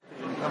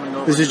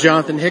This is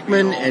Jonathan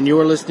Hickman, and you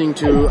are listening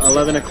to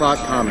 11 O'Clock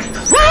Comics.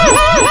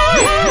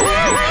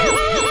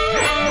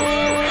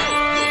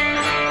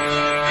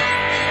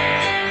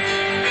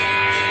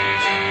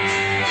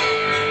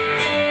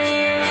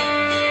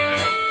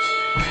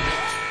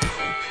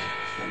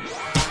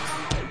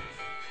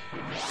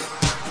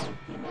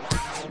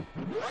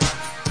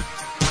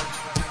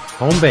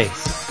 Home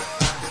base.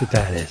 That's what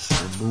that is.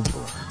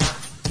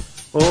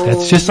 Oh,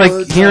 that's just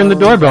like hearing the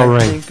doorbell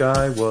ring. I think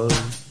I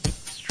was.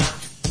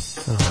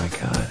 Oh my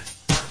god.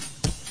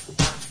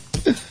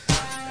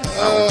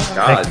 Oh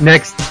god.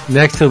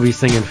 Next he'll be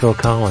singing Phil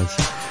Collins.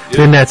 Dude,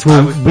 then that's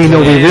when we know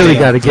we really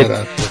got to get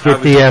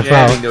the F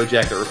out. No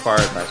Jacket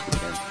required last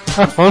weekend.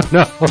 Oh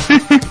no.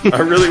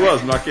 I really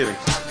was. I'm not kidding.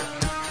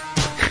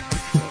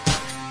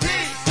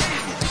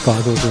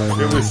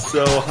 It was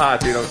so hot,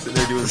 dude. I was sitting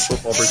there doing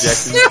football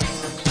projections,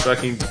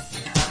 fucking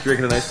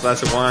drinking a nice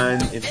glass of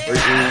wine in the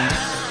weight room,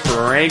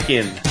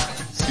 cranking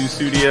Stu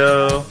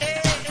Studio.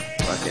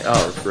 Fucking,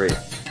 oh, it was great.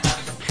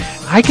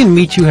 I can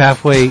meet you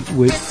halfway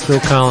with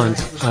Phil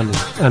Collins on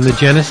the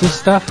Genesis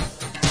stuff,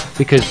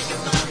 because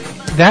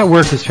that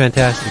work is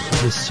fantastic.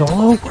 But his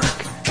solo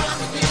work,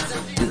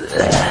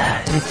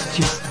 it's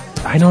just,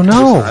 I don't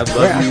know. Listen,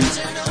 I love you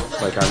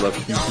like I love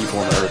few people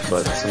on earth,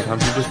 but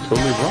sometimes you're just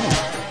totally wrong.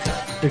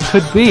 It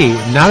could be.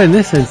 Not in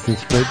this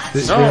instance, but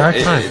there are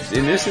times.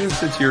 In this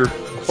instance, you're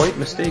quite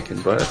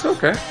mistaken, but it's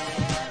okay.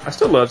 I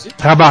still love you.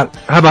 How about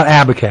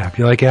Abacab?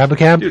 You like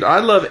Abacab? Dude, I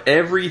love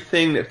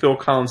everything that Phil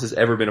Collins has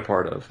ever been a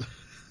part of.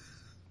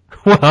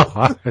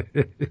 Well,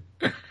 good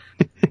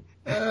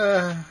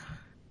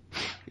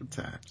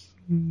times.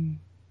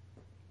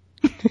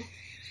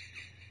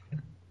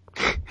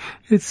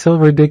 It's so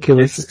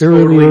ridiculous. It's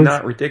totally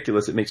not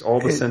ridiculous. It makes all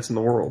the sense in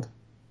the world.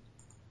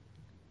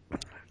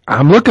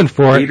 I'm looking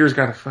for it. Haters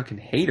gotta fucking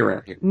hate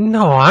around here.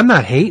 No, I'm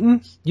not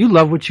hating. You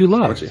love what you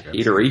love. Bunch of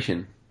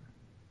hateration.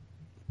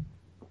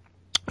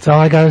 That's all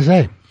I gotta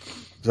say.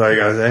 That's all you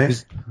gotta say?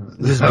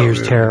 This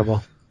beer's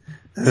terrible.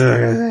 That's all I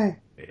gotta say.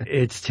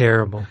 It's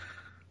terrible.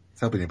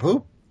 It's helping you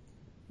poop.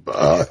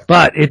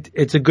 But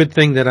it's a good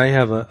thing that I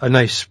have a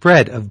nice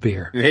spread of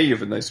beer. Hey, you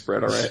have a nice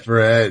spread, alright.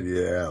 Spread,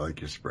 yeah, I like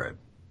your spread.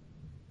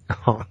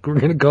 Oh, we're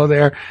gonna go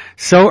there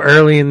so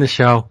early in the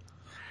show.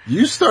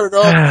 You started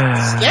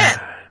off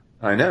scat.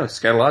 I know,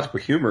 scatological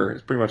humor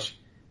is pretty much,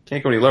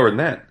 can't go any lower than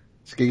that.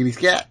 Skiggity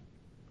scat.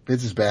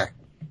 Vince is back.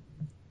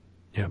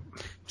 Yep.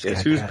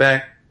 Guess who's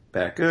back?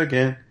 Back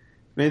again.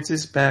 Vince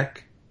is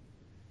back.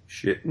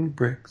 Shitting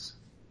bricks.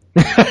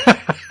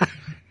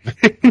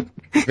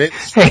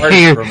 Vince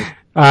hey,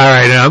 alright,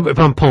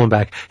 I'm pulling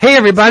back. Hey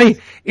everybody,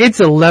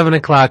 it's 11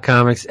 O'Clock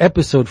Comics,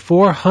 episode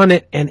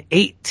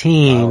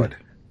 418. Howard.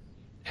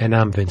 And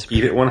I'm Vince B.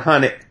 Eat it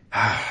 100.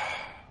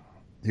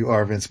 You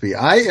are Vince B.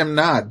 I am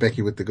not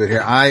Becky with the good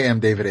hair. I am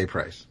David A.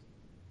 Price.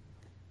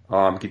 Oh,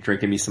 I'm keep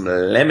drinking me some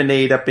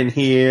lemonade up in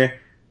here,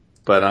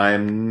 but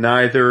I'm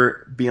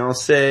neither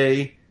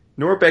Beyonce,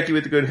 nor Becky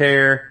with the good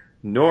hair,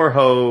 nor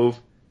Hove,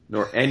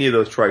 nor any of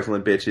those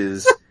trifling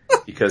bitches,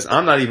 because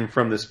I'm not even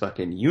from this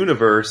fucking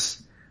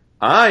universe.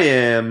 I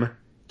am,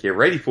 get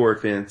ready for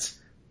it, Vince,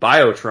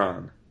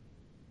 Biotron.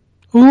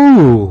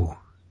 Ooh.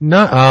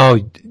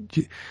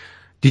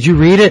 Did you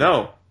read it?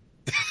 No.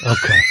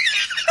 Okay.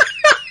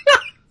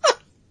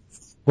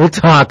 We'll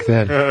talk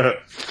then. No,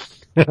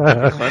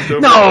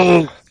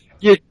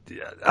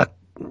 I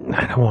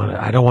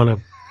don't want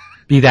to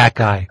be that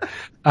guy.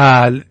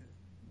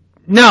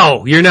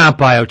 No, you're not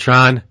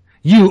Biotron.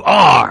 You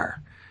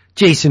are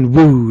Jason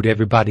Wood,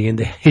 everybody in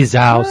his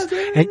house.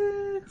 And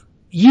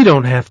you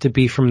don't have to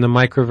be from the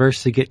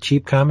microverse to get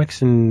cheap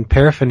comics and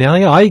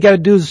paraphernalia. All you gotta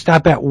do is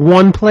stop at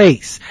one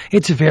place.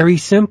 It's very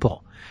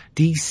simple.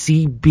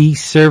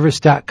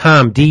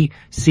 DCBService.com.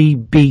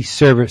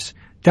 DCBService.com,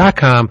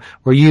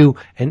 where you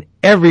and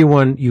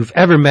everyone you've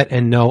ever met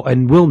and know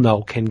and will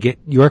know can get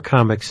your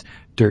comics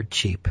dirt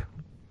cheap.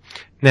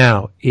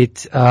 Now,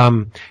 it's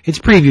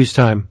previews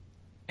time.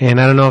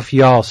 And I don't know if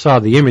y'all saw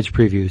the Image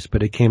previews,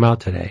 but it came out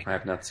today. I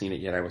have not seen it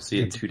yet. I will see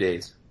it in 2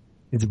 days.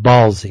 It's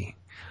ballsy.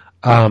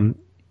 The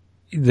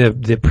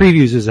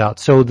previews is out.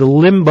 So the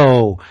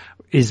Limbo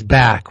is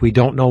back. We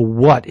don't know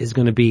what is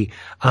going to be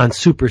on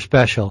Super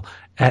Special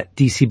at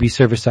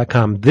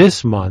DCBService.com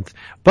this month,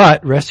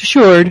 but rest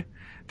assured,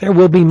 there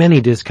will be many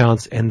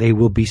discounts and they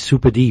will be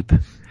super deep.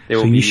 They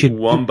will be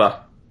Wumba.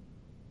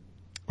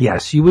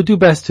 Yes, you would do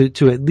best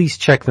to at least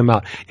check them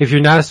out. If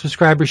you're not a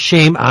subscriber,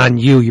 shame on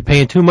you. You're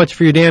paying too much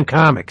for your damn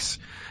comics.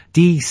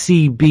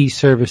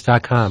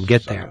 DCBService.com.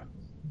 Get there.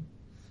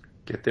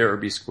 Get there or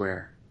be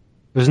square.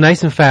 It was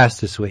nice and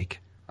fast this week.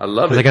 I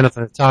love it. I got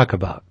nothing to talk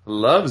about.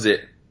 Loves it.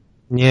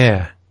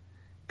 Yeah.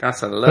 Got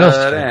to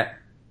love that.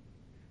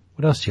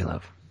 What else do you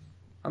love?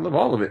 I love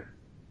all of it.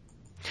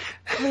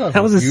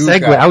 That was a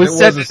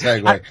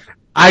segue.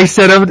 I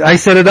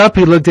set it up.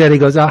 He looked at it. He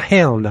goes, "Oh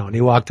hell no!" And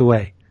he walked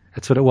away.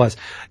 That's what it was.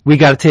 We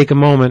got to take a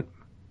moment.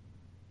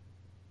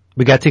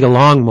 We got to take a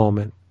long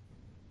moment.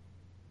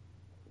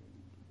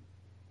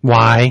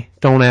 Why?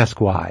 Don't ask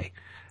why.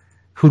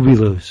 Who'd we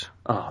lose?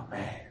 Oh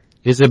man,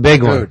 It's a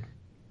big one.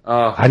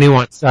 I didn't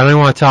want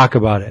to talk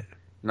about it.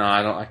 No,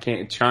 I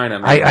can't. China,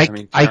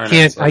 man. I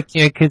China,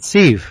 can't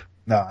conceive.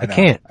 No, I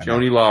can't.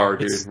 Joni Laurer,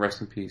 dude.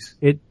 Rest in peace.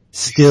 It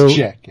still.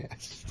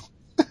 Jackass.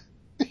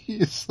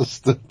 He's so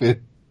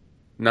stupid.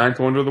 Ninth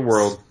wonder of the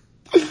world.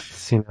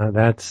 See, no,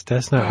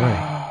 that's not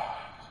right.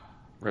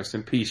 Rest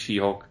in peace,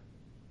 She-Hulk.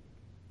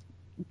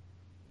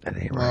 That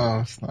ain't right. No,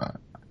 it's not.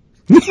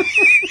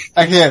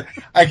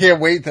 I can't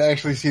wait to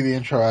actually see the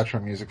intro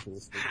outro music for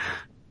this thing.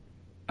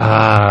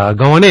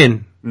 Going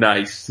in.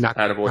 Nice. Not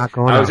Attaboy.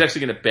 going I was out.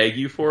 actually going to beg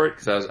you for it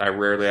because I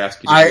rarely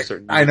ask you to do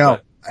certain I music, know.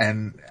 but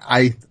And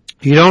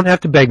You don't have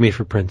to beg me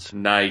for Prince.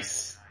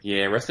 nice.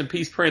 Yeah, rest in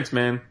peace, Prince,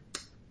 man.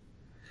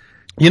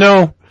 You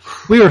know,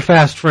 we were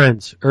fast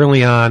friends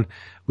early on.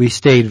 We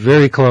stayed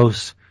very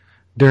close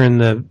during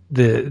the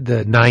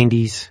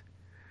 90s.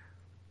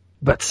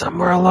 But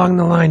somewhere along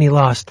the line he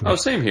lost me. Oh,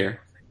 same here.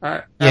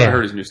 I Yeah. haven't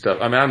heard his new stuff.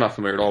 I mean, I'm not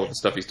familiar at all with the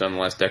stuff he's done in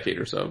the last decade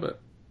or so, but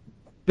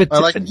But I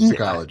like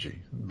Musicology,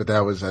 but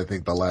that was, I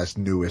think, the last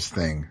newest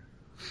thing.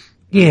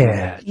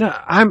 yeah, no,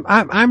 I'm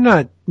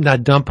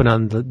not dumping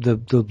on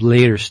the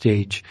later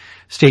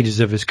stages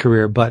of his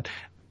career, but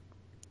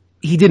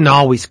he didn't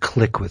always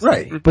click with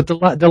Right. me. But the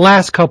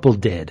last couple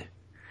did.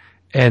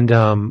 And,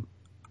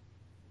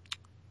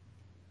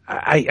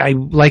 I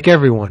like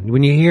everyone,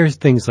 when you hear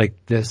things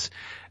like this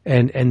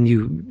and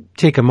you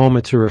take a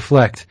moment to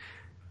reflect,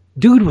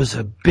 dude was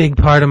a big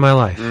part of my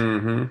life.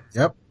 mm-hmm.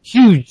 Yep.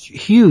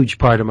 Huge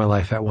part of my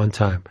life at one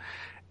time.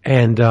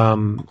 And,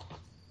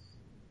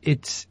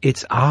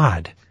 it's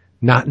odd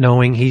not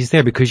knowing he's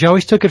there because you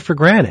always took it for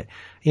granted.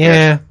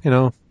 Yeah, you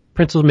know,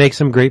 Prince will make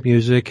some great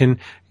music and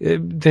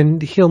then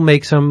he'll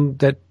make some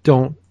that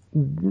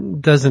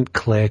doesn't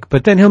click,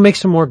 but then he'll make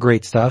some more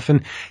great stuff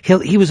and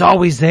he was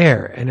always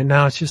there. And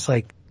now it's just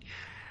like,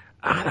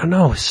 I don't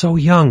know, so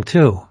young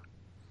too.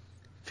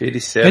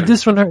 57. And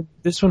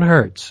this one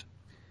hurts.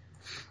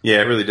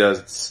 Yeah, it really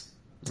does.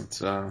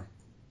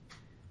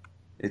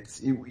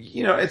 It's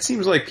you know, it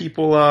seems like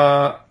people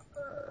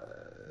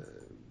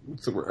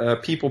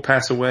people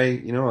pass away,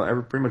 you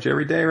know, pretty much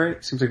every day, right?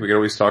 It seems like we could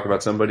always talk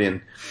about somebody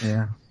and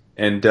Yeah.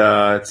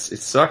 it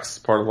sucks, it's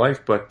part of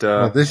life, but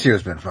Well, this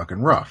year's been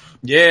fucking rough.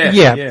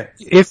 yeah.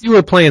 If you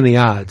were playing the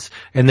odds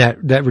and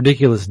that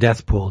ridiculous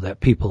death pool that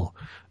people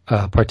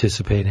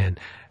participate in,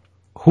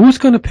 who's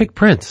going to pick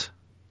Prince?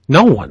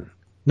 No one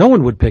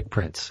would pick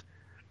Prince.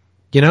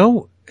 You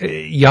know,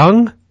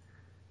 young,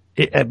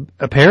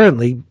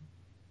 apparently,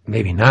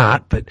 maybe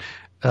not, but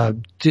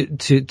to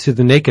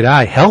the naked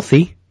eye,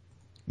 healthy.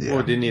 Yeah.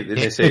 Well, did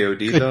they say OD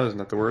though? Isn't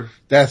that the word?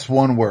 That's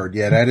one word.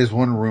 Yeah, that is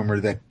one rumor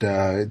that,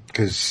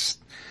 cause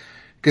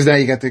now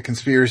you got the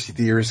conspiracy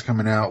theorists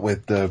coming out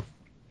with,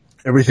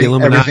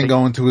 everything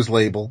going to his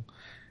label.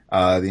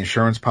 The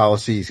insurance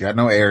policy, he's got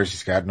no heirs,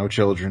 he's got no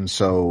children,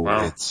 so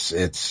Wow. it's,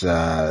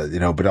 you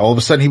know, but all of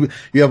a sudden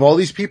you have all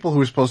these people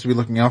who are supposed to be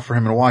looking out for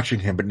him and watching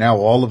him, but now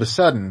all of a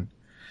sudden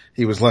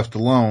he was left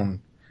alone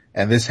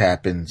and this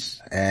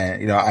happens. And,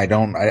 you know, I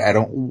don't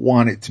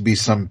want it to be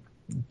some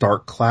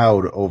dark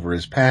cloud over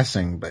his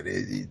passing, but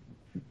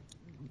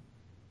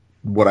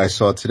what I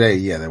saw today,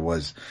 yeah, there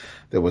was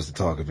the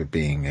talk of it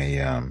being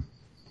an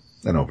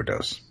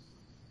overdose.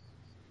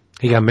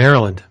 He got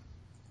Maryland.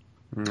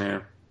 Yeah.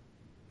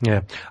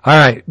 Yeah. All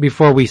right.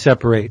 Before we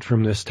separate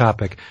from this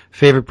topic,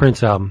 favorite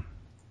Prince album?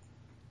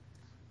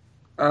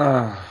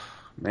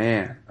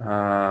 Man.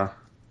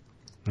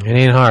 It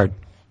ain't hard.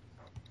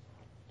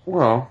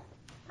 Well,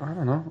 I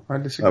don't know. I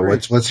disagree.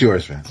 What's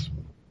yours, Vince?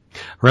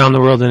 Around the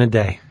World in a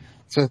Day.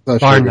 So I thought you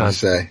Bar were going none. to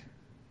say.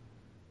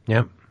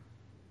 Yep.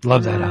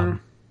 Love that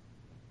album.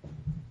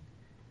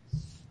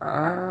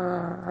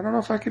 I don't know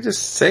if I could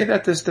just say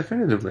that this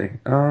definitively.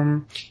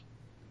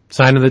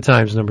 Sign of the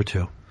Times, number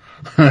 2.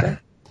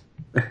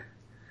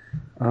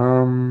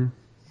 All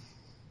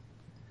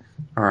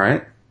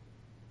right.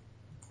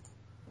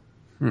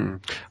 Are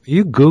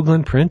you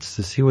Googling Prince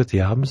to see what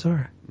the albums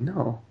are?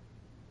 No.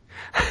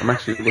 I'm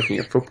actually looking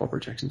at football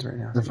projections right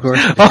now. Of course.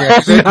 Oh, Yeah,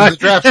 'cause the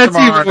draft's that's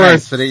tomorrow even night,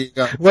 worse. so there you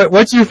go.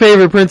 What's your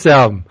favorite Prince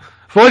album?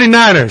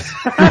 49ers.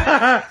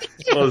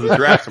 Well, the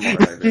draft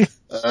tomorrow night.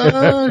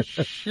 Oh,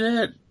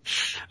 shit.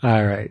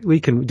 All right.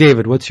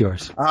 David, what's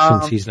yours?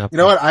 Since he's not. You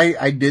know what?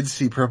 I did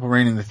see Purple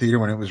Rain in the theater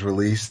when it was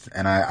released,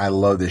 and I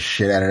love the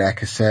shit out of that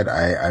cassette.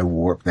 I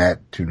warped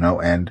that to no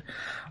end.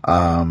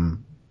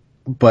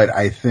 But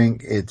I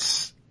think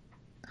it's,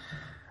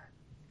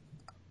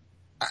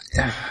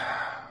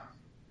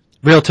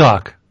 Real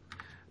talk.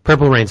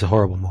 Purple Rain's a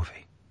horrible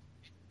movie.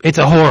 It's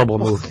a horrible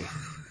movie.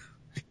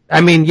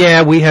 I mean,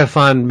 yeah, we have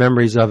fond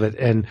memories of it,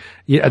 and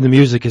yeah, the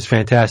music is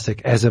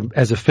fantastic. As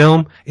a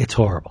film, it's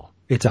horrible.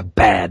 It's a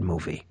bad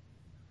movie.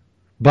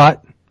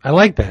 But I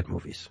like bad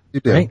movies.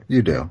 you do, Right?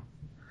 you do.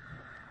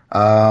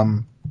 I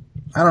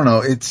don't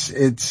know.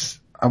 It's,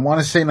 I want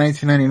to say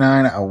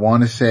 1999. I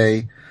want to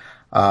say,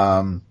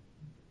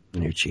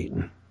 You're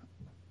cheating.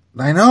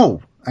 I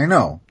know,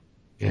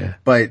 Yeah.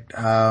 but,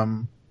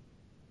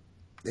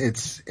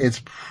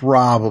 it's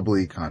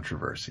probably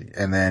Controversy.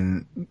 And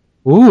then,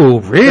 Ooh,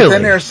 really? but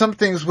then there are some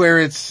things where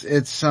it's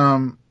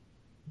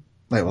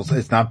Like, well,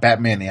 it's not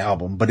Batman the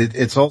album, but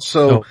it's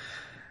also, No.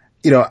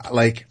 you know,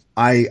 like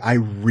I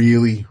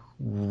really,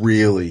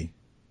 really,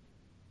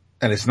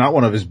 and it's not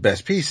one of his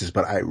best pieces,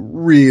 but I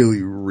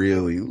really,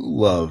 really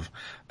love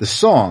the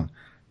song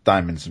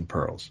Diamonds and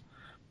Pearls.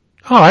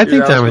 Oh, I Dude,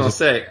 think I that was was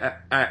going to say,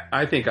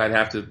 I think I'd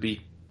have to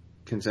be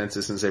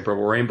consensus and say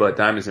Purple Rain, but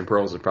Diamonds and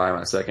Pearls is probably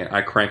my second.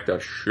 I cranked the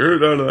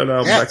shit out of that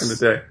album back in the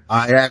day.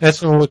 that's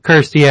the one with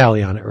Kirstie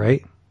Alley on it,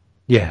 right?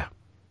 Yeah.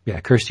 Yeah,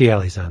 Kirstie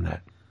Alley's on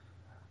that.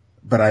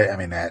 But I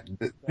mean that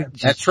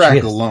track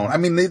Yes. alone. I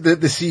mean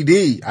the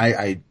CD.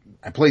 I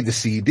played the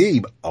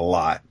CD a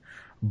lot,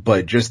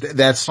 but just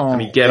that song. I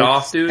mean, Get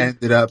Off, dude.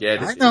 Ended up.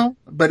 Get it, I know,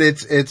 but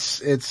it's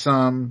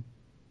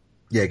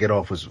yeah, Get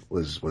Off was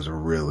a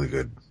really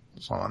good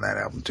song on that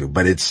album too.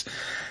 But it's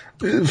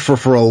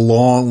for a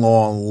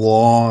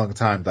long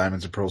time.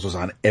 Diamonds and Pearls was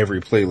on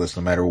every playlist,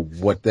 no matter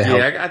what the hell.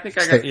 Yeah, I think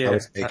I got. Yeah,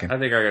 was I taken.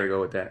 think I got to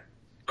go with that.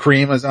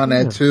 Cream was on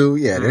that too.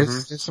 Yeah,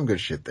 there's some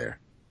good shit there.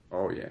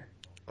 Oh yeah.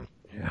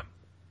 Yeah.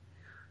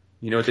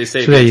 You know what they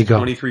say? So there you go.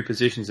 23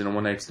 positions in a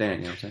one night stand.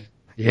 You know what I'm saying?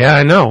 Yeah,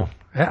 I know.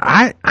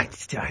 I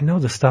know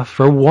the stuff.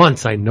 For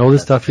once, I know the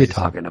stuff you're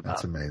talking about.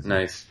 That's amazing.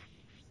 Nice.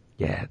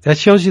 Yeah, that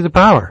shows you the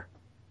power.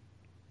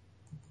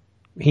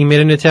 He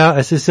made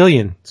a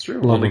Sicilian. It's true.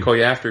 Love We'll only him. call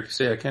you after if you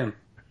say I can.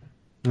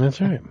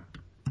 That's right.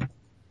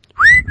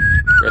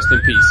 Rest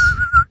in peace.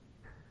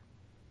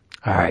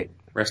 All right.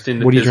 Rest in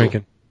the What are you pizzle.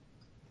 drinking?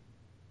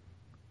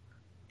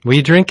 What are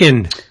you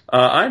drinking?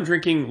 I'm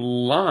drinking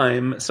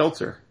lime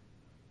seltzer.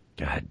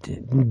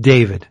 God,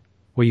 David,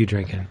 what are you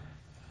drinking?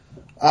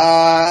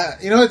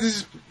 You know what?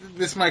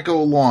 This might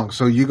go long,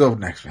 so you go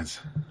next, Vince.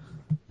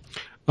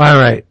 All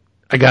right.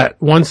 I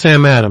got one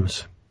Sam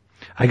Adams.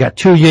 I got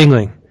two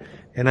Yingling.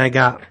 And I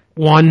got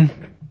one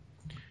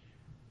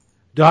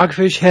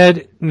Dogfish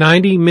Head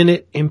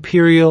 90-minute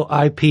Imperial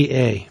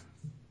IPA.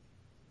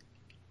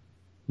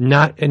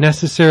 Not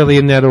necessarily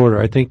in that order.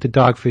 I think the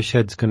Dogfish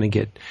Head's going to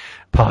get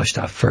polished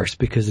off first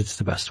because it's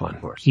the best one.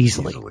 Of course,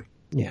 Easily.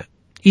 Yeah.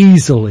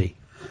 Easily.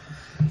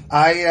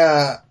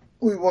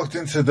 We walked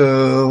into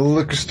the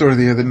liquor store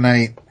the other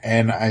night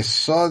and I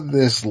saw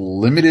this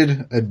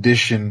limited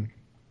edition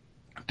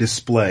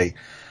display,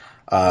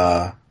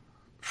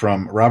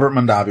 from Robert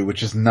Mondavi,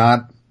 which is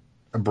not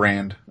a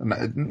brand,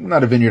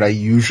 not a vineyard I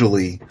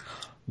usually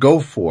go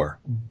for.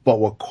 But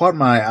what caught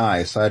my eye,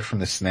 aside from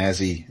the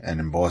snazzy and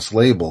embossed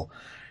label,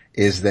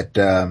 is that,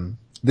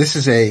 this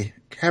is a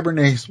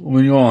Cabernet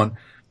Sauvignon,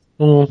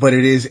 but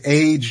it is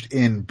aged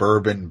in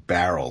bourbon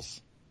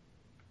barrels.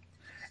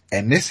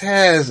 And this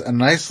has a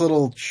nice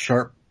little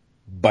sharp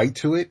bite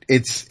to it.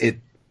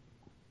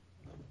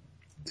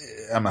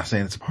 I'm not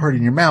saying it's hard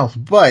in your mouth,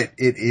 but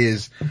it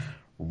is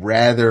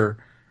rather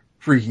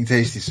freaking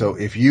tasty. So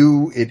if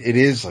it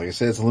is, like I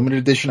said, it's a limited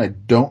edition. I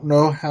don't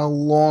know how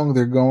long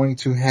they're going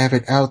to have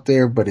it out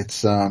there, but I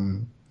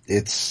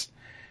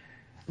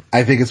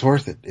think it's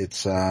worth it.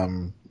 It's,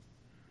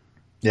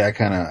 yeah, I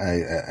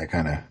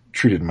kind of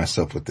treated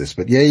myself with this,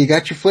 but yeah, you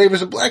got your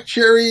flavors of black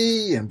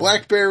cherry and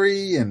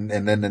blackberry, and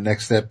then the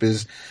next step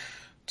is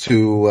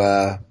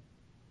to,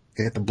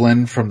 get the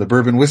blend from the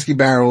bourbon whiskey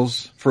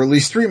barrels for at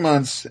least 3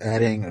 months,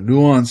 adding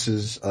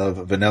nuances of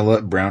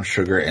vanilla, brown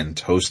sugar, and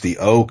toasty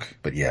oak.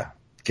 But yeah,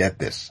 get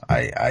this.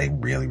 I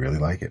really, really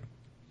like it.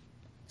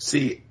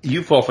 See,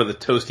 you fall for the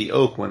toasty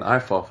oak when I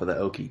fall for the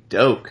oaky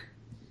doke.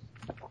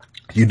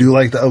 You do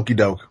like the oaky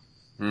doke.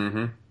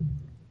 Mm-hmm.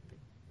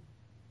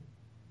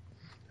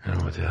 I don't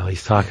know what the hell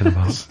he's talking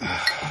about.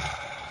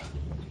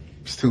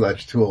 It's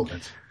too old.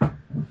 Vince.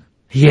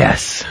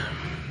 Yes.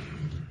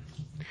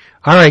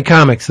 All right,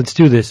 comics. Let's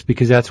do this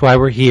because that's why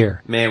we're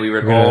here. Man, we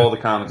read Yeah. all the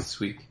comics this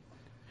week.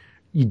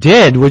 You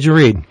did? What'd you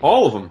read?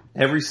 All of them.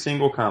 Every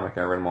single comic.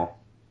 I read them all.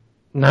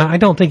 No, I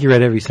don't think you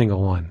read every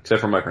single one.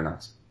 Except for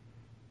Micronauts.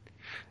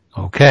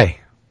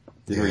 Okay.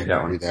 Didn't read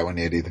that one. Read that one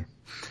yet either.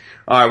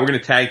 Alright, we're gonna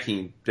tag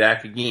team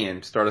back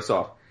again. Start us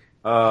off.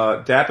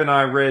 Dap and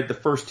I read the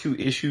first 2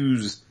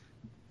 issues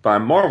by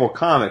Marvel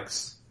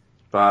Comics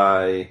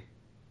by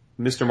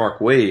Mr. Mark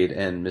Waid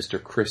and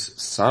Mr. Chris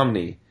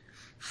Samnee.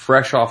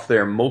 Fresh off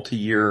their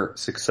multi-year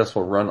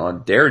successful run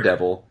on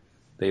Daredevil,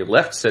 they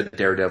left said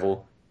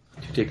Daredevil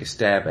to take a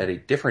stab at a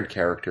different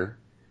character.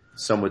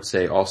 Some would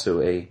say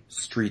also a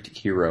street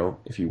hero,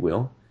 if you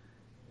will.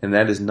 And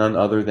that is none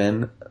other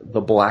than the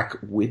Black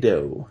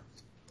Widow.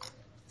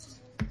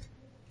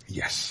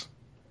 Yes.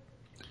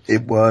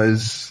 It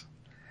was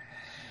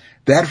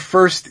that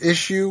first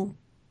issue.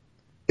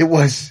 It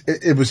was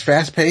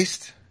fast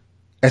paced.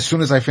 As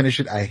soon as I finished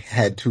it, I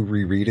had to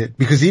reread it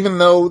because even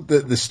though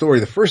the story,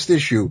 the first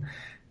issue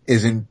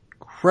is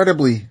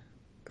incredibly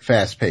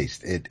fast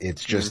paced,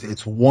 it's just,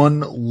 it's one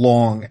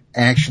long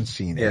action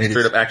scene. Yeah, and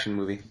straight up action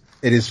movie.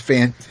 It is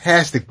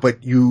fantastic,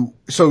 but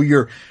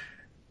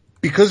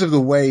because of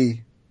the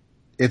way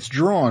it's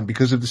drawn,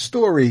 because of the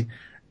story,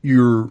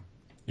 you're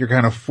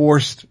kind of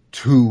forced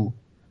to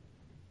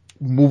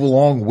move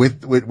along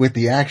with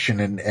the action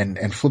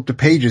and flip the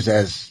pages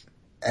as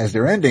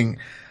they're ending.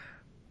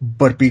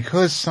 But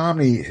because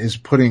Samnee is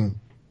putting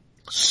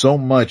so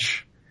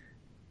much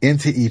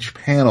into each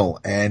panel,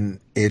 and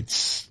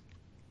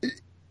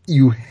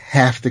you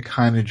have to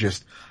kind of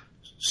just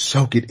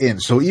soak it in.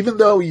 So even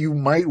though you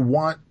might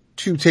want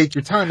to take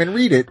your time and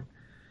read it,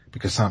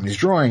 because somebody's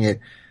drawing it,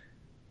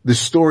 the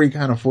story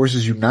kind of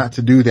forces you not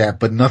to do that,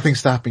 but nothing's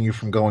stopping you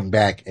from going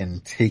back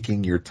and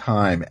taking your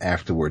time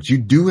afterwards. You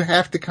do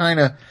have to kind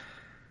of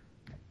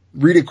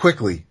read it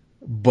quickly,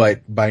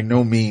 but by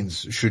no means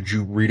should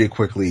you read it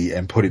quickly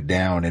and put it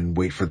down and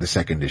wait for the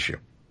second issue.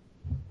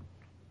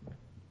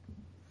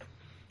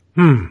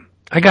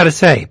 I gotta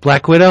say,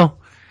 Black Widow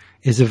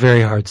is a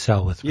very hard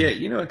sell with me. Yeah,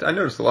 you know, I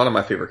noticed a lot of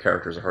my favorite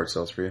characters are hard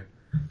sells for you.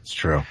 It's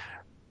true.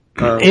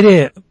 It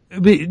is.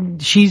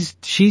 But she's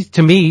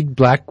to me,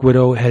 Black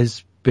Widow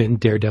has been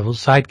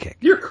Daredevil's sidekick.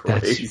 You're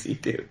crazy,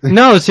 dude.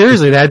 No,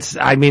 seriously, that's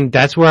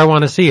where I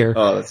want to see her.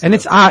 Oh, and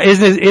it's odd,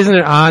 isn't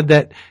it odd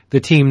that the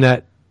team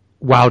that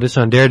wowed us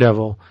on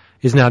Daredevil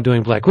is now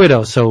doing Black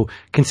Widow? So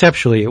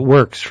conceptually it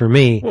works for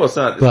me. Well, it's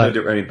not, no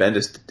different. I mean,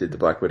 Bendis did the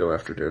Black Widow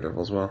after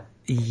Daredevil as well.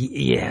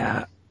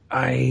 Yeah,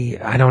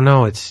 I don't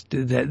know. It's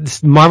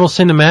this Marvel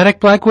Cinematic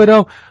Black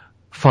Widow.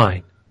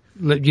 Fine.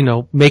 You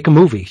know, make a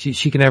movie.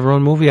 She can have her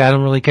own movie. I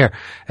don't really care.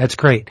 That's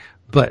great.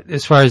 But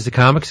as far as the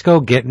comics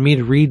go, getting me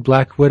to read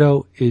Black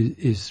Widow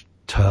is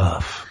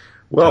tough.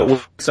 Well,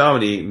 with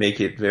Somni, make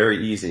it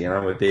very easy, and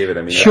I'm with David.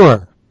 I mean,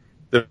 sure.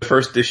 The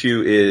first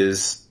issue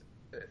is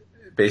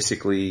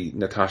basically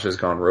Natasha's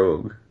gone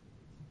rogue,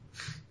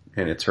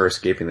 and it's her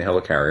escaping the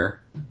helicarrier,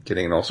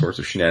 getting in all sorts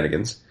of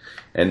shenanigans.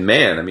 And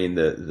man, I mean,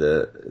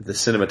 the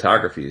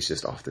cinematography is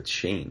just off the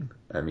chain.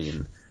 I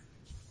mean,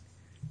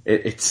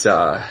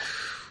 I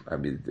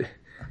mean,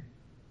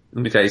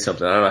 let me tell you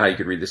something. I don't know how you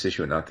could read this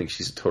issue and not think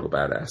she's a total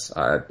badass.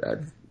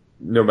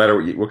 No matter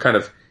what kind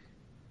of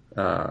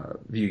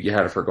view you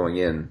had of her going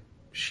in,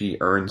 she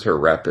earns her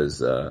rep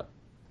as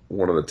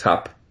one of the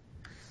top,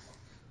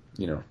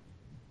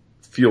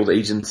 field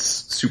agents,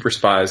 super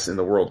spies in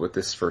the world with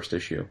this first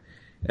issue.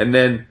 And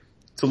then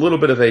it's a little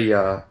bit of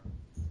a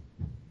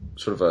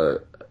sort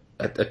of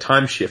a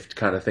time shift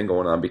kind of thing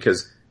going on,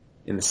 because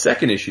in the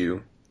second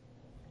issue,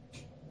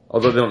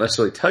 although they don't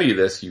necessarily tell you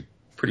this, you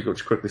pretty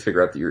much quickly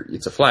figure out that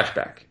it's a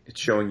flashback. It's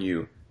showing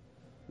you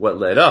what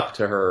led up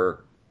to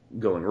her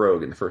going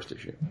rogue in the first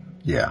issue.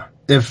 Yeah.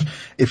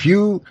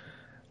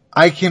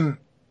 I can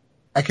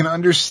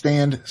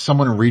understand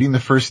someone reading the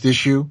first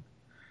issue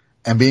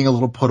and being a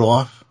little put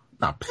off,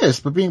 not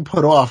pissed, but being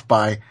put off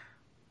by,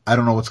 I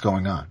don't know what's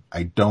going on.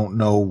 I don't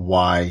know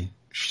why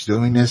she's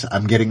doing this.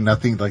 I'm getting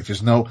nothing, but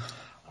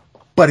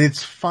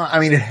it's fine. I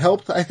mean, it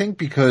helped, I think,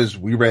 because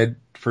we read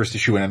first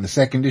issue and then the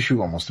second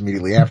issue almost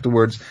immediately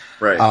afterwards.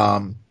 Right.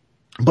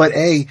 But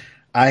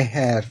I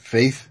have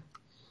faith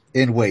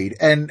in Wade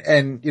and,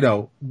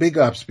 big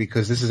ups,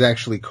 because this is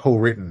actually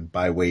co-written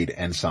by Wade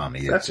and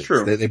Somni. That's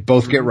true. They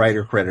both get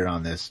writer credit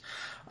on this.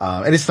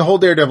 And it's the whole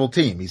Daredevil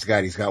team. He's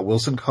got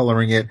Wilson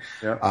coloring it.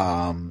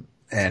 Yeah.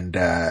 And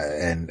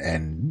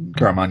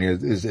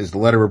Garamagna is the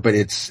letterer, but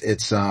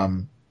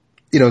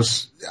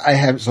I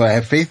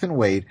have faith in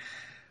Wade,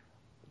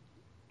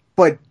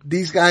 but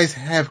these guys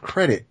have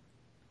credit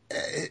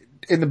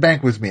in the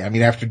bank with me. I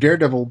mean, after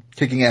Daredevil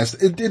kicking ass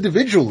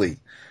individually,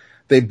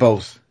 they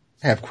both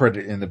have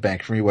credit in the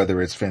bank for me,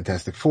 whether it's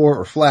Fantastic Four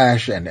or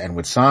Flash, and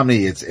with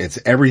Somni, it's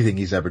everything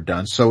he's ever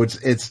done. So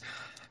it's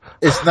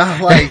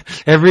not like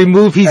every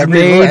move he's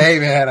made, hey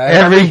man,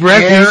 every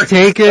breath he's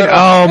taken.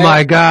 Oh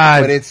my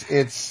God. But it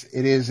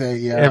is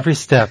every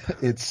step.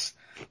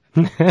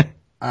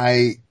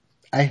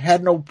 I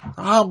had no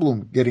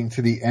problem getting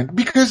to the end,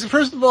 because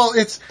first of all,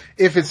 if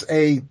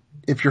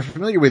you're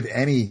familiar with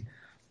any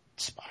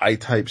spy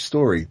type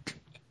story,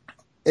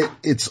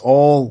 it's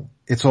all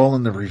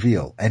in the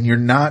reveal, and you're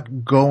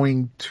not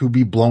going to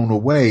be blown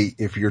away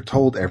if you're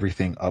told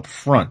everything up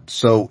front.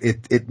 So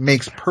it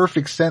makes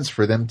perfect sense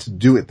for them to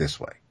do it this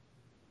way.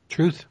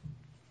 Truth.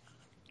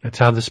 That's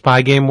how the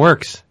spy game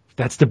works.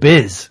 That's the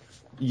biz.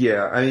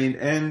 Yeah, I mean,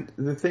 and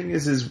the thing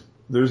is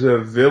there's a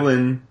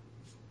villain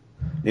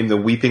named the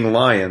Weeping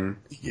Lion.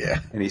 Yeah.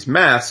 And he's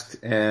masked,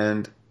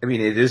 and I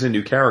mean, it is a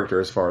new character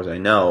as far as I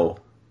know,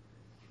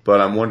 but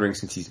I'm wondering,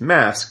 since he's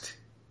masked,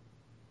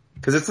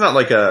 because it's not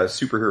like a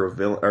superhero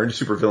villain or a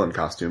super villain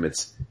costume.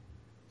 It's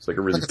like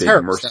a really big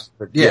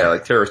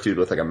like terrorist dude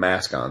with like a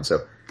mask on.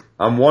 So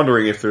I'm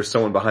wondering if there's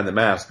someone behind the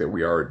mask that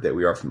we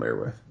are familiar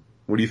with.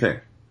 What do you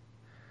think?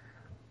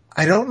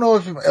 I don't know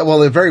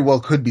it very well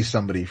could be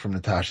somebody from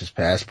Natasha's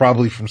past,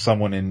 probably from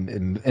someone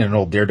in an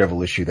old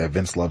Daredevil issue that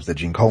Vince loves that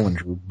Gene Colan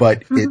drew,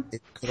 but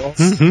it could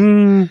also,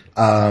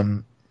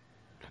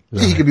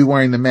 he could be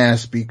wearing the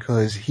mask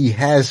because he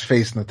has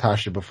faced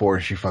Natasha before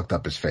and she fucked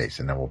up his face,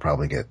 and then we'll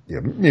probably get,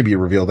 maybe a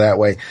reveal that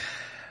way.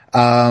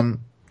 I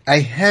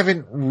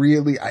haven't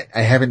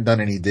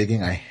done any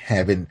digging. I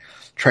haven't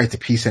tried to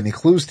piece any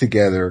clues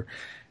together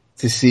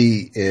to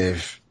see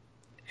if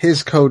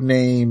his code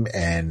name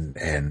and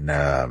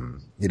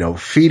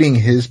feeding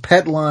his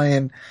pet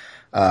lion,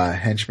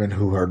 henchmen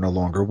who are no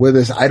longer with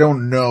us. I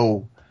don't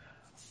know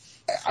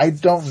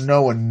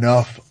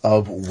enough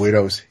of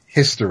Widow's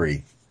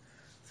history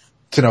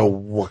to know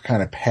what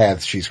kind of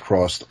paths she's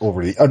crossed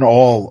in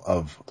all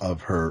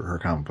of her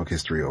comic book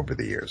history over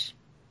the years.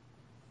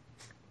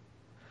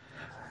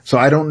 So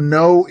I don't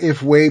know if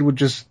Waid would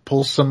just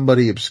pull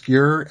somebody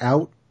obscure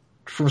out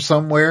from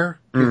somewhere.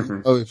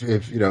 Mm-hmm.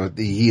 If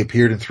he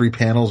appeared in 3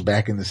 panels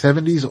back in the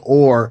 70s,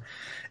 or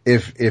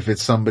if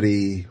it's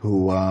somebody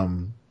who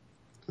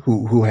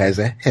has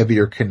a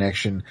heavier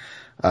connection,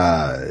 to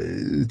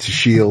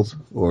S.H.I.E.L.D.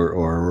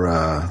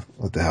 or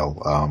what the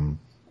hell,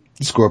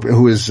 Scorpion,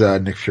 who is,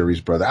 Nick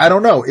Fury's brother. I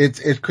don't know.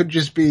 It could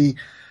just be,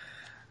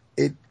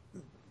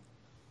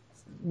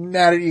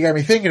 now that you got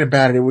me thinking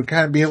about it would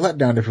kind of be a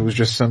letdown if it was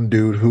just some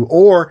dude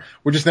or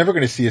we're just never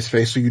going to see his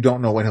face, so you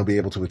don't know when he'll be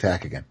able to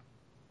attack again.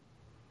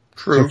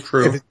 True.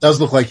 If it does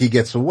look like he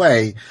gets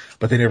away,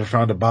 but they never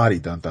found a body,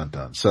 dun dun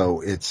dun.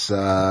 So it's,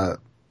 I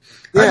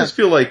just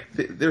feel like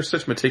they're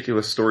such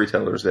meticulous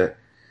storytellers that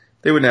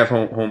they wouldn't have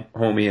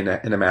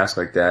Homie in a mask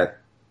like that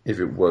if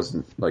it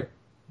wasn't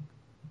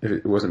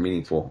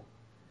meaningful.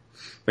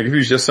 Like if he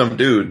was just some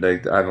dude,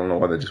 like I don't know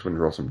why they just wouldn't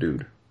draw some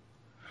dude.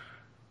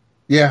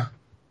 Yeah.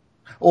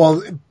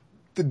 Well,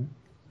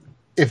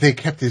 if they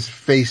kept his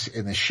face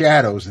in the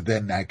shadows,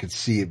 then I could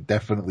see it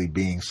definitely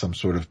being some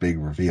sort of big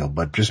reveal.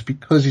 But just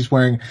because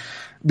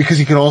because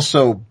he could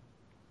also,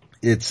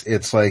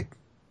 it's like,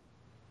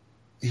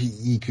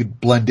 he could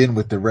blend in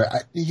with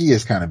he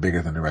is kind of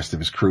bigger than the rest of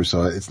his crew,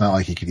 so it's not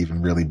like he could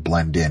even really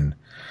blend in.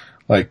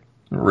 Like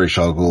Ra's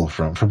al Ghul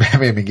from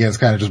Batman Begins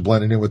kind of just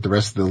blending in with the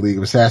rest of the League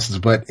of Assassins,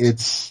 but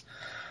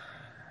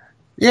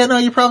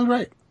you're probably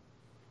right.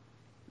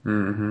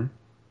 Mm-hmm.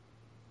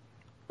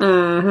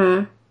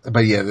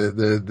 But yeah,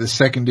 the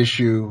second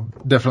issue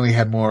definitely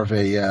had more of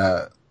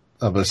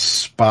a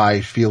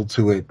spy feel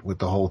to it, with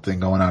the whole thing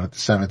going on at the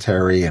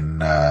cemetery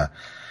and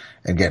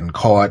getting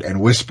caught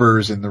and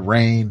whispers in the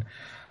rain.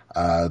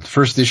 The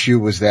first issue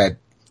was that,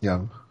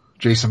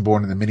 Jason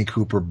Bourne in the Mini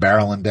Cooper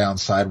barreling down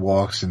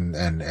sidewalks and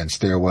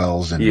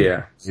stairwells, and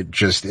yeah,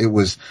 it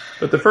was.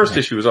 But the first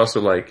issue was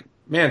also like,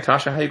 man,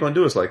 Tasha, how you gonna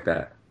do us like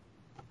that?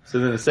 So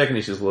then the second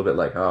issue is a little bit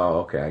like,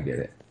 oh, okay, I get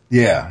it.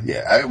 Yeah.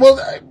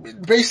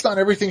 Based on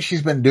everything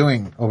she's been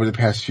doing over the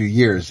past few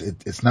years,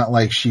 it's not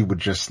like she would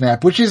just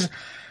snap, which is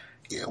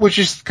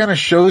kind of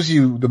shows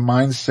you the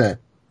mindset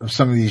of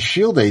some of these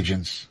S.H.I.E.L.D.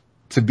 agents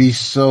to be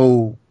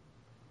so,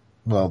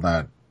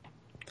 I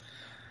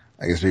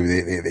guess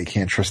maybe they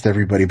can't trust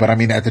everybody, but I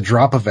mean, at the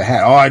drop of a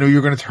hat, I knew you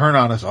were going to turn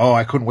on us.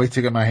 I couldn't wait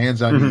to get my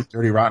hands on you,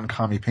 dirty, rotten,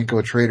 commie,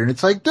 pinko traitor. And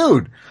it's like,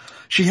 dude,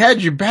 she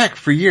had you back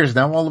for years.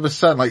 Now all of a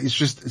sudden, like, it's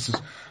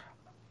just,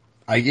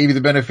 I gave you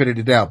the benefit of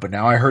the doubt, but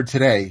now I heard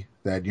today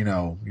that,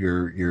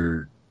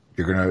 you're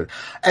gonna,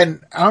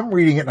 and I'm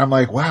reading it and I'm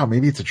like, wow,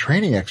 maybe it's a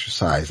training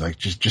exercise, like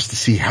just to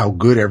see how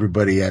good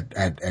everybody at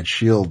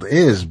S.H.I.E.L.D.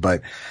 is.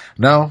 But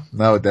no,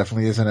 it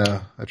definitely isn't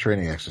a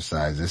training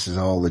exercise. This is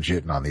all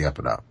legit and on the up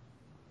and up.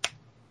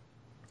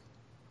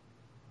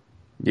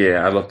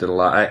 Yeah, I loved it a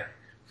lot.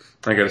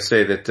 I gotta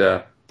say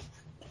that,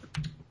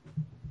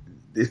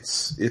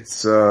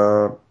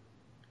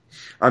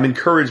 I'm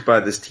encouraged by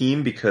this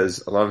team,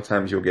 because a lot of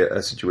times you'll get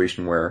a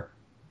situation where,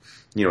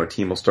 a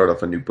team will start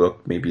off a new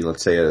book, maybe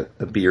let's say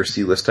a B or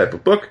C list type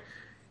of book,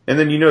 and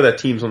then that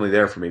team's only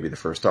there for maybe the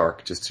first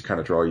arc, just to kind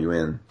of draw you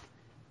in.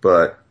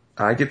 But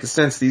I get the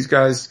sense these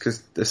guys,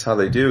 because this is how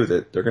they do,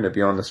 that they're going to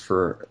be on this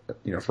for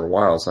a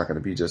while. It's not going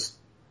to be just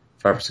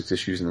 5 or 6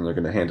 issues and then they're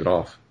going to hand it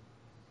off.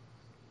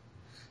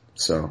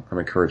 So I'm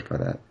encouraged by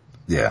that.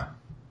 Yeah,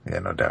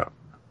 no doubt.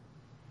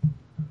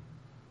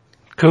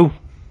 Cool.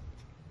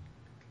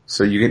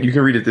 So you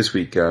can read it this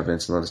week,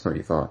 Vince, and let us know what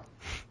you thought.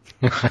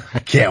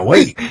 Can't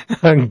wait.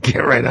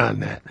 Get right on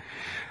that.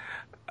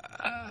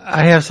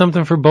 I have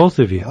something for both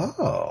of you.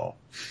 Oh.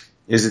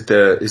 Is it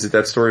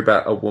that story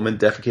about a woman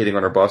defecating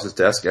on her boss's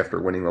desk after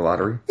winning the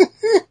lottery?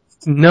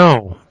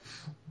 No.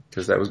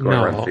 Because that was going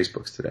around the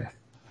Facebooks today.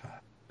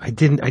 I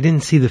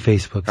didn't see the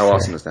Facebook. How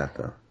awesome is that,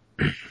 though?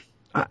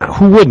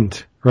 Who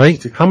wouldn't,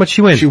 right? How much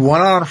she win? She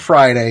won on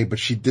Friday, but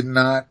she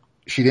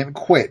didn't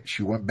quit.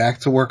 She went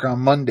back to work on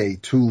Monday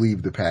to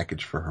leave the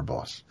package for her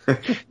boss.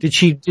 Did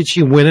she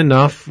win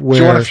enough where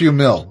she won a few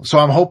mil? So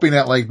I'm hoping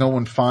that no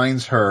one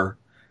finds her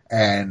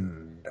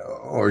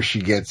or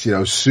she gets,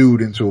 sued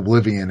into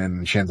oblivion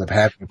and she ends up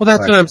having. Well,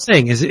 that's what I'm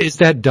saying. Is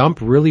that dump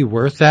really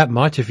worth that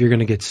much if you're going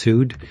to get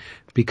sued?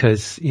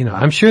 Because,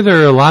 I'm sure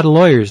there are a lot of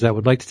lawyers that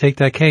would like to take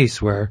that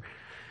case where,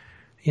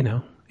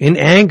 in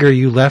anger,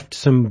 you left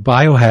some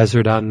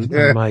biohazard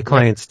on my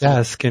client's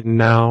desk, and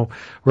now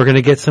we're going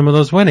to get some of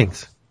those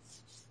winnings.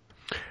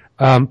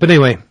 But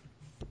anyway,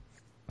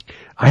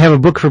 I have a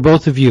book for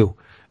both of you,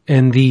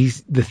 and the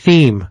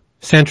theme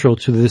central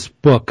to this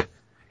book,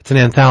 it's an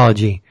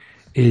anthology,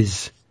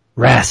 is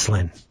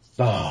wrestling.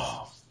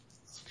 Oh.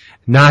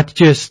 Not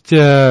just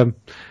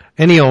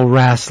any old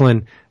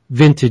wrestling,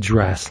 vintage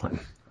wrestling.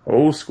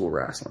 Old school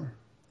wrestling.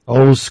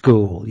 Old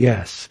school,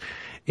 yes.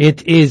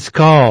 It is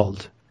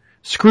called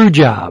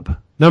Screwjob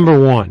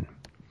 #1,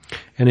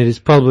 and it is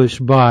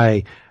published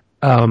by,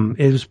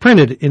 it was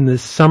printed in the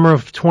summer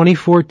of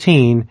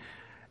 2014,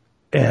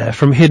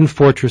 from Hidden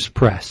Fortress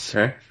Press.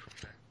 Okay.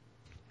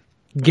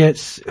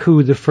 guess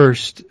who the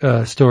first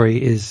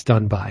story is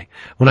done by.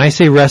 When I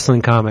say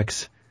wrestling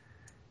comics,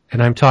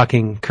 and I'm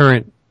talking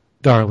current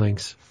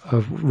darlings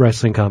of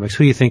wrestling comics,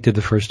 who do you think did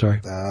the first story?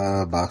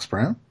 Box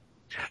Brown.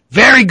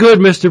 Very good,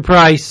 Mr.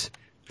 Price.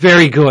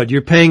 Very good.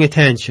 You're paying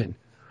attention.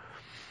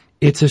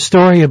 It's a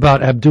story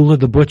about Abdullah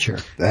the Butcher.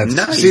 That's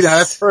Nice. See,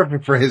 that's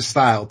perfect for his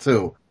style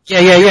too.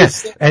 Yeah.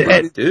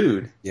 And,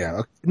 Dude. Yeah.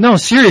 Okay. no,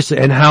 seriously,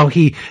 and how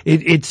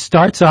it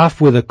starts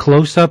off with a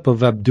close-up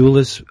of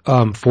Abdullah's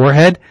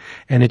forehead,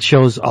 and it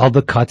shows all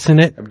the cuts in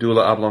it,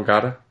 Abdullah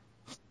Oblongata.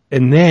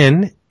 and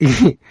then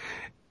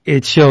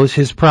it shows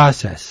his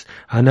process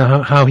on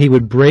how he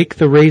would break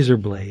the razor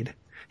blade.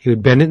 He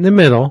would bend it in the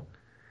middle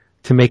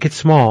to make it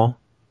small,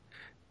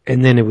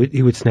 and then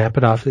he would snap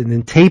it off and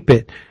then tape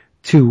it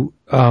to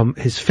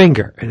his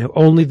finger, and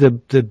only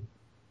the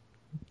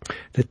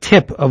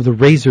tip of the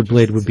razor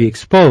blade would be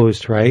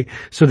exposed, right?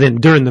 So then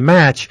during the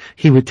match,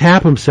 he would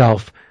tap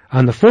himself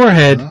on the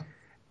forehead,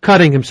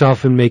 cutting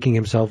himself and making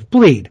himself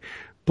bleed.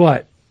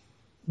 But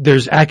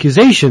there's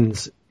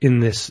accusations in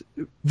this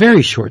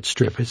very short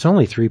strip. It's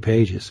only 3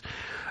 pages.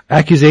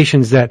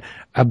 Accusations that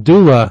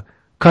Abdullah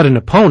cut an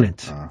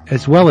opponent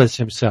as well as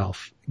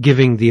himself,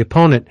 giving the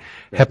opponent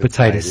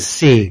hepatitis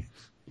C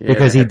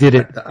because he did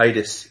it. The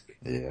itis.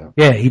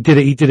 Yeah. He did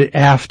it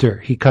after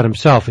he cut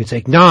himself. He's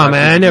like, no,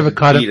 man, I never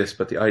cut him.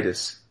 But the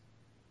itis.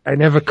 I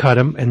never cut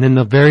him. And then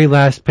the very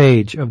last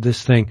page of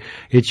this thing,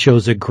 it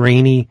shows a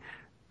grainy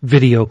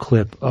video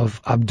clip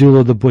of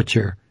Abdullah the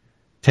Butcher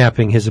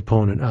tapping his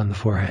opponent on the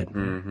forehead.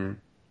 Mm-hmm.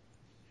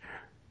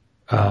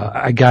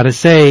 I gotta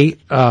say,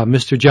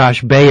 Mr.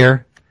 Josh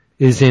Bayer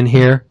is in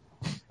here.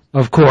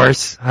 Of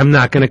course, I'm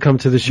not gonna come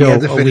to the show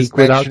a week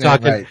without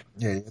talking.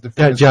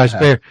 Right. Josh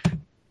Bayer.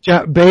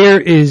 Bayer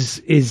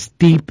is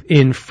deep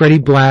in Freddie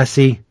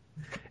Blassie,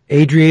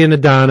 Adrian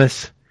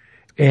Adonis,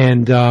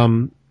 and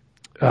Nikolai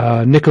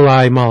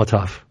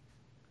Molotov.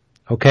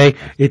 Okay,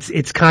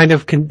 it's kind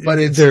of but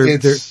it's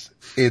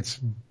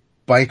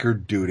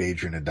biker dude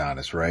Adrian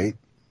Adonis, right?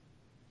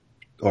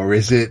 Or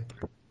is it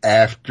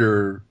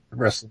after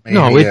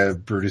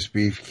WrestleMania, Brutus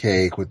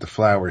Beefcake with the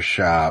flower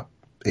shop,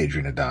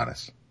 Adrian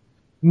Adonis?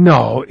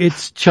 No,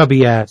 it's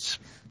chubby ass.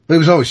 But he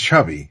was always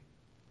chubby.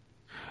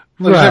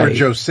 Well, Right. he was never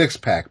Joe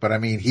Sixpack, but I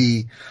mean,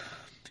 he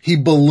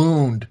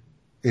ballooned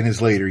in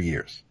his later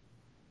years.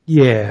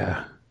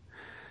 Yeah.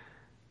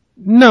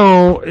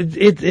 No,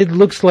 it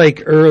looks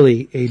like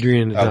early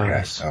Adrian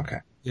Adonis.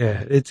 Okay.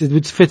 Yeah,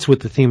 it fits with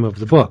the theme of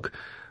the book.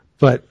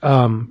 But,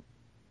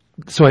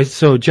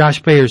 so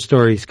Josh Bayer's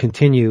stories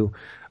continue,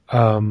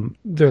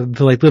 they're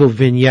like little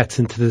vignettes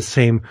into the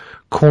same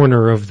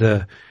corner of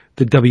the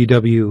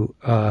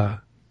WWF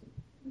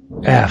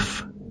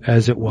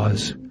as it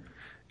was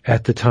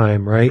at the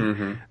time, right?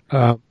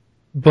 Mm-hmm.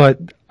 But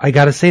I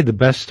gotta say the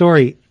best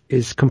story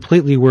is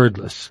completely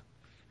wordless.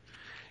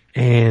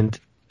 And,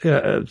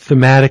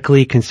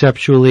 thematically,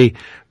 conceptually,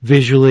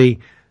 visually,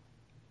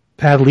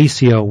 Pat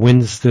Alicio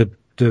wins the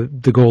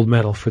gold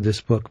medal for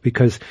this book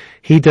because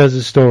he does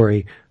a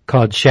story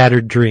called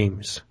Shattered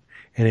Dreams,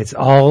 and it's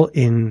all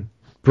in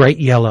bright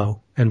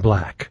yellow and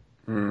black.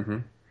 Mm-hmm.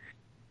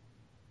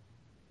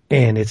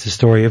 And it's a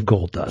story of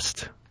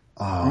Goldust.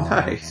 Oh,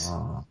 Nice.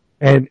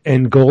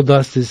 And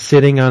Goldust is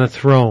sitting on a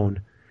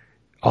throne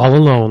all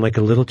alone like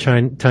a little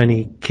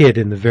tiny kid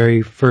in the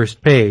very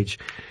first page.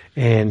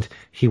 And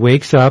he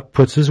wakes up,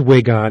 puts his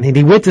wig on, and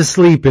he went to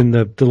sleep in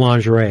the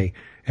lingerie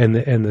and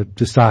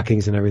the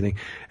stockings and everything.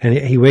 And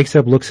he wakes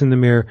up, looks in the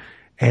mirror,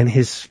 and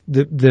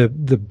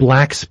the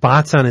black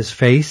spots on his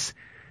face,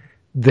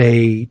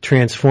 they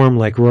transform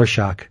like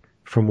Rorschach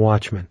from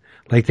Watchmen.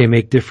 Like they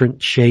make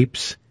different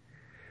shapes.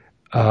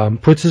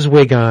 Puts his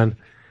wig on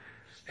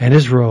and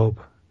his robe,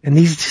 and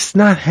he's just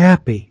not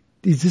happy.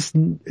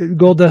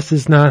 Goldust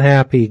is not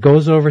happy. He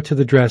goes over to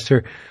the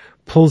dresser,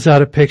 pulls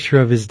out a picture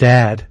of his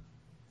dad,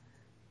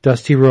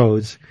 Dusty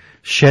Rhodes,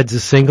 sheds a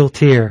single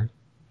tear,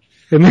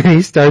 and then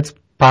he starts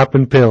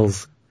popping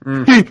pills.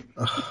 He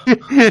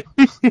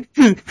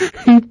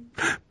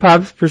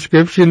pops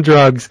prescription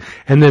drugs,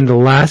 and then the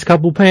last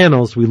couple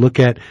panels we look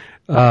at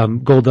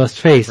Goldust's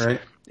face,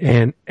 Right.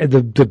 and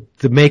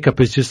the makeup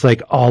is just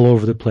like all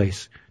over the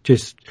place.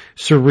 Just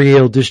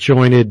surreal,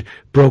 disjointed,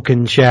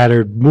 broken,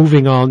 shattered,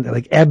 moving on,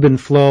 like ebb and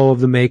flow of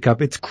the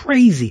makeup. It's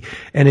crazy.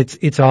 And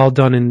it's all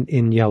done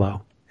in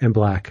yellow and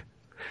black.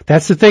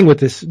 That's the thing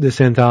with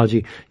this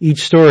anthology.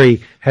 Each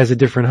story has a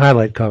different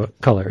highlight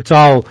color.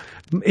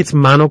 It's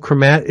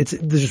monochromatic.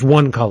 There's just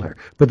one color,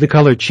 but the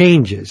color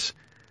changes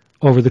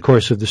over the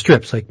course of the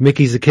strips. Like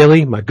Mickey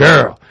Zakili, my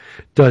girl,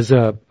 does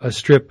a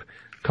strip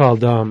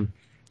called,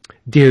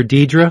 Dear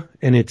Deidre,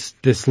 and it's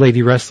this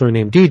lady wrestler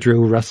named Deidre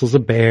who wrestles a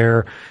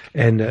bear,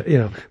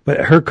 and but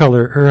her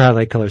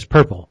highlight color is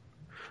purple,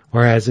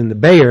 whereas in the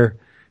Bayer,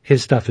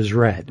 his stuff is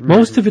red. Mm-hmm.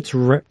 Most of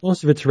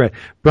it's red.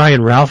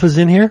 Brian Ralph is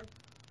in here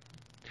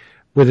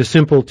with a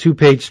simple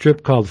 2-page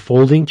strip called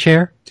Folding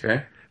Chair,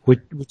 Okay.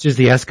 which is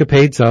the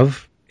escapades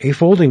of a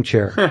folding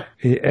chair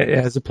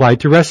as applied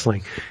to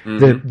wrestling.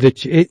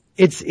 Mm-hmm.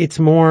 It's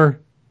more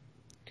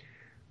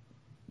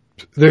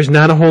there's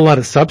not a whole lot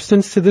of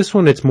substance to this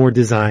one. It's more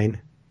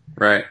design.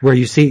 Right. Where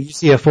you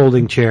see a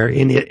folding chair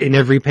in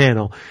every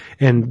panel,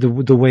 and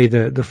the way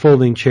the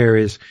folding chair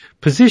is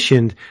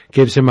positioned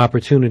gives him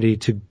opportunity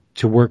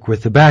to work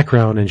with the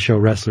background and show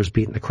wrestlers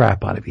beating the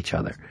crap out of each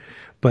other.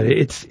 But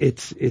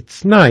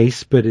it's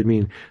nice, but I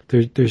mean,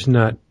 there's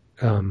not,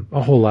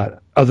 a whole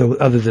lot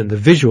other than the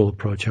visual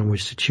approach on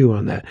which to chew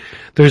on that.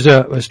 There's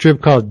a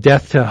strip called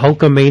Death to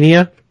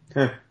Hulkamania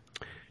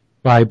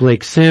by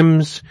Blake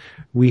Sims.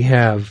 We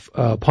have,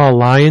 Paul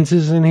Lyons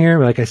is in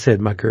here. Like I said,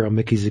 my girl,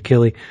 Mickey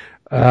Zakili,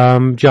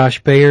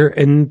 Josh Bayer,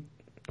 and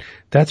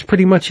that's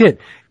pretty much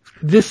it.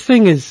 This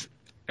thing is,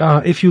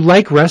 if you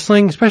like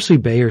wrestling, especially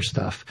Bayer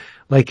stuff,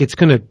 like it's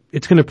gonna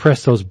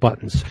press those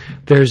buttons.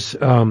 There's,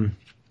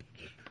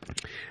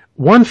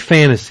 one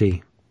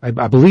fantasy, I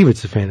believe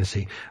it's a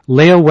fantasy.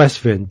 Leah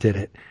Westvind did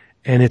it,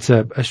 and it's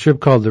a strip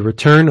called The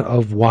Return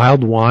of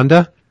Wild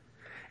Wanda,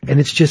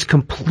 and it's just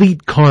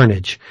complete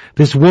carnage.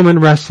 This woman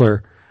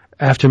wrestler,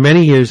 after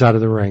many years out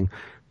of the ring,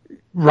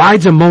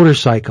 rides a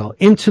motorcycle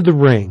into the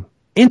ring,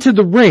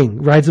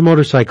 rides a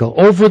motorcycle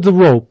over the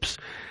ropes,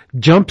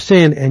 jumps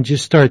in and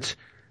just starts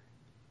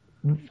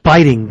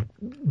biting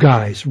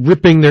guys,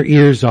 ripping their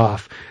ears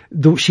off.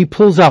 She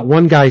pulls out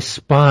one guy's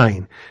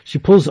spine. She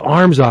pulls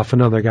arms off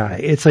another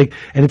guy. It's like,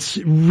 and it's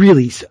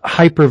really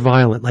hyper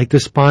violent. Like the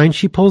spine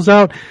she pulls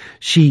out,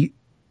 she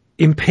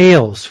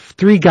impales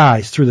 3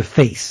 guys through the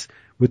face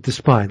with the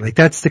spine. Like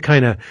that's the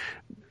kind of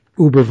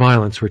uber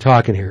violence we're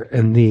talking here.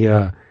 And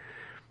the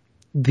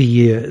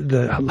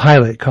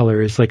highlight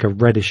color is like a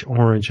reddish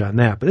orange on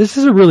that. But this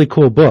is a really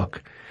cool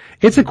book.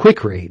 It's a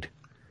quick read,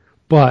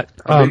 but,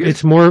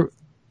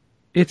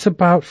 it's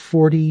about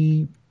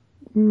 48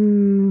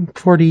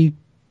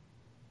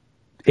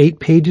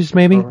 pages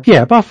maybe. Right.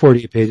 Yeah, about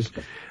 48 pages.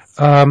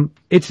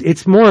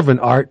 It's more of an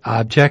art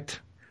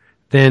object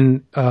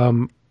than,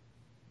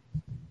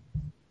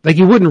 like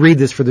you wouldn't read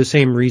this for the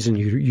same reason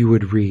you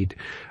would read,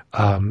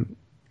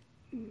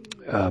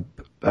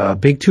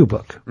 Big Two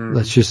book,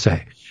 let's just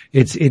say.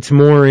 It's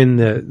more in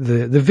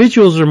the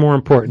visuals are more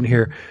important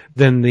here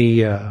than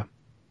well,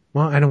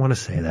 I don't want to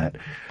say that.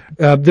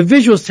 The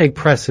visuals take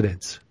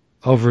precedence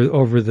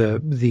over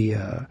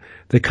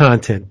the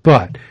content,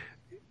 but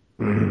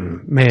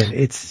man,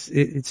 it's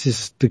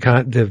just the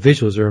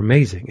visuals are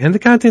amazing and the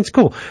content's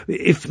cool.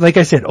 If, like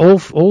I said,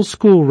 old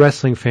school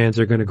wrestling fans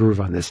are going to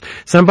groove on this.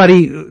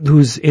 Somebody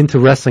who's into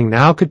wrestling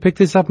now could pick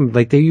this up and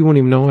like you won't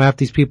even know who half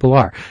these people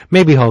are.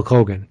 Maybe Hulk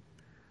Hogan,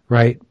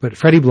 right? But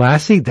Freddie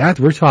Blassie,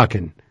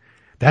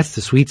 that's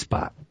the sweet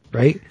spot,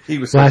 right? He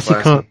was so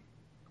Blassie.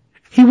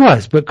 He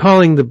was, but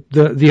calling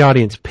the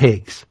audience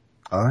pigs.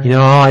 Oh, yeah. You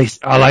know,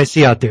 all I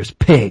see out there is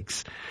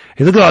pigs.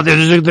 Hey, look out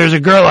there, there's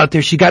a girl out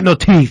there, she got no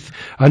teeth.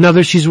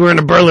 Another, she's wearing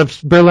a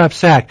burlap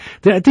sack.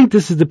 I think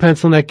this is the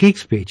Pencil Neck Geek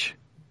speech.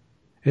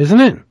 Isn't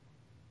it?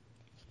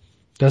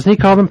 Doesn't he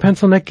call them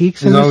Pencil Neck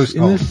Geeks in this?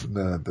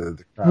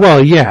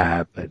 Well,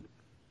 yeah, but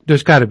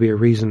there's gotta be a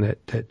reason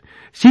that,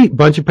 see,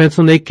 bunch of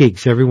Pencil Neck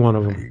Geeks, every one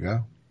of them. There you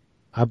go.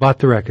 I bought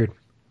the record.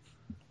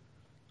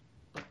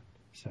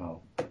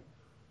 So,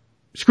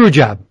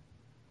 Screwjob.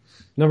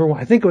 Number 1.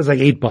 I think it was like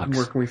 $8.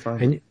 Where can we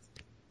find it?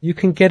 You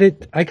can get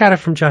it. I got it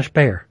from Josh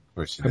Bayer.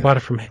 I bought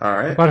it from him. All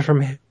right. I bought it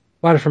from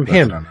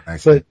him.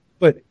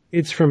 But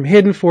it's from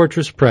Hidden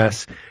Fortress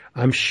Press.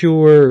 I'm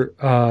sure,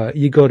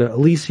 you go to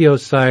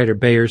Alessio's site or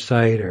Bayer's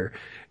site or,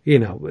 you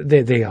know,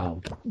 they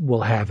all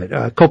will have it.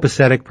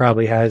 Copacetic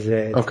probably has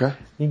it. Okay.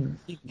 You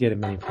can get it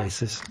many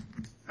places.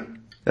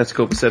 That's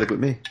Copacetic with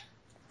me.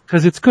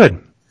 'Cause it's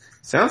good.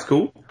 Sounds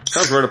cool.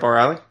 Sounds right up our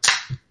alley.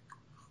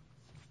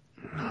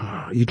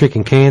 You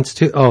drinking cans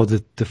too? Oh,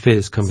 the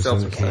fizz comes in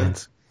the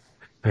cans.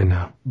 I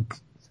know.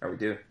 That's how we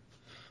do.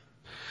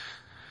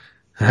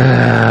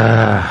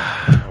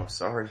 Oh,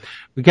 sorry.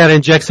 We gotta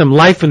inject some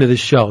life into the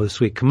show this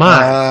week. Come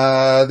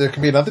on. There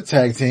can be another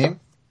tag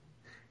team.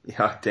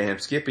 Yeah, damn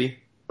Skippy.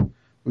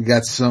 We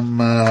got some,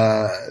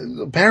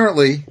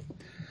 apparently,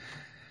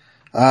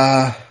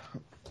 there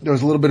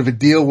was a little bit of a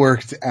deal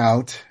worked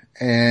out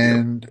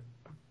and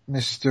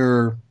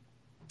Mr.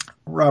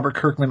 Robert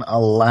Kirkman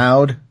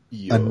allowed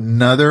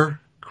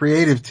another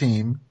creative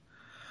team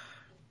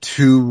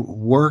to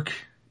work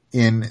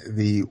in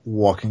the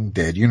Walking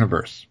Dead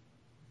universe.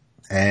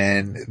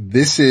 And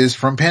this is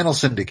from Panel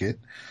Syndicate.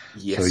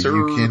 Yes, so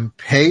you can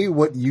pay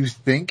what you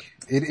think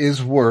it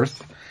is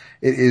worth.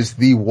 It is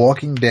The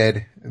Walking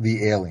Dead,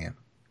 The Alien.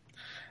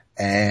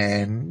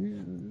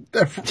 And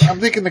I'm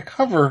thinking the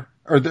cover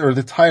or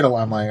the title,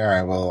 I'm like, all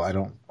right, well, I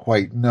don't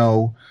quite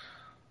know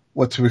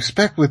what to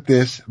expect with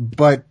this,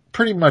 but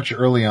pretty much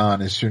early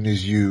on, as soon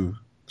as you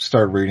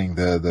start reading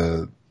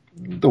the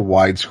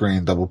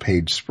widescreen double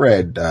page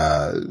spread,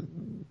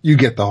 you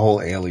get the whole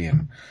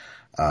Alien,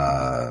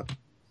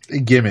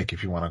 gimmick,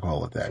 if you want to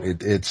call it that.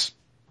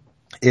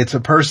 It's a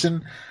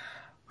person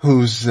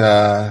whose,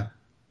 name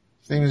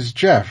is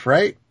Jeff,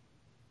 right?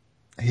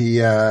 He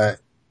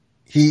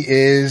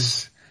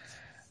is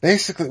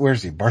basically,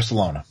 where's he?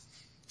 Barcelona.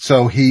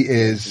 So he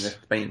is,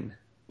 Spain.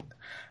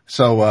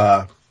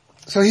 So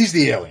So he's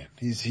the alien.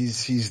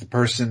 He's the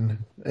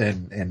person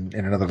in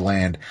another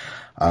land.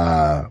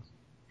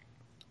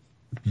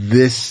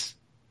 This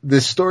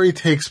story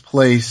takes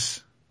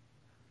place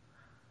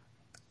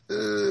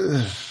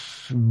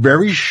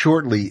very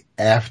shortly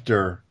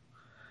after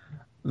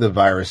the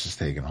virus has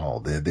taken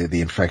hold.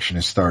 The infection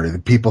has started. The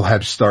people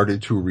have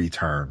started to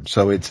return.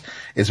 So it's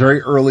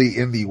very early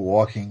in the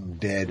Walking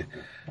Dead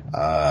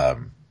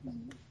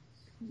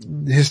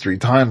history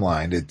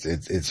timeline.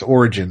 Its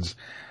origins.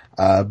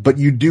 But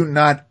you do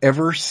not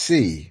ever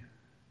see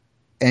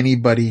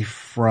anybody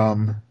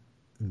from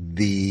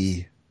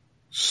the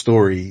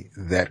story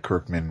that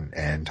Kirkman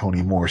and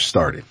Tony Moore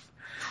started.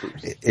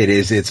 It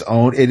is its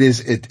own,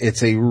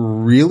 it's a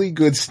really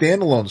good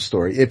standalone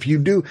story. If you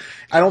do,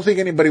 I don't think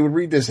anybody would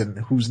read this and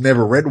who's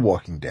never read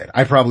Walking Dead.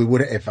 I probably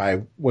would, if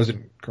I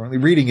wasn't currently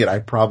reading it, I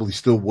probably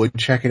still would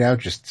check it out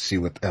just to see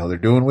what the hell they're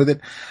doing with it.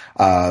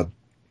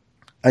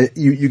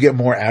 You get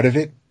more out of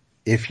it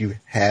if you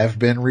have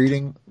been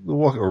reading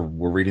or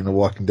were reading The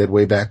Walking Dead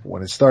way back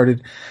when it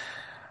started.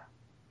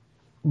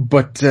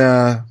 But,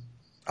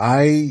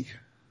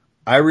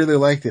 I really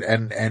liked it.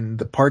 And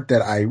the part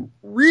that I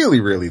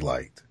really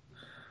liked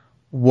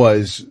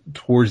was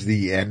towards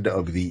the end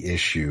of the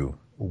issue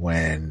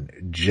when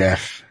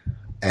Jeff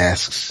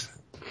asks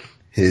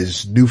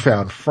his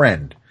newfound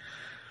friend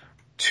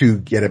to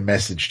get a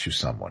message to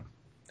someone.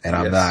 And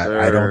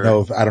I don't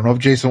know if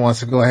Jason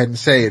wants to go ahead and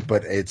say it,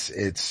 but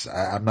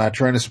I'm not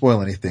trying to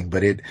spoil anything,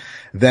 but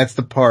that's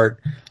the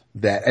part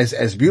that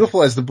as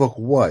beautiful as the book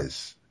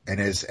was and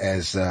as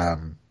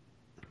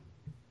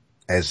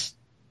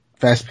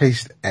fast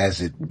paced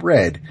as it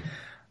read,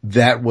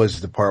 that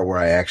was the part where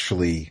I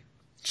actually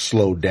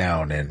slowed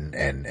down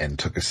and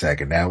took a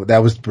second. Now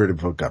that was a bit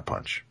of a gut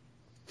punch.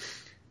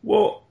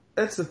 Well,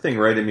 that's the thing,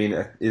 right? I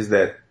mean, is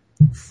that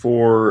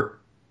for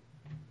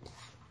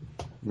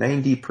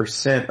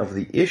 90% of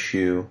the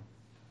issue,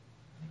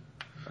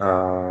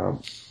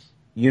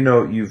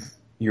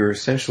 you're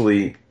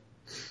essentially,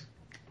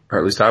 or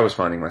at least I was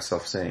finding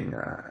myself saying,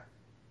 I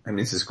mean,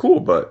 this is cool,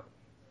 but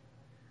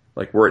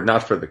like, were it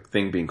not for the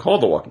thing being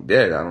called The Walking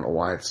Dead, I don't know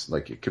why it's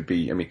like, it could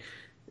be, I mean,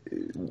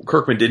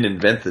 Kirkman didn't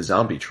invent the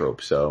zombie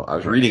trope, so I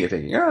was reading it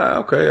thinking,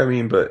 okay, I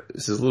mean, but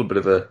this is a little bit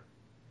of a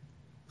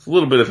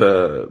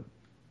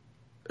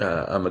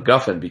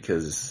MacGuffin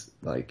because,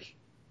 like,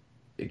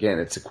 again,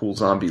 it's a cool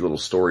zombie little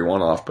story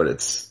one-off, but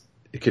it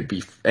could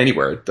be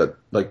anywhere. That,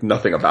 like,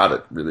 nothing about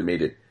it really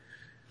made it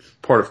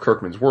part of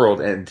Kirkman's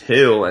world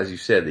until, as you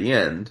said, the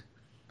end.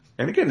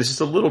 And again, it's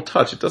just a little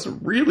touch. It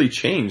doesn't really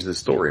change the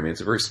story. I mean,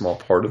 it's a very small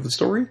part of the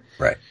story.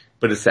 Right.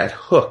 But it's that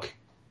hook,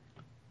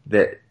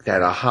 that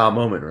aha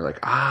moment where like,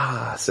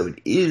 so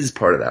it is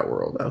part of that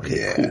world.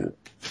 Okay, cool.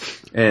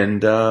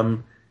 And,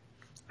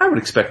 I would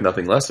expect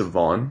nothing less of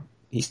Vaughn.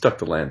 He stuck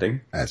the landing.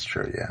 That's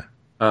true,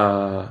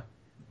 yeah.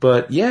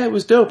 But yeah, it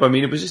was dope. I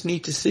mean, it was just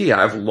neat to see.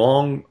 I've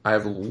long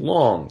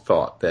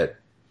thought that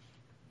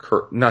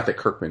not that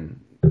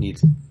Kirkman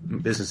needs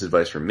business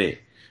advice from me,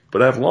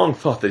 but I've long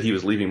thought that he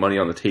was leaving money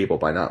on the table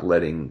by not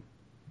letting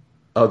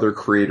other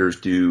creators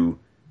do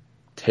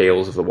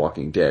Tales of the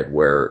Walking Dead,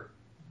 where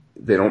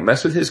they don't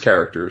mess with his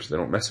characters, they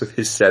don't mess with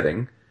his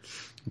setting,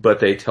 but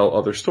they tell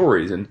other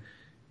stories. And,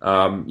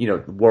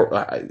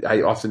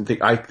 I often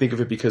think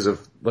of it because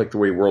of like the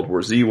way World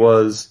War Z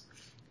was,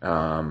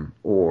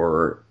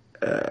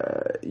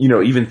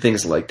 even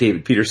things like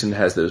David Peterson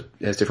has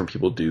different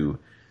people do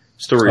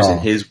stories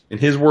in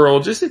his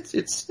world. Just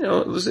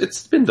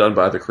it's been done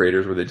by the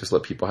creators where they just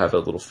let people have a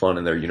little fun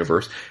in their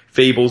universe.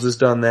 Fables has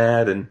done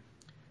that, and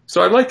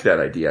so I like that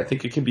idea. I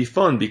think it can be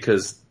fun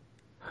because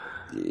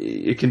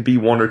it can be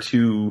one or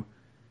two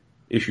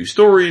issue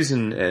stories,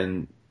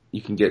 and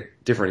you can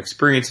get different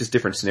experiences,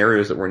 different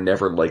scenarios that we're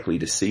never likely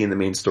to see in the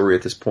main story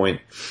at this point.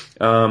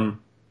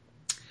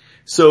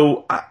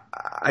 So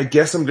I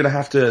guess I'm going to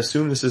have to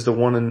assume this is the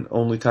one and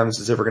only time this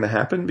is ever going to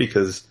happen,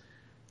 because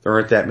there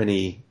aren't that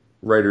many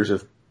writers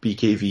of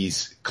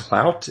BKV's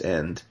clout,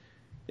 and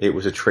it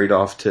was a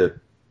trade-off to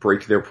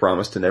break their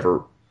promise to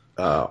never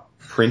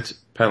print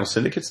Panel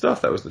Syndicate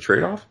stuff. That was the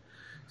trade-off.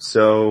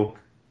 So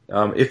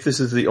if this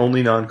is the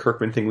only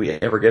non-Kirkman thing we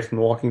ever get from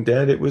The Walking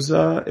Dead, it was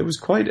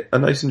quite a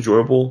nice,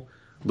 enjoyable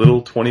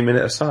little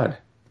 20-minute aside.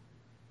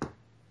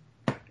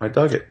 I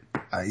dug it.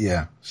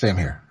 Yeah, same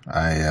here.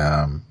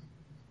 I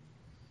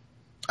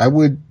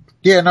would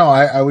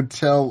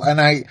tell,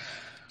 and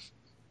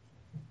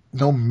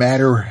no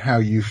matter how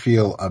you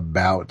feel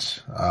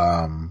about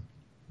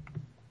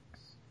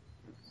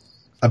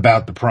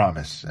the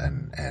promise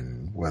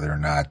and whether or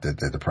not that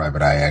the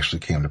Private Eye actually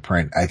came to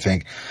print, I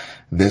think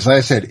this, like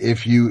I said,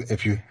 if you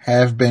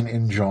have been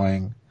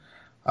enjoying,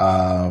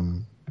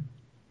 The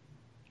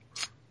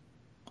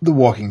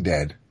Walking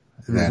Dead,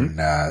 then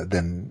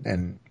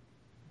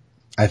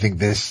I think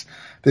this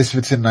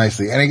fits in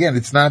nicely. And again,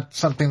 it's not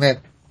something that,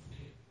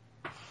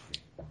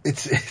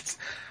 it's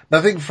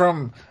nothing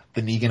from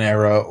the Negan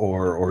era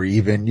or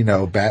even,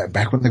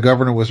 back when the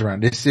Governor was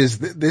around. This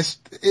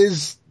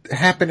is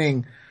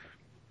happening.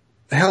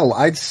 Hell,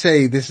 I'd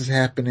say this is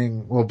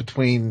happening,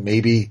 between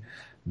maybe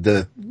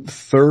the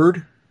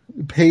third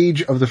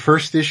page of the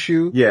first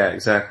issue. Yeah,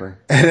 exactly.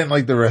 And then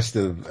like the rest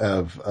of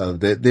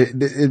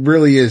it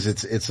really is,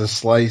 it's a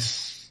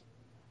slice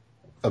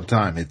of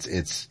time.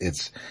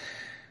 It's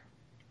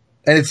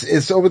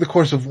over the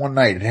course of one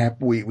night.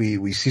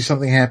 We see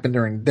something happen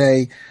during the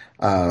day.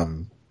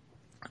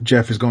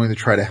 Jeff is going to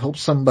try to help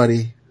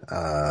somebody,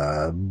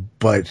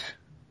 but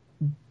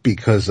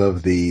because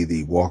of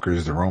the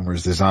walkers, the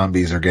roamers, the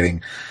zombies are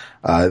getting,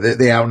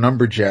 they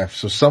outnumber Jeff.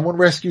 So someone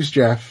rescues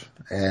Jeff,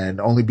 and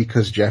only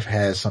because Jeff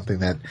has something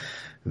that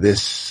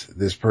this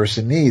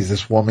person needs.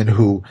 This woman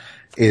who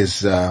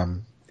is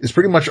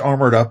pretty much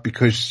armored up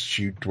because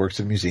she works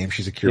at a museum.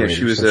 She's a curator. Yeah,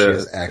 she was so she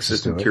has access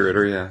assistant to it.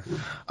 curator, yeah.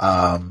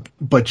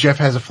 But Jeff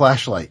has a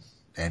flashlight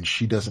and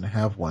she doesn't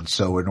have one.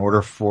 So in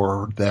order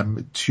for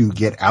them to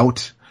get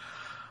out,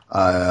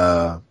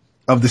 of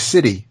the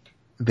city,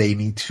 they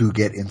need to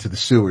get into the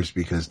sewers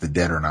because the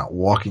dead are not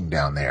walking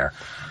down there.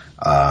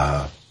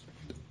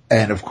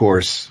 And of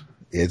course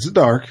it's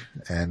dark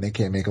and they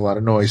can't make a lot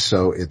of noise.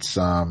 So it's,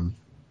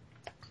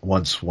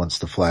 once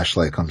the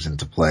flashlight comes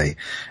into play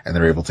and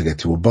they're able to get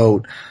to a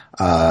boat,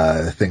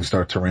 things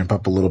start to ramp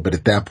up a little bit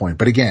at that point.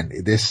 But again,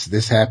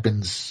 this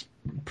happens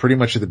pretty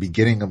much at the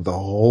beginning of the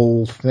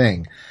whole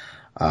thing.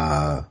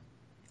 So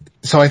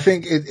I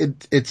think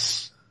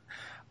it's,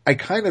 I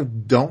kind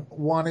of don't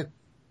want it.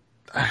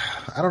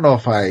 I don't know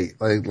if I,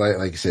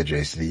 like you said,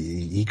 Jason,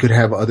 he could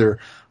have other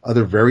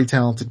very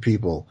talented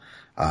people,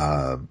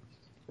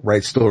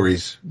 write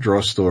stories,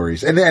 draw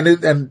stories,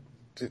 and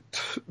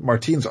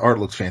Martine's art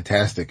looks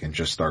fantastic in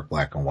just stark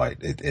black and white.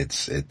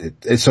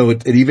 So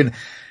even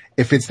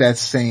if it's that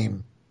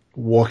same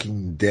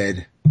Walking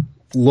Dead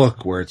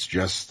look where it's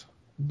just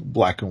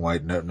black and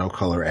white, no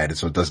color added,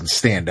 so it doesn't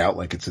stand out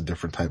like it's a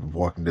different type of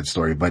Walking Dead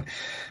story, but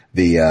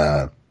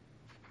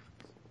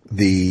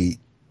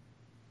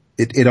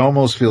it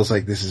almost feels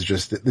like this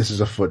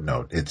is a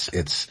footnote.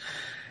 It's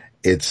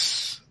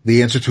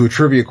the answer to a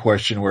trivia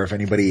question where if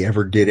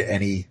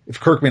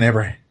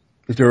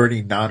there are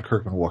any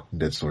non-Kirkman Walking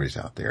Dead stories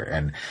out there.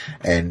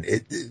 And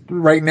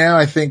right now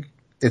I think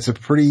it's a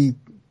pretty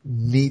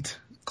neat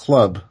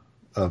club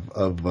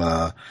of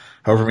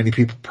however many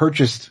people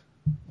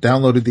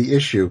downloaded the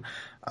issue.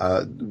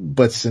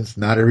 But since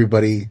not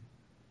everybody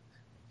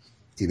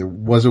either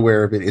was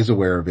aware of it, is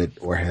aware of it,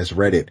 or has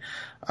read it,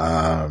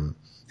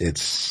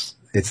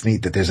 it's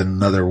neat that there's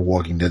another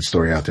Walking Dead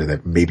story out there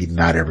that maybe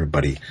not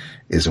everybody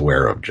is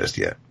aware of just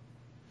yet.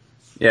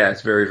 Yeah,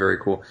 it's very, very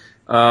cool.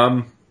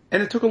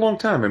 And it took a long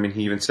time. I mean,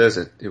 he even says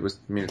it. It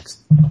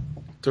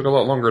took a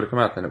lot longer to come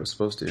out than it was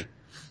supposed to.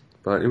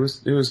 But it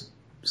was,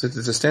 since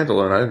it's a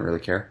standalone, I didn't really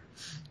care.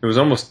 It was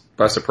almost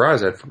by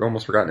surprise. I'd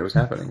almost forgotten it was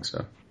happening,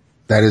 so.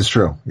 That is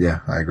true.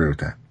 Yeah, I agree with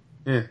that.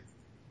 Yeah.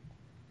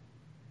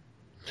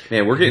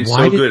 Man, we're getting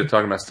so good at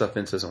talking about stuff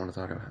Vince doesn't want to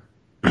talk about.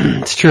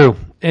 It's true.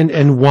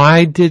 And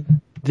why did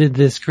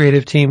this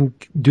creative team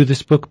do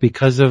this book?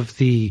 Because of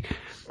the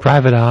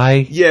Private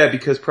Eye? Yeah,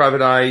 because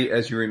Private Eye,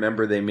 as you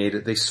remember,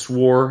 they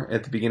swore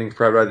at the beginning of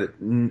Private Eye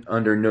that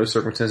under no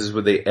circumstances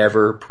would they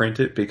ever print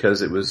it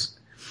because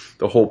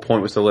the whole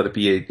point was to let it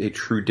be a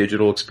true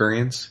digital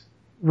experience.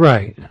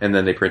 Right. And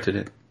then they printed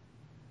it.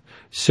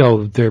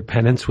 So their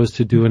penance was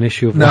to do an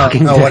issue of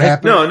Walking Dead? What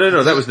happened?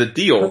 No, that was the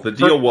deal. The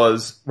deal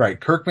was... Right,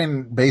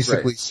 Kirkman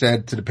basically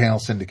said to the Panel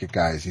Syndicate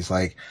guys, he's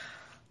like,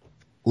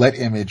 let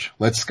Image,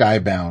 let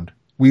Skybound,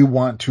 we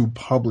want to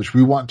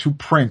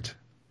print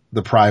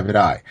the Private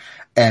Eye.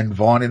 And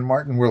Vaughn and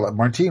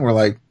Martine were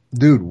like,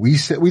 dude, we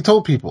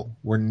told people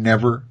we're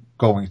never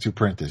going to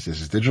print this.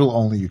 This is digital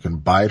only. You can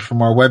buy it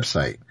from our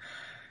website.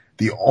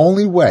 The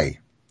only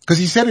way, cause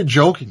he said it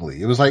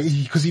jokingly. It was like,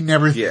 cause he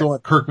never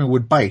thought Kirkman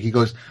would bite. He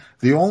goes,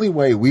 the only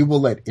way we will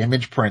let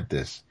Image print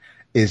this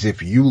is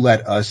if you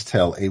let us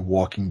tell a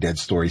Walking Dead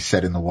story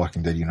set in the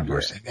Walking Dead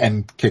universe. Yeah.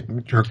 And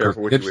Kirkman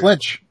did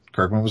flinch.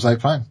 Kirkman was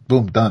like, fine,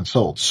 boom, done,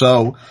 sold.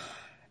 So,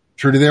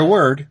 true to their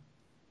word.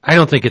 I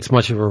don't think it's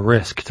much of a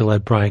risk to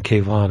let Brian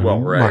K. Vaughan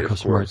and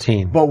Marcos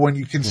Martin. But when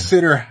you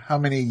consider how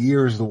many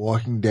years The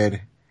Walking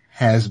Dead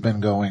has been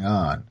going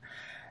on,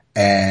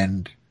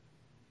 and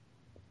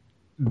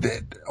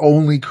that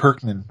only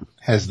Kirkman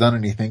has done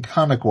anything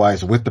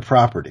comic-wise with the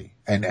property,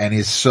 and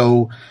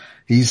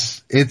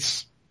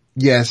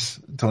yes,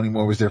 Tony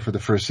Moore was there for the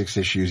first 6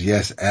 issues.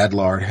 Yes,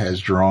 Adlard has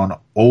drawn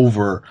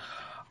over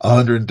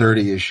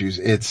 130 issues.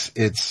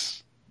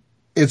 It's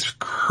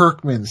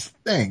Kirkman's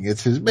thing.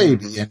 It's his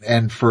baby. Mm-hmm.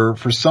 And for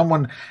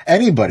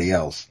anybody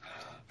else,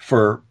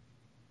 for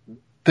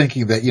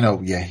thinking that,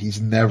 he's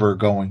never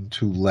going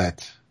to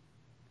let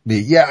me.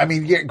 Yeah, I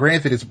mean,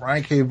 granted, it's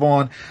Brian K.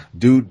 Vaughan.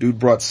 Dude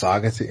brought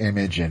Saga to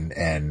Image and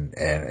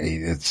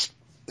it's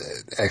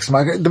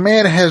Ex-Machina. The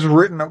man has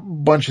written a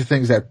bunch of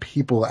things that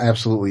people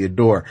absolutely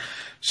adore.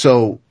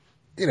 So,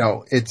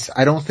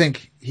 I don't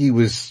think he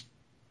was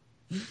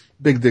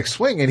Big Dick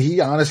Swing, and he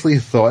honestly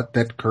thought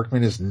that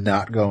Kirkman is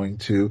not going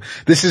to.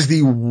 This is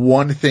the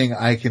one thing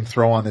I can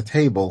throw on the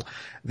table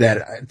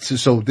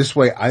so this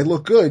way I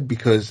look good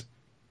because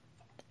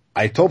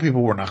I told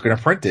people we're not going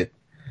to print it.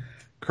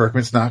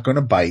 Kirkman's not going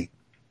to bite.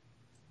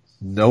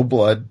 no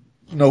blood,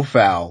 no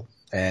foul,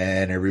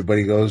 and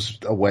everybody goes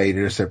away to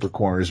their separate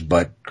corners,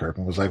 but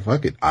Kirkman was like,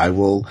 fuck it,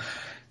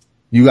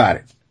 you got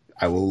it.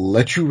 I will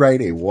let you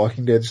write a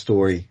Walking Dead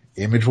story.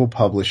 Image will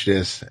publish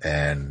this,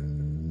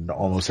 and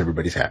almost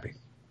everybody's happy.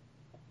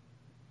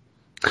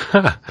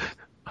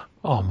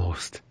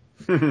 Almost.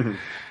 Well,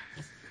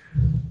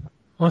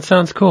 it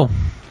sounds cool.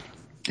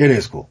 It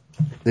is cool.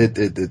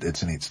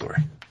 It's a neat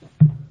story.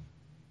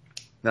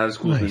 Not as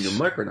cool Nice. as the new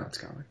Micronauts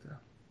comic,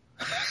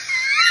 though.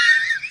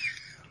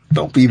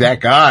 Don't be that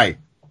guy.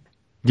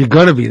 You're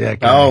gonna be that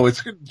guy. Oh,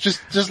 it's good.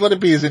 Just let it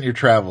be as in your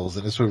travels,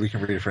 and this way we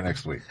can read it for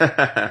next week.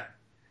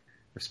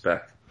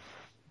 Respect.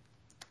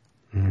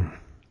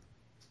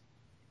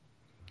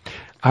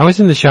 I was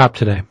in the shop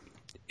today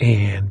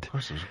and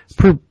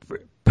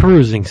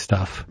perusing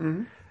stuff.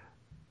 Mm-hmm.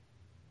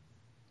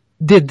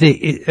 Did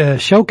the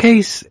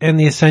Showcase and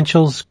the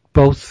Essentials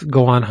both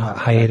go on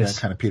hiatus?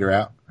 Kind of peter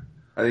out.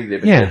 I think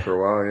they've been dead for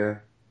a while, yeah.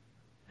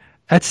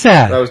 That's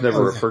sad. I was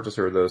never a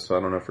purchaser of those, so I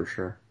don't know for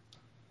sure.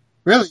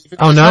 Really?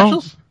 Oh, no?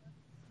 Essentials?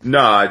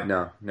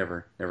 No,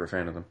 never a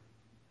fan of them.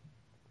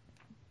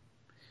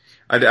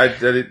 I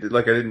like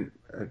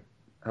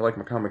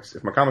my comics.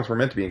 If my comics were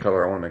meant to be in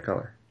color, I want them in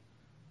color.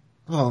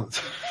 Well,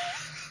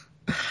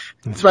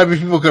 it's maybe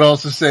people could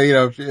also say,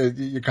 your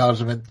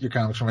comics are meant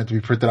to be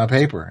printed on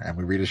paper, and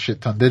we read a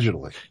shit ton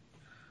digitally.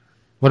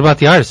 What about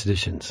the artist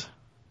editions?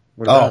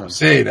 What about Oh, them?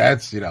 see,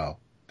 that's, they're not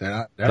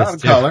in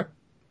different. color.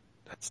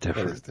 That's That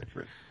different. is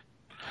different.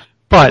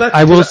 But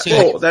I will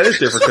say, Well, that is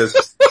different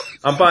because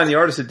I'm buying the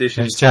artist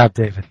edition nice job,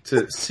 David.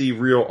 to see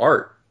real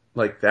art,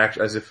 like that,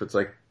 as if it's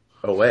like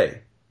OA.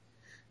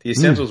 The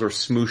Essentials are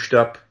smooshed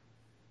up,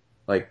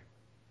 like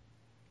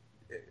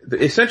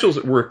the Essentials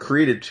were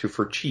created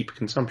for cheap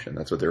consumption.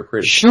 That's what they were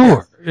created.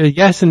 Sure.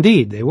 Yes,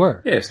 indeed, they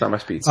were. Yeah, it's not my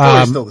speed.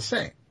 It's still the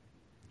same.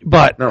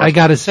 But No. I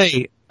gotta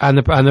say, on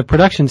the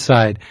production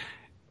side,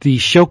 the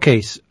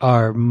Showcase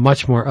are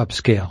much more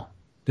upscale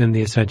than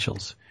the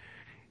Essentials.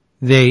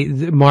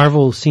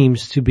 Marvel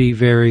seems to be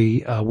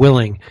very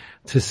willing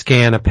to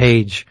scan a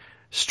page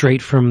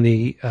straight from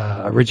the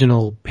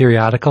original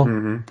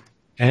periodical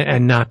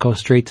and not go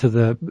straight to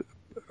the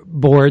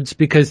boards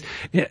because,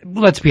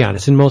 let's be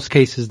honest, in most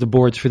cases the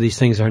boards for these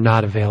things are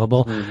not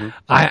available.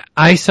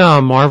 I saw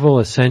a Marvel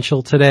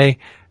Essential today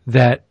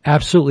that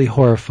absolutely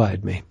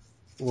horrified me.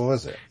 What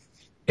was it?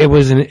 It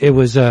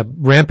was a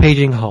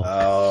Rampaging Hulk.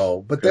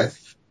 Oh, but that,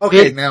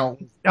 okay, now,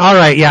 All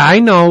right, yeah, I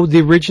know the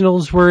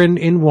originals were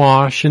in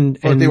wash and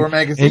they were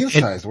magazine and-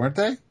 sized, weren't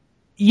they?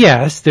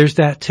 Yes, there's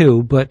that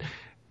too, but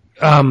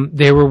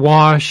they were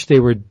washed, they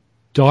were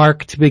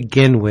dark to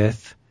begin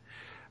with.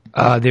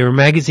 They were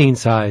magazine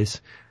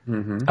size.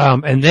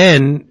 And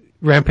then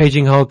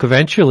Rampaging Hulk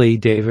eventually,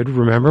 David,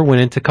 remember,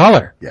 went into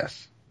color.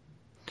 Yes.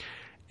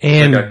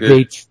 And That got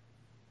good.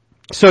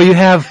 so you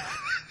have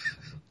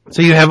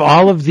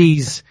all of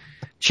these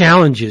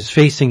challenges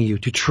facing you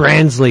to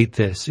translate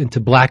this into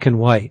black and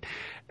white,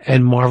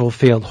 and Marvel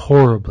failed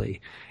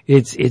horribly.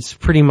 It's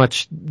pretty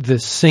much the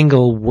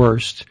single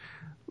worst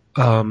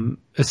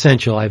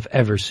Essential I've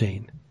ever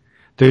seen.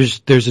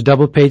 There's a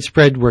double page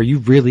spread where you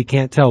really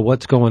can't tell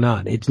what's going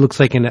on. It looks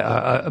like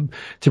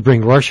to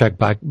bring Rorschach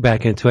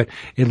back into it,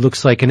 it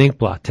looks like an ink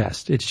blot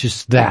test. It's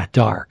just that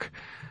dark.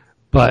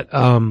 But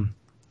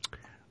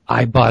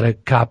I bought a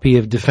copy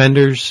of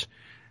Defenders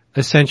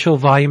Essential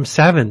Volume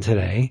 7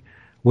 today,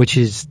 which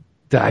is,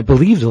 I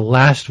believe, the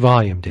last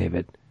volume,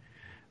 David,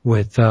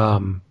 with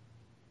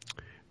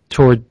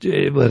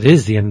it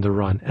is the end of the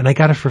run, and I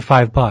got it for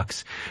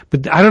 $5.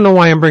 But I don't know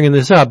why I'm bringing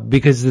this up,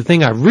 because the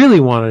thing I really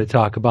wanted to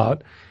talk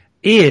about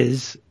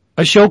is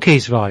a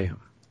Showcase volume.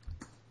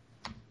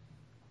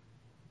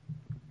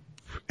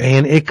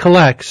 And it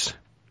collects,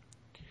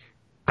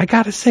 I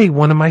gotta say,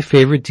 one of my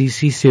favorite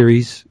DC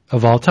series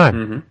of all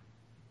time.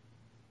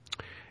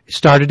 It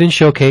started in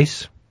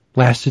Showcase,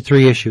 lasted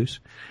 3 issues,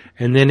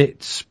 and then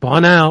it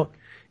spun out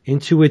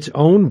into its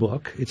own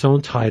book, its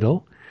own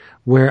title,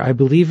 where I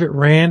believe it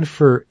ran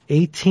for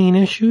 18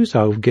 issues.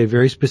 I'll get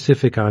very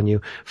specific on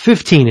you.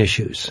 15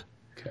 issues.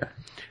 Okay.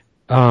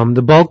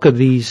 The bulk of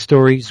these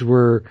stories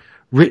were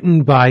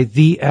written by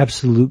the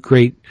absolute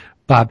great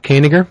Bob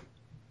Koeniger.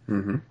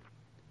 And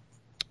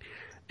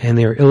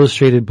they were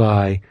illustrated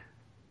by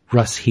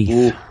Russ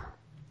Heath. Ooh.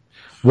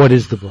 What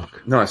is the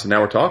book? No, so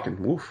now we're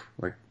talking. Woof.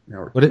 Like,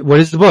 now we're, What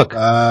is the book?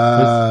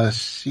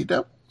 Sea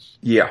Devils?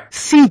 yeah.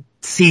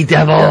 Sea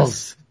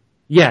Devils.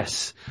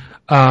 Yes.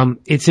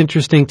 It's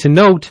interesting to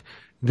note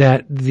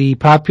that the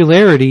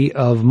popularity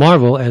of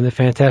Marvel and the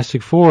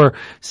Fantastic Four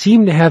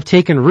seem to have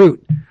taken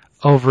root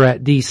over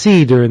at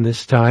DC during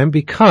this time,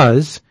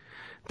 because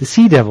the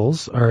Sea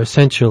Devils are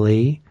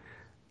essentially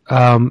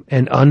an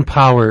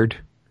unpowered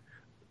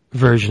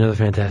version of the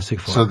Fantastic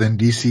Four. So then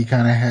DC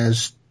kind of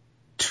has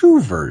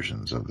 2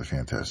 versions of the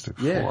Fantastic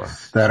Four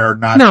Yes. that are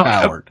not No,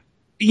 powered.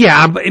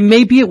 Yeah, but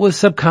maybe it was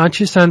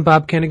subconscious on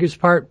Bob Koeniger's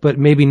part, but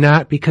maybe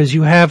not, because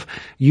you have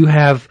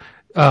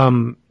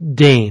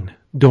Dane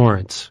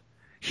Dorrance.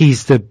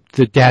 He's the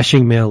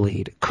dashing male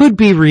lead. Could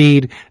be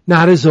Reed,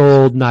 not as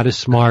old, not as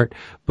smart,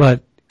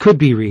 but could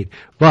be Reed.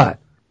 But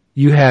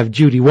you have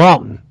Judy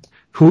Walton,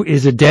 who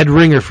is a dead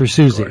ringer for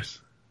Susie.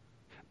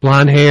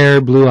 Blonde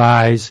hair, blue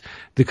eyes,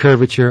 the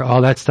curvature,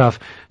 all that stuff.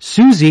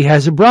 Susie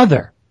has a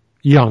brother,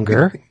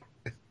 younger,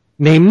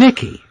 named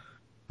Nicky,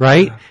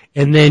 right?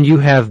 And then you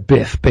have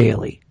Biff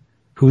Bailey,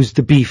 who's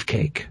the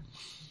beefcake.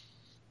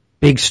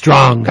 Big,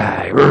 strong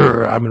guy.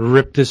 I'm going to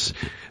rip this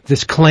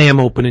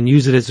clam open and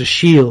use it as a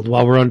shield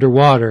while we're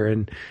underwater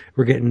and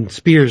we're getting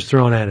spears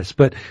thrown at us.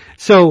 But,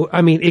 so,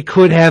 I mean, it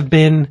could have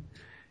been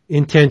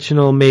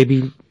intentional,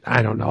 maybe,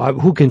 I don't know.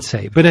 Who can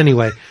say? But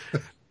anyway,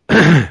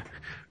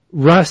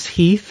 Russ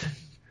Heath,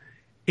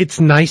 it's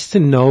nice to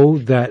know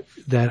that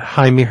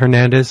Jaime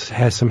Hernandez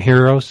has some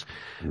heroes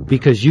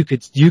because you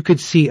could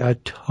see a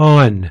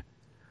ton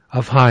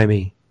of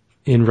Jaime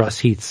in Russ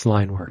Heath's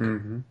line work.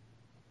 Mm-hmm.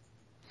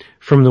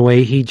 From the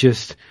way he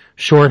just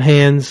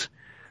shorthands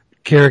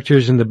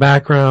characters in the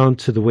background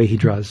to the way he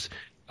draws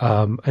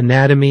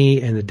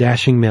anatomy and the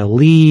dashing male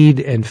lead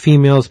and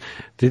females.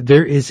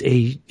 There is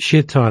a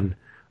shit ton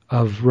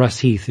of Russ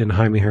Heath and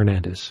Jaime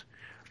Hernandez.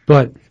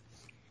 But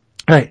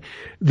all right,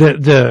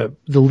 the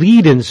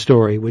lead-in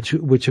story,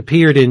 which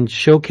appeared in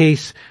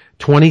Showcase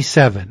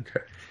 27,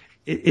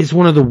 is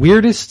one of the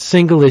weirdest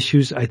single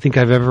issues I think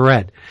I've ever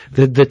read.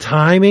 The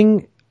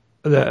timing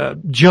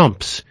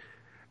jumps.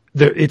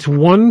 It's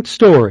one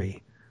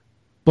story,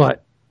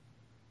 but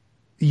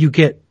you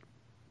get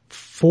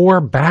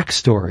 4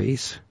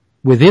 backstories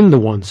within the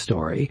one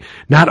story,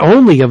 not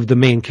only of the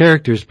main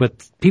characters,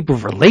 but people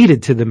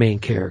related to the main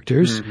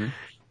characters. Mm-hmm.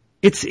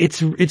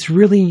 It's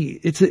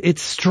really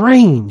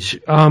strange.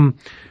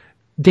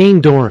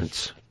 Dane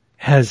Dorrance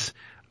has,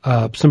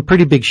 some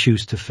pretty big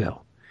shoes to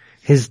fill.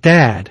 His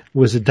dad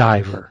was a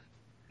diver,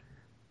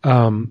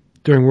 during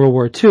World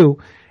War II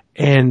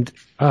and,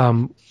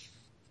 on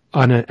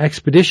an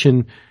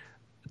expedition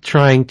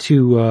trying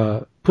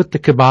to, put the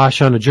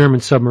kibosh on a German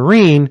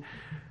submarine,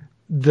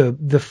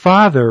 the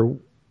father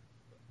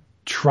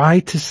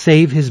tried to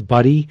save his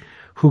buddy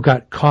who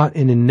got caught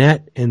in a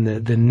net, and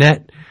the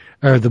net,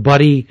 or the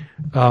buddy,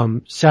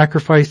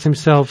 sacrificed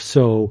himself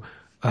so,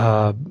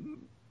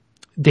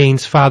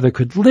 Dane's father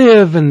could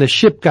live, and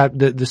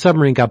the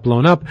submarine got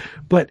blown up,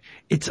 but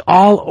it's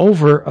all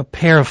over a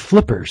pair of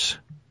flippers.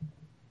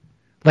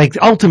 Like,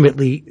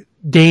 ultimately,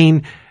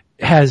 Dane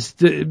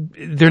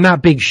they're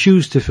not big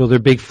shoes to fill, they're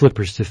big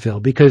flippers to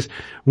fill, because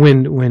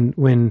when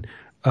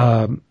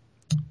on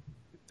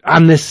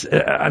this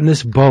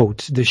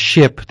boat, the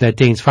ship that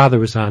Dane's father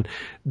was on,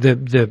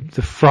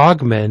 the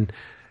frogmen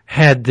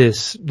had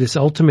this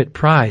ultimate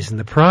prize, and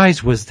the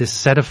prize was this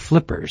set of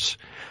flippers.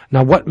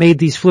 Now, what made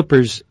these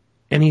flippers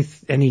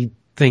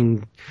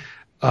anything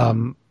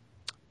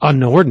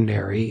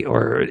unordinary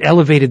or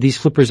elevated these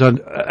flippers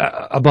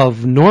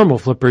above normal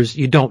flippers,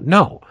 you don't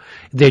know.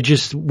 They're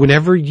just,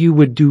 whenever you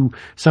would do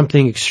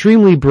something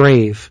extremely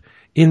brave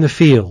in the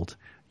field,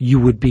 you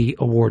would be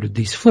awarded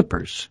these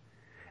flippers.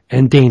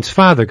 And Dane's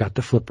father got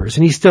the flippers,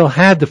 and he still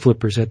had the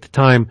flippers at the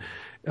time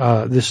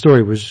this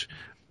story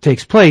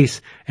takes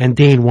place, and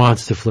Dane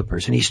wants the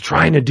flippers, and he's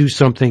trying to do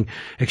something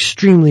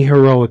extremely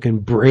heroic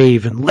and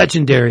brave and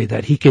legendary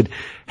that he could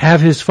have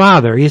his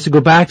father. He has to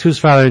go back to his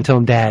father and tell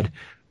him, Dad,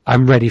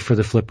 I'm ready for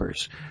the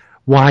flippers.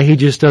 Why he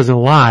just doesn't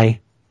lie,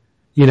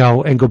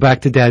 and go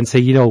back to Dad and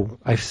say,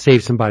 I've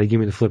saved somebody, give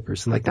me the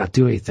flippers, and not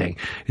do anything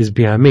is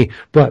beyond me.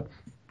 But,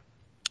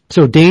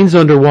 so Dane's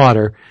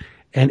underwater,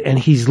 and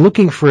he's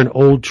looking for an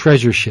old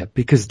treasure ship,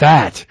 because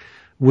that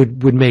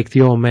would make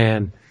the old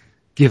man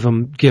give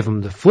him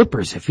the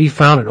flippers. If he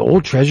found an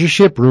old treasure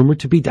ship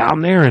rumored to be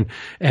down there,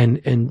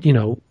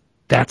 and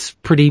that's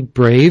pretty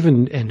brave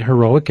and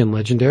heroic and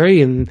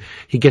legendary, and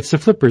he gets the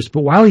flippers.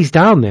 But while he's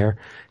down there,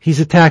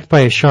 he's attacked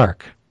by a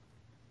shark.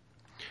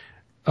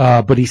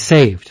 But he's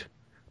saved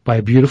by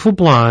a beautiful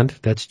blonde,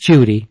 that's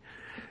Judy.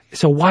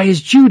 So why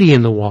is Judy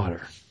in the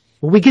water?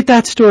 Well, we get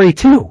that story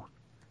too.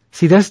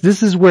 See,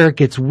 this is where it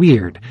gets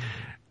weird.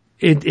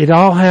 It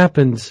all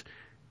happens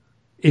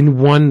in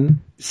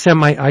one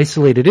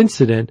semi-isolated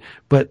incident,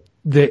 but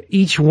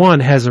each one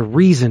has a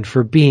reason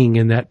for being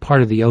in that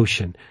part of the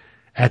ocean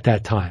at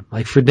that time.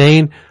 Like for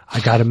Dane,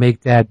 I gotta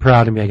make Dad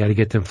proud of me, I gotta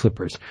get them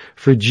flippers.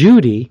 For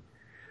Judy,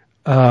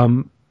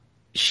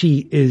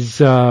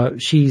 she's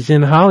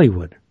in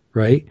Hollywood,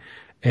 right?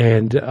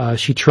 And,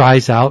 she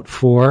tries out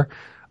for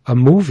a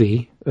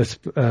movie,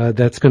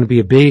 that's gonna be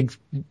a big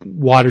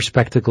water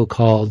spectacle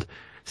called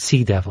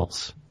Sea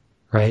Devils.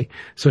 Right?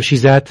 So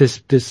she's at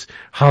this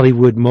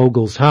Hollywood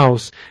mogul's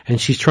house,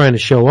 and she's trying to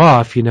show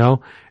off,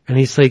 and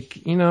he's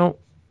like,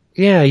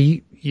 yeah,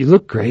 you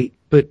look great,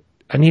 but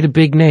I need a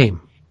big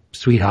name,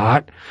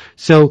 sweetheart.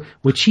 So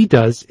what she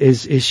does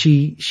is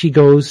she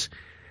goes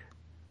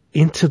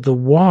into the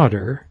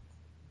water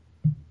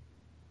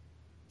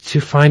to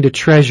find a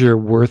treasure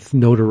worth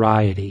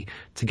notoriety,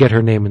 to get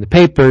her name in the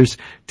papers,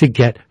 to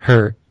get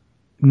her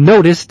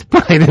noticed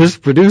by this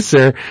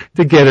producer,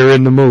 to get her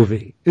in the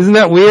movie. Isn't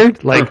that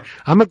weird? Like,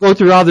 I'm gonna go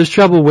through all this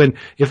trouble when,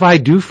 if I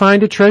do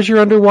find a treasure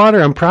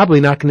underwater, I'm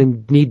probably not gonna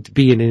need to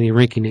be in any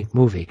rinky-dink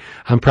movie.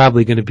 I'm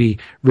probably gonna be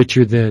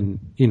richer than,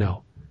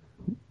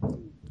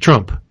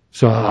 Trump.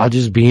 So I'll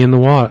just be in the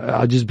water.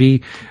 I'll just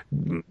be,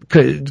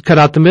 cut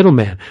out the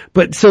middleman.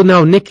 But so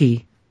now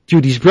Nicky,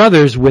 Judy's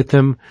brother's with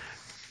him,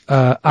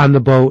 on the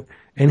boat,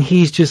 and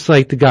he's just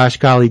like the gosh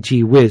golly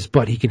gee whiz,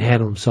 but he can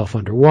handle himself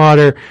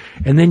underwater.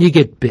 And then you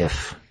get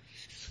Biff.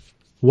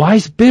 Why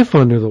is Biff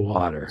under the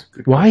water?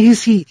 Why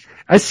is he,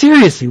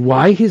 seriously,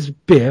 why is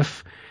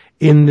Biff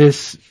in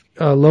this,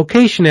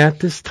 location at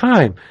this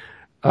time?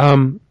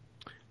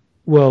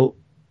 Well,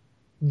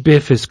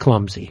 Biff is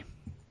clumsy.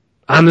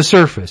 On the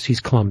surface, he's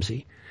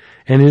clumsy.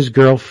 And his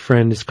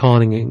girlfriend is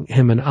calling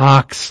him an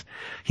ox.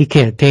 He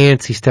can't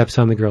dance. He steps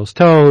on the girl's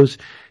toes.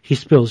 He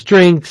spills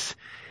drinks.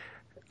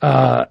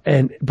 But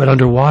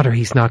underwater,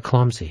 he's not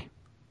clumsy.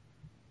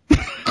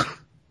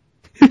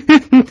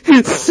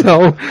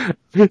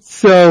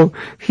 So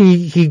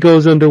he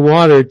goes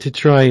underwater to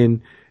try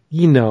and,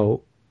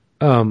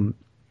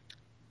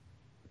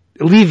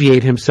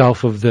 alleviate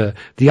himself of the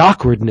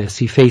awkwardness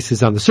he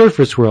faces on the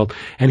surface world,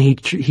 and he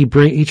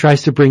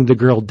tries to bring the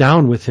girl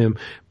down with him,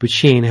 but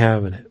she ain't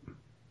having it.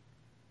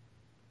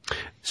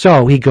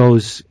 So he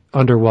goes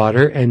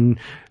underwater and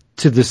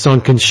to the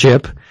sunken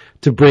ship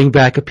to bring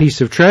back a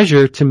piece of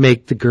treasure to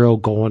make the girl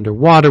go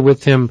underwater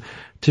with him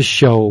to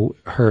show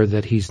her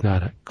that he's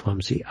not a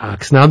clumsy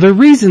ox. Now the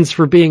reasons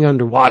for being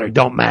underwater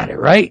don't matter,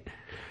 right?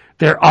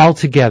 They're all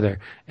together,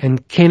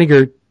 and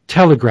Koeniger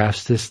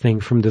telegraphs this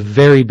thing from the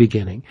very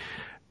beginning.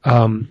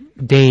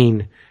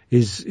 Dane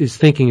is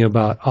thinking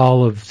about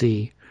all of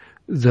the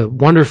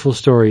wonderful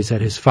stories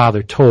that his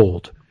father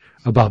told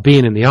about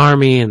being in the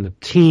army and the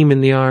team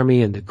in the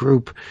army and the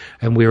group,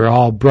 and we were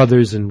all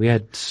brothers and we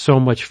had so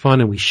much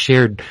fun and we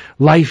shared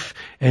life.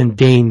 And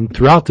Dane,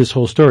 throughout this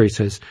whole story,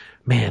 says,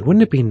 man,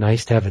 wouldn't it be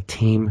nice to have a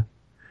team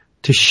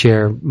to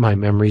share my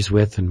memories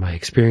with and my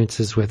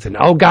experiences with? And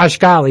oh gosh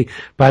golly,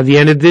 by the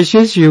end of this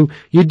issue,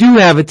 you do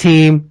have a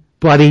team,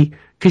 buddy,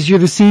 because you're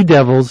the Sea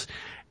Devils.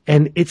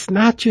 And it's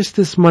not just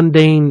this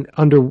mundane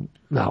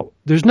no,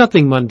 there's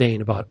nothing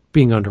mundane about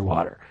being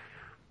underwater.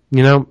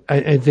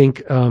 I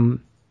think,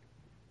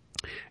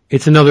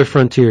 it's another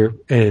frontier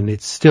and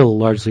it's still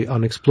largely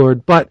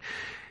unexplored, but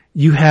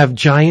you have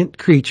giant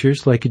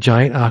creatures like a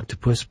giant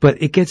octopus,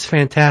 but it gets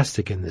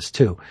fantastic in this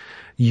too.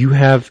 You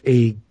have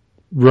a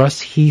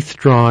Russ Heath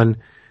drawn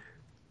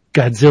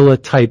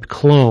Godzilla type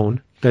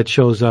clone that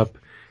shows up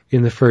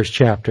in the first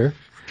chapter.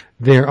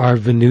 There are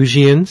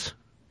Venusians,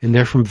 and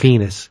they're from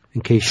Venus,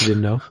 in case you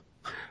didn't know.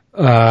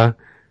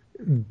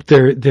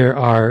 There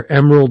are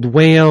emerald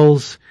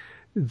whales.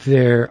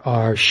 There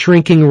are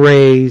shrinking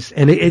rays,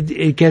 and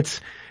it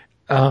gets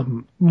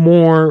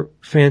more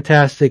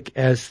fantastic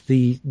as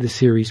the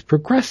series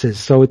progresses.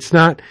 So it's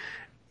not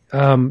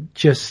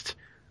just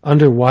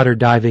underwater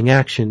diving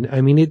action. I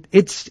mean,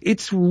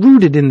 it's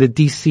rooted in the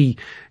DC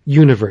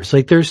universe.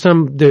 Like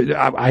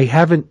I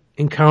haven't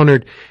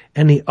encountered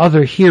any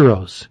other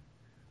heroes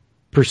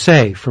per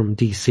se from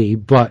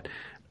DC, but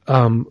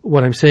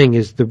what I'm saying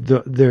is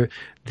the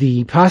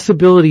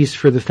possibilities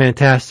for the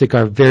fantastic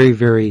are very,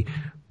 very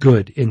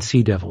good in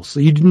Sea Devils. So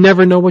you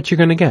never know what you're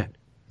going to get.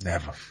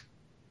 Never.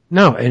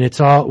 No, and it's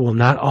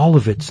not all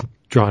of it's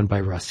drawn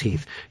by Russ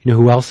Heath. You know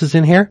who else is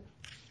in here?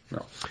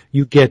 No.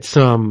 You get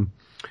some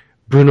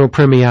Bruno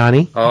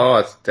Premiani.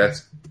 Oh,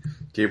 that's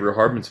Gabriel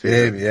Hardman's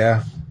favorite.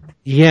 Yeah.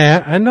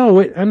 Yeah, I know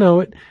it.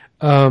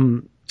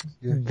 Joe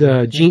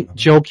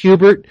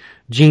Kubert,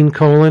 Gene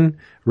Colan,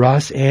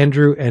 Ross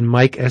Andrew, and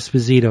Mike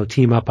Esposito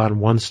team up on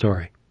one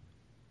story.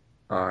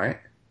 All right.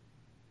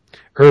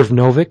 Irv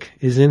Novick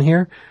is in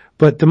here,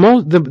 but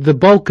the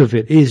bulk of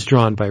it is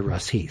drawn by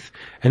Russ Heath,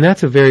 and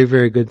that's a very,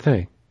 very good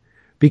thing,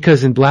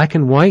 because in black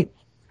and white.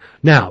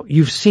 Now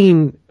you've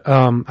seen.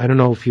 I don't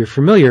know if you're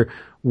familiar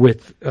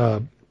with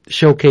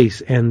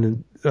Showcase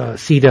and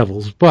Sea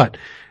Devils, but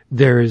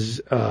there's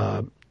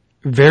a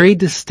very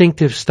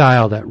distinctive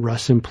style that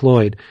Russ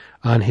employed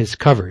on his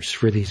covers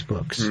for these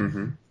books.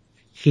 Mm-hmm.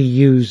 He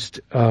used,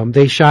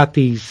 they shot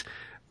these,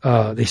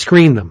 they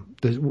screened them,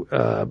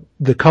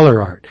 the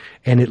color art,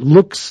 and it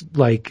looks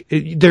like,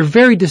 they're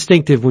very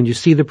distinctive when you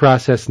see the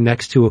process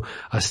next to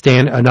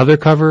another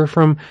cover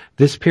from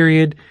this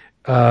period.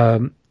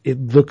 It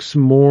looks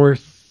more,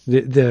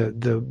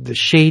 the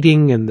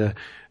shading and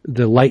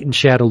the light and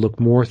shadow look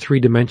more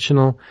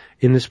three-dimensional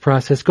in this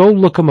process. Go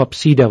look them up,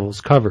 Sea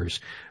Devils covers,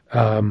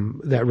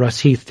 that Russ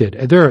Heath did.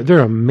 They're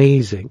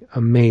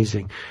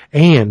amazing,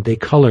 and they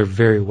color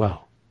very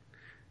well.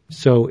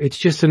 So it's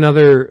just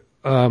another,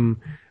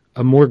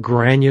 a more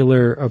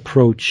granular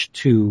approach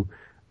to,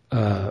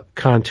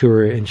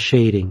 contour and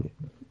shading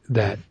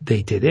that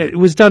they did. It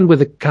was done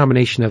with a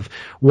combination of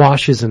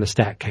washes and a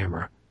stack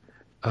camera.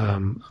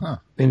 And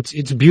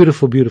it's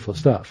beautiful, beautiful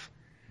stuff.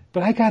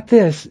 But I got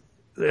this,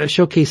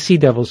 Showcase Sea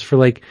Devils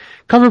for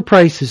cover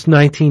price is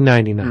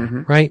 $19.99,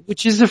 mm-hmm. right?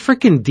 Which is a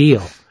freaking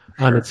deal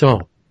on its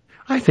own.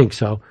 I think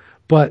so.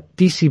 But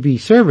DCB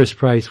service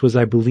price was,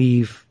 I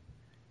believe,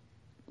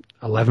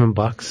 $11.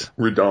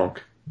 Redonk.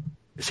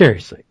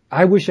 Seriously.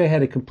 I wish I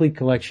had a complete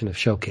collection of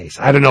Showcase.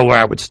 I don't know where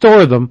I would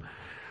store them,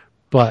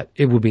 but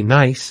it would be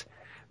nice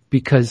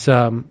because,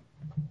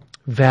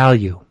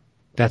 value.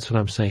 That's what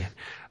I'm saying.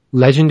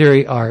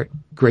 Legendary art,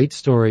 great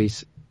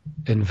stories,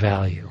 and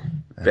value.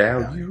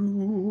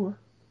 Value.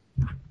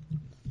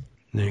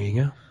 There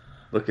you go.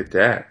 Look at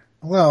that.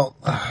 Well,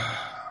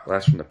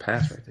 Blast from the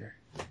past right there.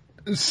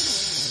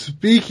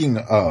 speaking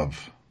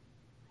of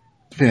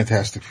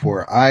Fantastic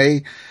Four,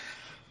 I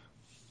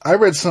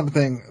read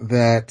something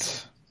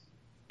that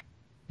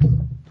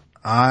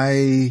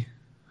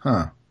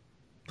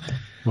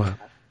What?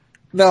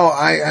 No,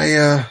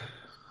 I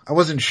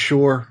wasn't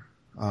sure,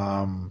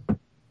 how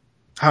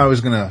I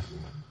was gonna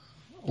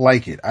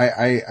like it.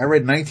 I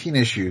read 19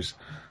 issues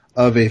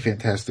of a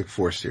Fantastic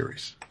Four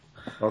series.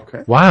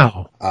 Okay.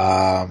 Wow.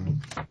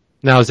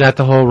 Now is that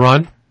the whole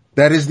run?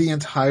 That is the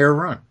entire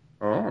run.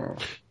 Oh.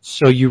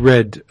 So you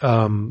read,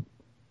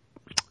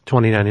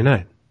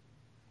 2099?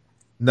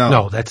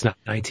 No, that's not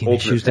 19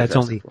 Ultimate issues. That's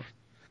Fantastic only, Four.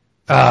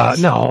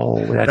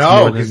 no, that's No,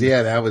 more than, because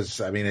that was,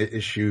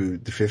 issue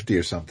 50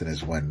 or something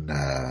is when,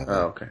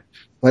 Oh, okay.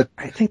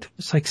 I think there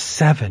was like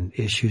 7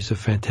 issues of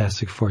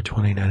Fantastic Four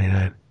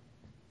 2099.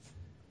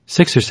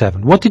 6 or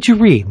 7. What did you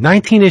read?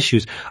 19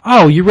 issues.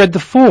 Oh, you read the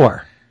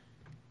 4.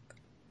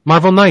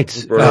 Marvel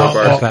Knights. Roberto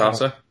Oh,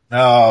 Barbosa.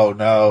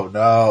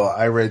 No.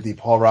 I read the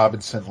Paul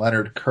Robinson,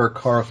 Leonard Kirk,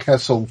 Carl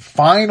Kessel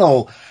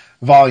final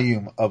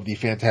volume of the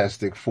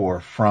Fantastic Four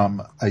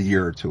from a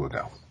year or two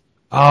ago.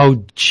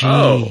 Oh,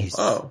 jeez.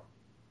 Oh.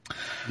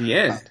 The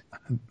end.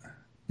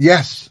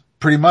 Yes,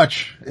 pretty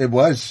much. It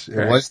was.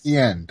 Okay. It was the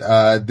end.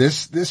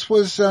 This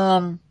was,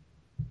 I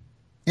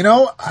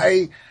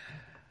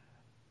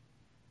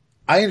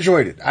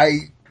enjoyed it. I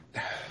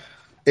like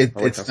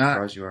It's how not,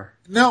 surprised you are.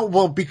 no,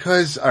 well,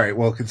 because,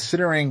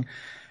 considering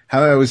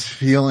how I was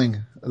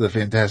feeling the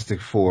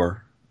Fantastic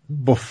Four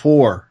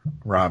before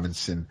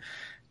Robinson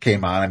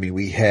came on, I mean,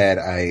 we had,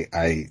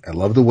 I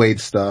love the Wade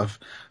stuff.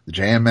 The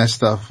JMS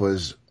stuff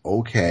was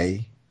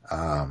okay.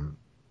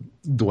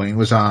 Dwayne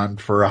was on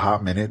for a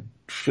hot minute,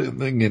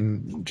 filling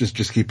and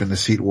just keeping the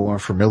seat warm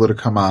for Miller to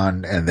come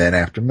on. And then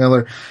after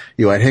Miller,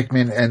 you had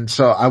Hickman. And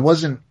so I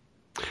wasn't,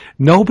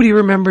 Nobody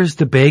remembers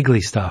the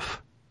Bagley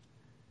stuff.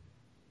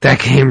 That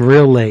came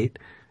real late.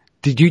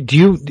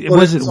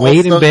 Was it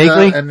Wade and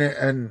Bagley?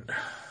 And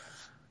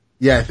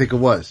yeah, I think it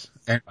was.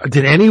 And,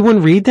 Did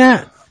anyone read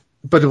that?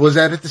 but was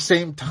that at the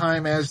same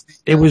time as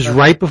It was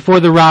right before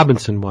the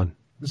Robinson one.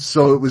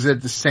 So it was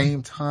at the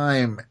same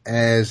time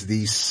as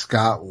the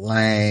Scott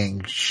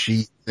Lang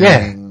sheet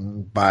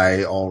thing by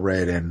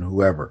Allred and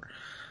whoever.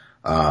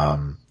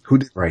 Who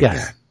did write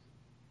that?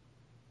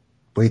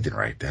 Wade didn't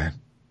write that.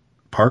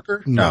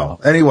 Parker? No.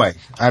 Anyway,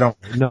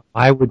 No,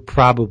 I would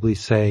probably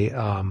say,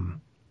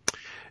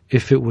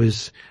 if it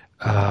was,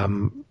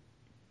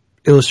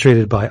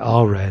 illustrated by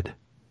Allred,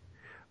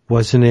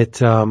 wasn't it,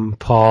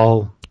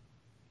 Paul?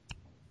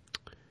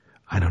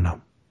 I don't know.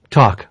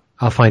 Talk.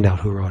 I'll find out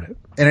who wrote it.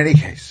 in any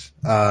case,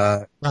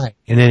 Right.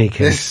 In any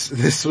case.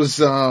 this was,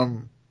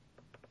 no,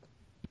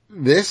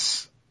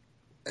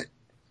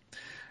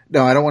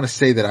 I don't want to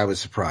say that I was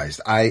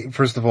surprised.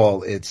 First of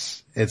all,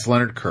 it's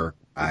Leonard Kirk.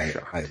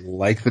 I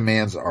like the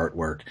man's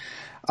artwork.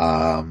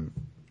 I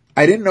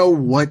didn't know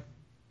what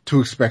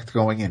to expect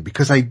going in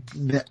because I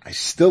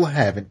still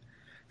haven't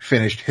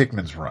finished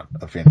Hickman's run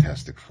of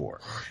Fantastic Four.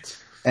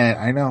 And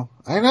I know.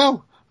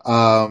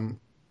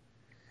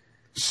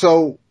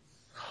 So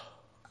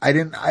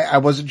I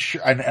wasn't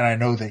sure, and I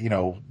know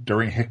that,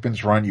 during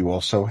Hickman's run, you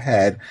also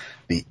had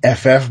the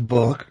FF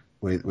book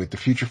with the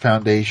Future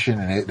Foundation,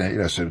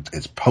 and so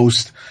it's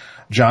post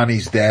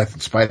Johnny's death,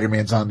 and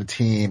Spider-Man's on the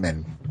team,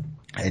 and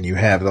you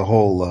have the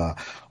whole,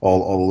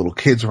 all the little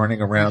kids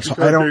running around. So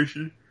I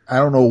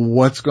don't know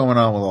what's going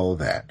on with all of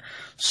that.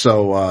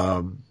 So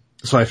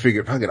I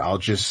figured, fuck it,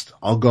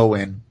 I'll go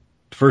in,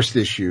 first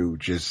issue,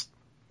 just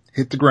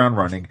hit the ground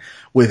running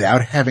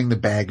without having the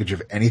baggage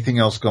of anything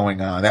else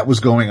going on. That was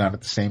going on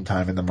at the same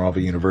time in the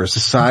Marvel Universe,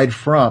 aside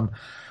from,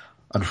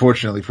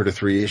 unfortunately for the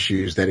 3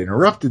 issues that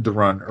interrupted the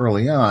run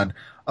early on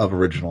of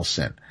Original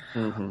Sin.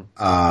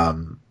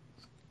 Mm-hmm.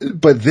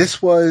 But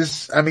this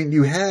was,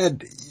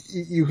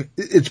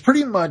 it's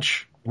pretty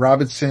much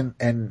Robinson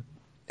and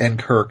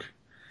Kirk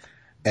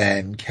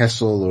and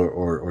Kessel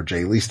or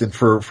Jay Leaston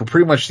for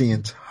pretty much the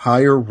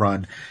entire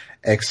run,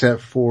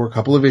 except for a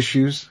couple of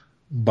issues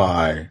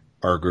by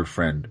our good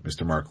friend,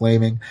 Mr. Mark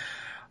Laming.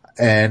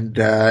 And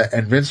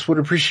Vince would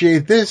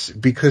appreciate this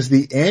because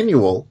the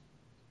annual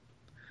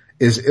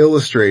is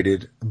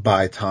illustrated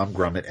by Tom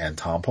Grummett and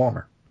Tom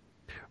Palmer.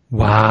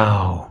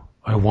 Wow.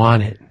 I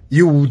want it.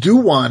 You do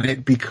want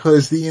it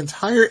because the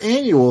entire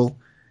annual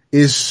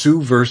is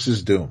Sue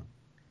versus Doom.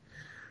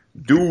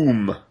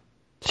 Doom.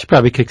 She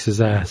probably kicks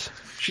his ass.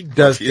 She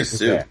does She kick is his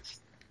Sue.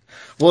 ass.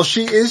 Well,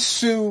 she is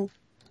Sue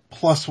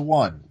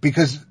 +1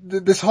 because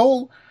this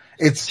whole,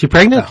 it's... She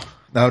pregnant?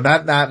 No,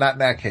 not in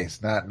that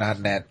case. Not in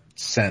that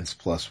sense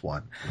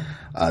 +1.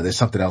 There's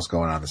something else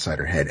going on inside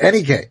her head.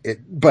 Any case,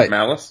 but...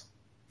 Malice?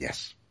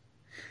 Yes.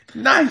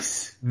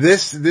 Nice.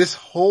 This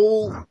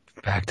whole...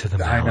 Back to the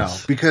Malice. I know,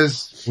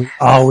 because... We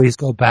always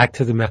go back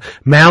to the Malice.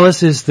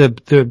 Malice is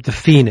the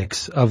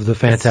phoenix of the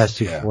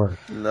Fantastic Four.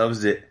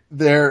 Loves it.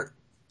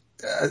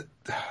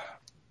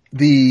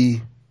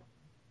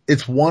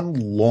 it's one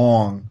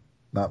long,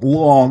 not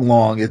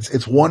long,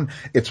 it's one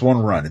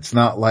run. It's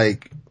not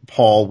like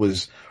Paul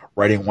was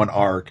writing one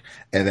arc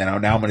and then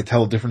now I'm going to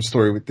tell a different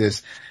story with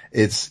this.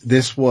 I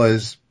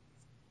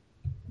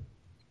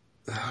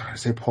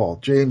say Paul,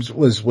 James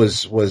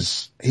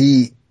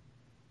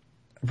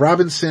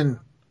Robinson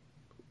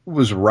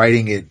was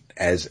writing it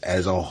as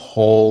a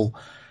whole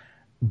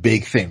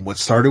big thing. What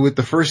started with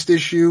the first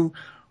issue,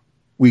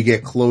 we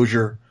get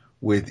closure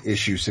with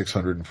issue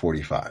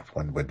 645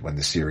 when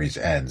the series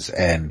ends,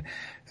 and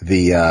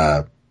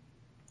because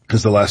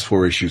the last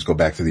 4 issues go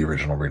back to the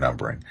original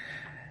renumbering,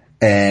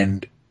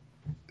 and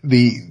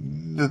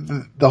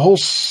the whole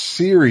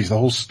series, the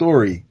whole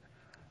story,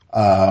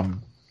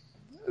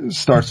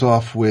 starts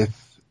off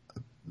with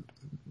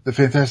the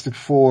Fantastic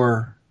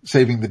Four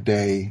saving the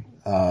day,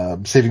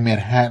 saving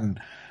Manhattan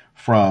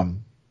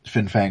from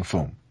Fin Fang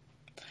Foom.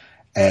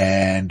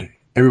 And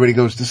everybody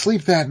goes to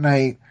sleep that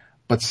night,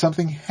 but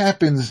something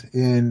happens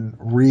in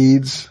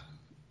Reed's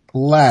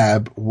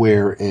lab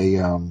where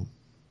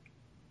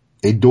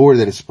a door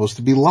that is supposed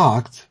to be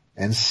locked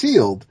and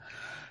sealed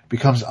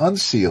becomes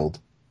unsealed,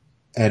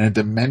 and a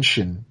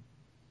dimension,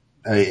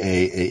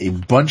 a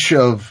bunch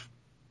of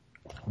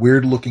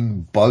weird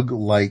looking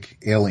bug-like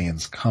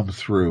aliens come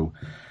through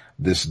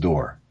this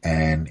door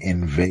and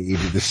invade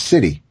the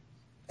city.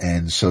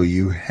 And so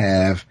you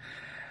have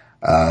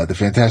the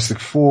Fantastic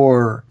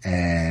Four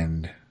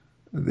and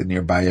the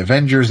nearby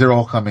Avengers, they're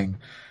all coming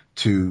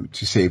to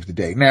save the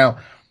day. Now,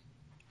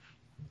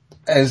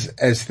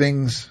 as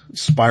things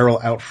spiral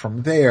out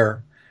from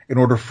there, in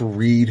order for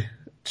Reed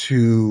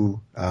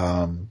to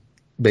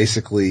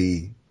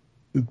basically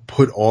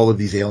put all of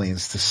these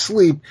aliens to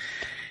sleep,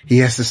 he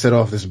has to set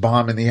off this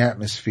bomb in the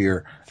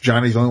atmosphere.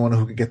 Johnny's the only one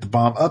who can get the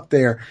bomb up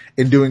there.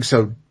 In doing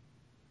so,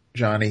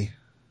 Johnny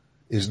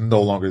is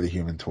no longer the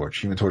Human Torch.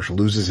 Human Torch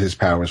loses his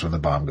powers when the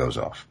bomb goes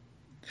off.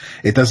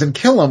 It doesn't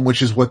kill him,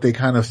 which is what they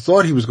kind of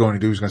thought he was going to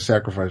do. He was going to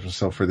sacrifice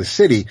himself for the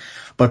city.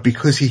 But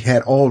because he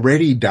had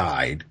already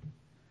died,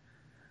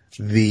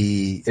 in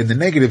the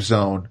negative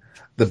zone,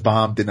 the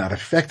bomb did not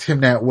affect him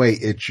that way.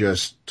 It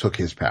just took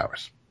his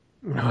powers.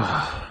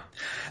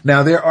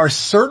 Now, there are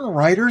certain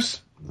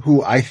writers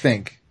who I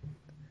think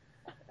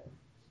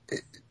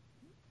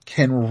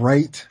can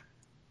write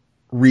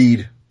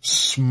Reed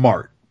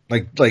smart,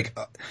 like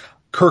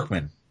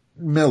Kirkman,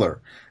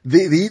 Miller.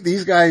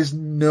 These guys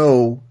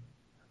know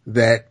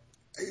that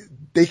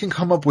they can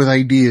come up with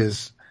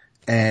ideas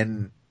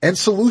and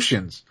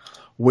solutions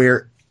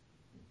where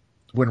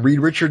when Reed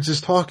Richards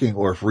is talking,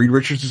 or if Reed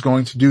Richards is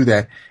going to do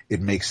that,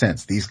 it makes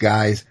sense. These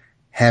guys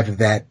have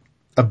that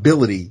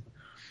ability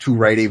to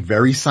write a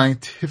very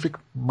scientific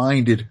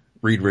minded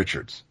Reed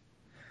Richards.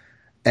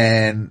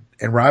 And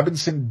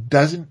Robinson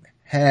doesn't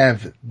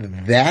have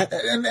that,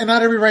 and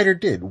not every writer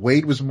did.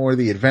 Wade was more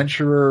the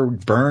adventurer.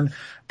 Byrne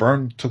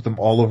took them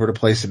all over the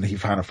place, and he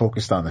kind of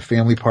focused on the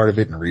family part of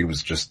it, and Reed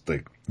was just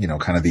like,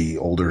 kind of the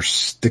older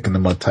stick in the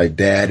mud type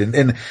dad.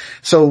 And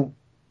so,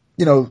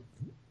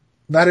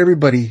 not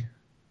everybody,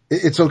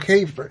 it's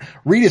okay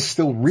Reed is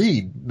still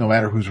Reed no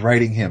matter who's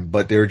writing him,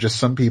 but there are just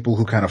some people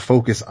who kind of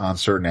focus on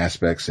certain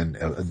aspects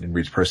in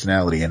Reed's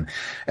personality, and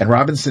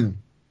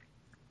Robinson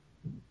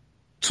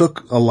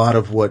took a lot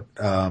of what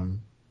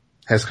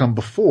has come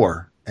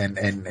before,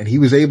 and he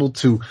was able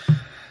to,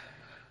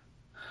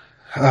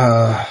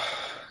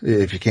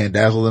 if you can't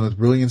dazzle them with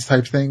brilliance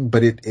type thing,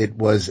 but it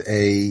was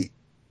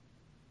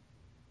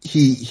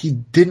he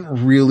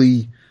didn't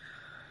really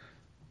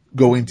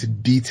go into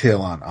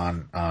detail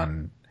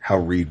on how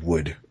Reed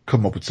would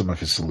come up with some of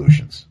his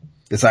solutions.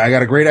 It's like, I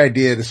got a great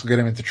idea, this will get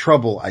him into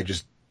trouble, I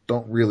just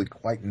don't really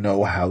quite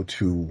know how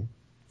to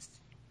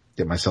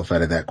get myself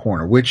out of that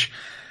corner, which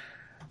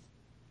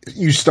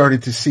you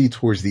started to see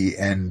towards the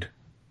end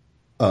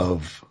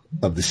of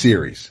the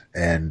series.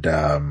 And,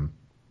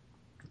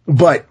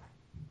 but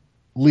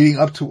leading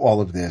up to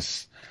all of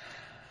this,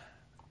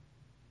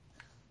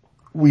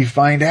 we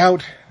find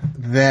out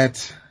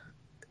that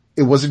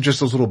it wasn't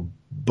just those little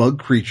bug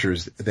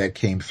creatures that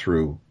came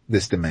through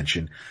this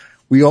dimension.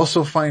 We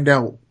also find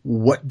out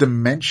what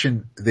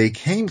dimension they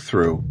came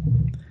through,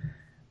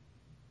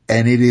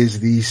 and it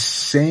is the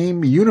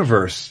same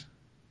universe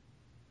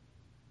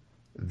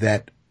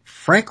that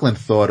Franklin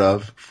thought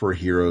of for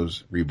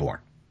Heroes Reborn.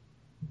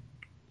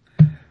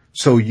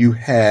 So you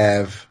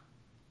have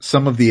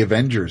some of the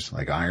Avengers,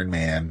 like Iron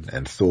Man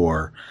and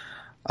Thor,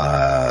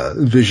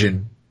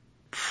 Vision,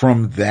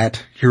 from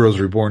that Heroes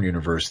Reborn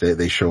universe.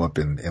 They show up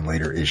in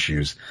later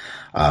issues.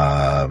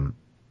 But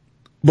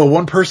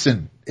one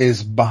person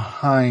is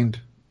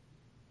behind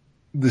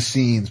the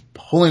scenes,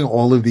 pulling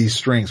all of these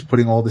strings,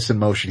 putting all this in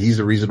motion. He's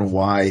the reason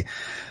why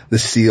the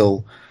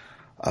seal,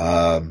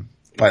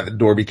 by the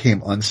door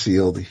became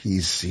unsealed.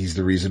 He's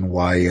the reason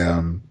why,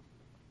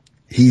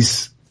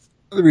 he's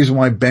the reason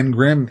why Ben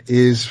Grimm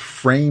is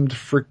framed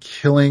for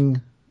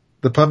killing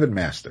the Puppet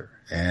Master.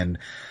 And,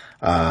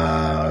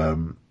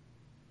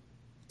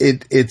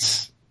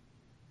 it's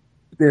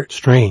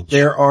strange.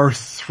 There are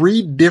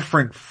 3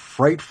 different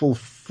Frightful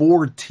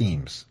Four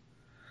teams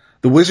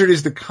The Wizard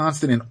is the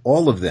constant in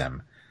all of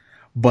them,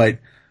 but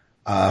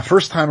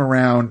first time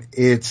around,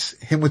 it's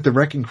him with the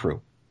Wrecking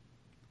Crew.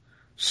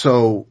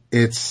 So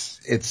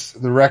it's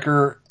the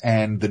Wrecker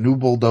and the new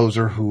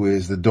Bulldozer, who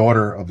is the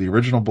daughter of the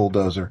original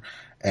Bulldozer,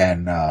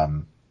 and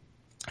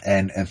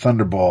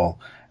Thunderball.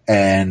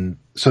 And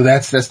so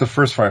that's the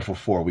first Fireful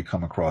Four we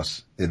come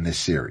across in this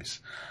series.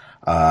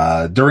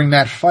 During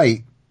that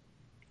fight,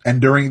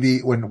 and during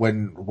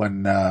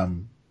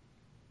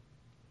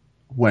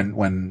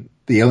when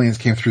the aliens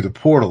came through the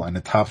portal and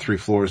the top 3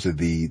 floors of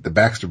the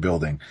Baxter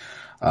building,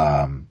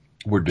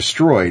 were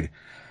destroyed,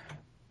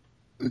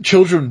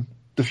 children,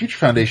 the Future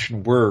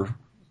Foundation were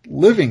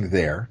living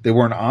there. They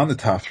weren't on the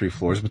top 3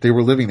 floors, but they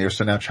were living there.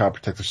 So now Child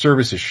Protective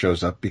Services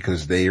shows up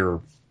because they are,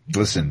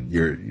 listen,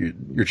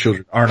 your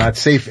children are not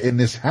safe in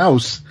this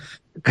house.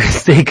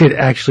 They could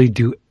actually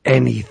do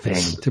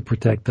anything to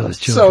protect those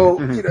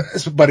children.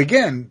 So, but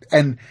again,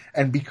 and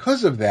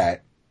because of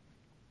that,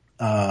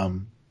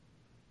 the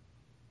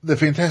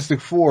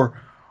Fantastic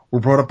Four were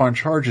brought up on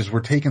charges,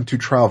 were taken to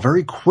trial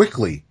very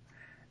quickly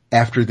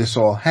after this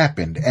all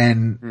happened.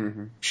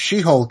 And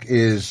She-Hulk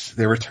is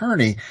their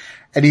attorney,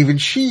 and even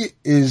she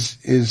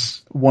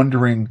is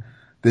wondering,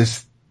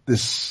 this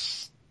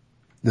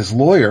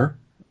lawyer,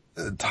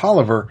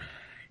 Tolliver,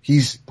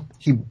 he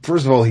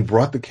first of all, he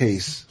brought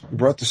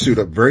the suit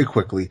up very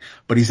quickly,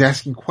 but he's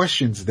asking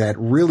questions that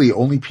really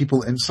only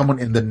someone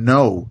in the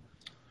know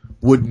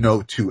would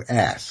know to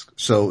ask.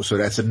 So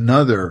that's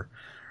another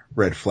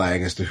red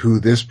flag as to who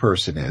this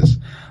person is.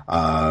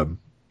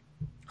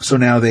 So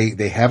now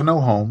they have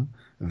no home.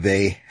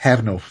 They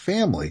have no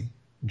family.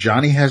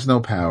 Johnny has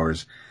no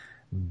powers.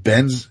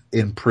 Ben's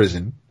in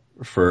prison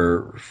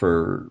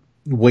for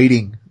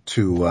waiting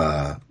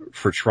for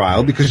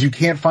trial because you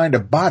can't find a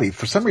body.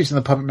 For some reason,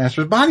 the Puppet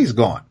Master's body's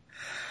gone.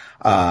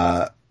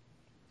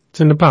 It's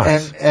in the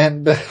box.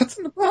 And it's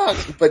in the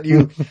box. But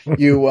and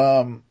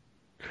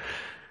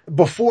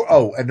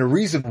the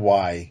reason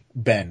why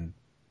Ben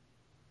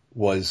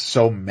was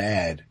so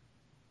mad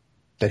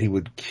that he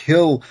would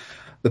kill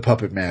the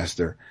Puppet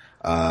Master.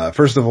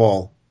 First of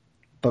all,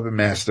 Puppet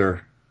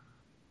Master,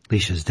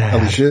 Alicia's dad.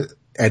 Alicia,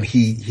 and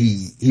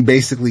he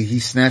basically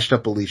snatched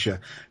up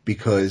Alicia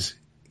because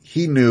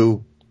he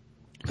knew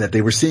that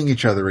they were seeing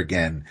each other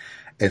again,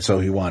 and so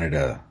he wanted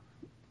to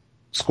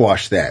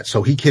squash that.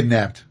 So he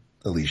kidnapped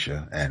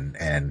Alicia,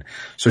 and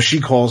so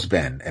she calls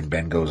Ben, and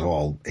Ben goes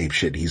all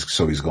apeshit. He's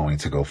going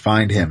to go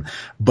find him.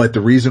 But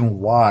the reason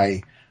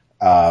why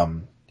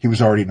he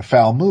was already in a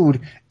foul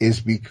mood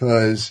is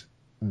because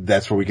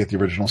that's where we get the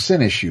original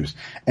Sin issues.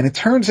 And it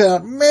turns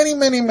out many,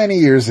 many, many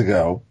years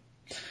ago,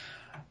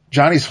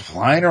 Johnny's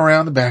flying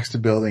around the Baxter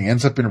building,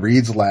 ends up in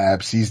Reed's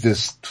lab, sees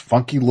this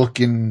funky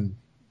looking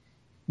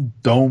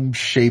dome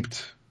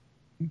shaped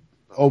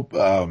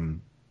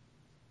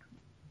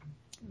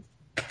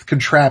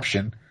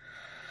contraption.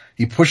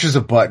 He pushes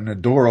a button, a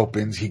door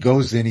opens, he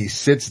goes in, he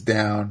sits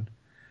down,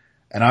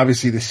 and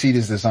obviously the seat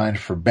is designed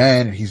for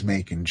Ben, and he's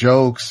making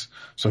jokes.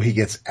 So he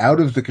gets out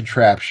of the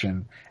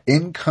contraption.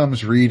 In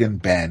comes Reed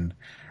and Ben.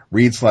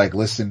 Reed's like,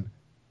 listen,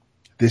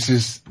 this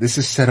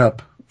is set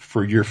up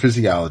for your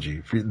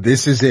physiology.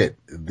 This is it.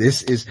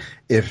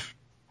 If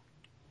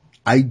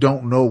I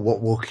don't know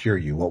what will cure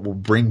you, what will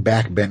bring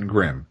back Ben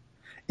Grimm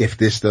if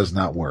this does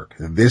not work.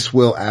 This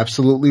will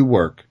absolutely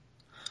work.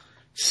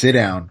 Sit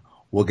down.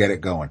 We'll get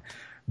it going.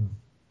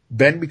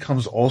 Ben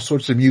becomes all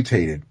sorts of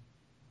mutated,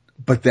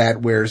 but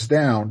that wears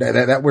down,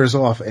 that wears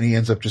off, and he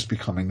ends up just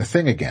becoming the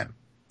Thing again.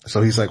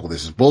 So he's like, well,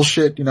 this is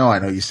bullshit. I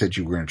know you said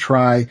you were going to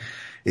try.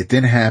 It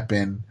didn't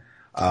happen.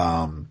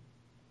 I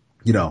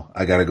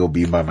got to go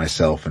be by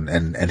myself.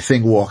 And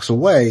Thing walks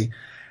away.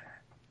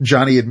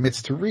 Johnny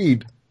admits to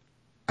Reed,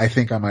 I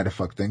think I might have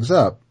fucked things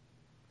up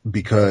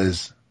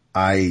because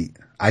I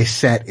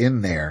sat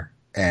in there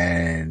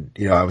and,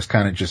 I was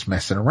kind of just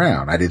messing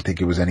around. I didn't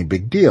think it was any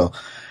big deal.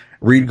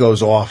 Reed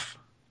goes off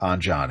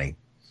on Johnny.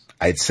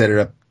 I'd set it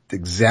up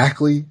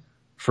exactly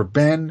for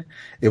Ben.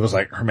 It was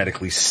like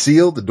hermetically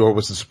sealed. The door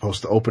wasn't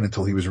supposed to open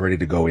until he was ready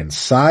to go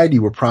inside.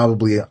 You were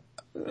probably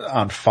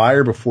on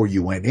fire before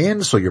you went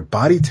in, so your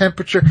body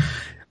temperature.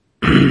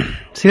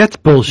 See, that's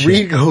bullshit.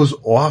 Reed goes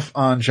off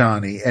on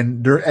Johnny,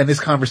 and this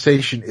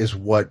conversation is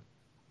what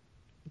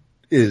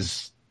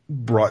is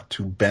brought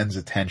to Ben's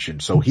attention.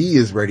 So he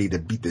is ready to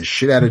beat the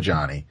shit out of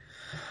Johnny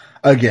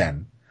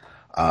again.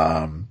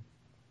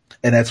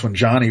 And that's when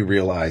Johnny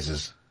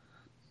realizes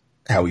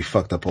how he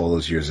fucked up all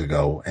those years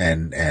ago.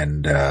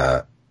 And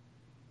so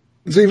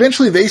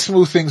eventually they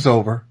smooth things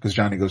over because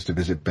Johnny goes to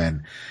visit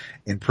Ben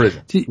in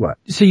prison. What?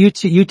 So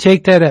you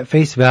take that at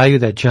face value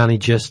that Johnny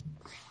just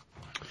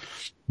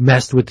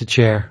messed with the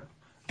chair?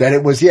 That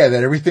it was, that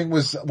everything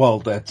was, well,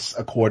 that's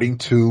according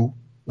to,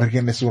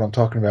 again, this is what I'm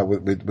talking about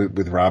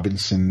with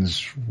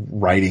Robinson's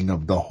writing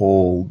of the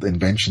whole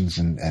inventions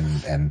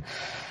and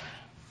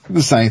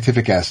the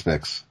scientific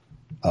aspects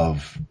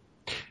of.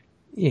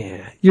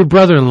 Yeah. Your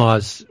brother-in-law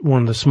is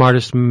one of the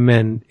smartest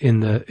men in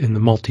the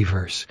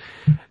multiverse.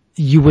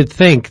 You would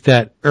think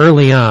that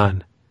early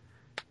on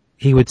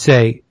he would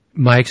say,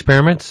 my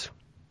experiments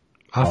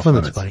Off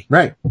limits, buddy.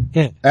 Right.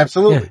 Yeah.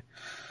 Absolutely. Yeah.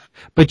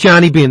 But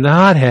Johnny being the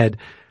hothead,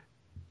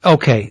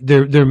 okay,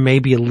 there may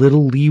be a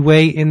little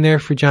leeway in there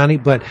for Johnny,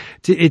 but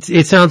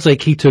it sounds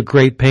like he took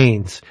great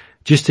pains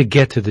just to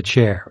get to the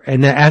chair.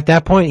 And at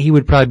that point, he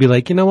would probably be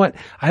like, you know what?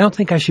 I don't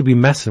think I should be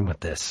messing with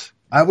this.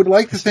 I would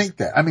like to think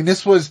that. I mean,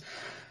 this was,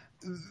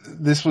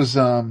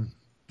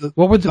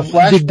 what were the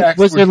flashbacks?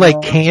 Was there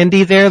like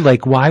candy there?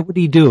 Like, why would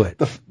he do it?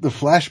 The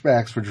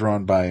flashbacks were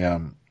drawn by,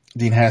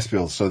 Dean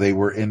Haspiel, so they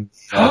were in,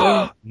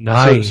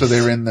 nice. So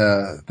they were in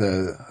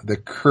the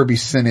Kirby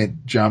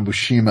Sinnott, John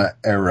Buscema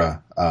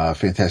era,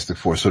 Fantastic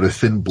Four, sort of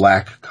thin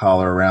black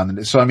collar around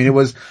it. So I mean,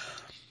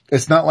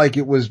 it's not like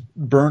it was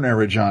Byrne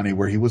era Johnny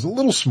where he was a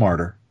little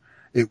smarter.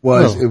 It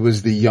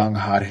was the young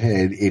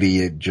hothead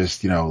idiot,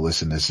 just,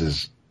 listen,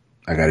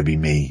 I gotta be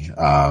me.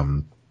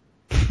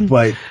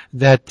 But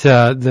that,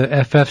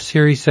 the FF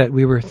series that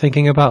we were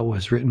thinking about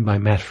was written by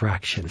Matt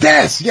Fraction.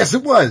 Yes,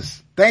 it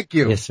was. Thank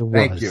you. Yes, it was.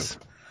 Thank you.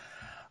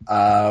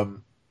 All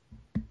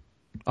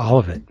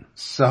of it.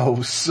 So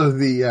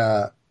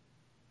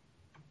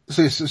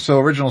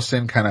Original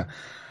Sin kind of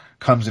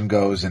comes and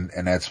goes, and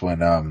that's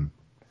when,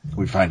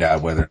 we find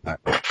out whether or not,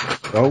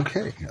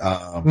 okay.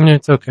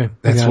 It's okay.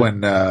 That's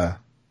when,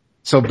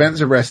 so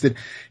Ben's arrested.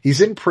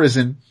 He's in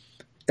prison.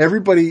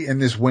 Everybody in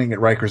this wing at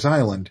Rikers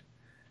Island,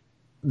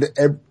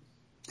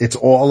 it's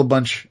all a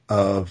bunch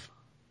of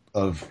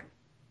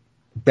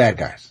bad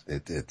guys.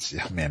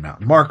 It's Man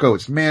Mountain Marco,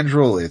 it's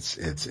Mandrill,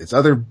 it's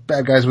other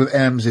bad guys with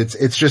M's.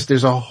 It's just,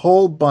 there's a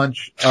whole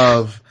bunch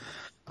of,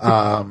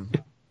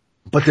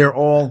 but they're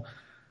all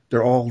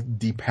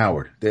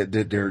depowered.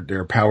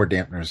 They're power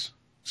dampeners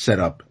set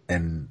up.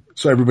 And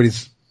so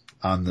everybody's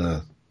on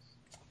the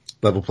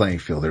level playing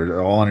field.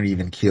 They're all on an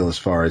even keel as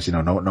far as,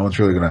 no one's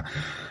really going to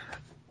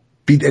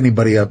beat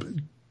anybody up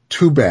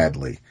too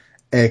badly,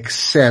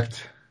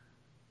 except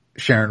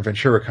Sharon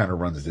Ventura kind of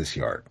runs this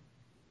yard.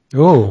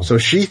 Oh. So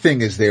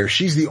She-Thing is there.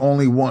 She's the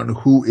only one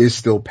who is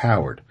still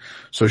powered.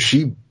 So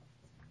she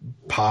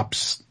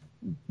pops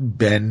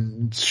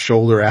Ben's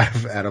shoulder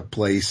out of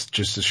place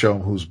just to show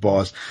him who's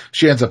boss.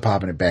 She ends up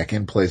popping it back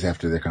in place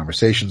after their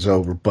conversation's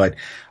over. But,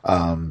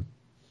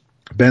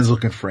 Ben's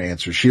looking for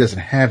answers. She doesn't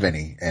have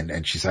any.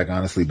 And she's like,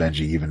 honestly,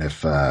 Benji, even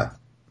if I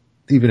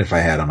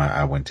had them,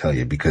 I wouldn't tell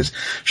you, because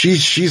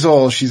she's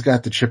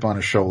got the chip on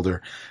her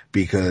shoulder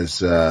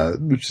because,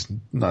 which is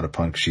not a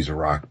pun 'cause she's a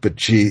rock, but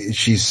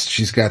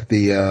she's got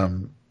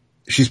the,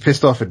 she's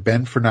pissed off at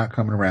Ben for not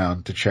coming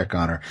around to check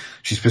on her.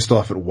 She's pissed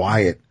off at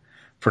Wyatt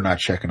for not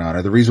checking on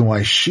her. The reason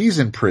why she's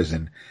in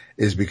prison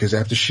is because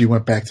after she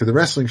went back to the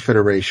Wrestling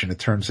Federation, it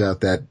turns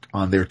out that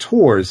on their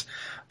tours,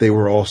 they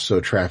were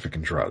also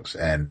trafficking drugs.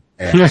 And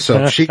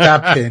so she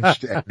got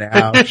pinched and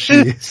now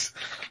she's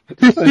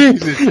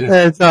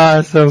that's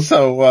awesome.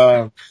 So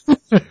I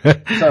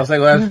was like,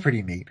 well, that's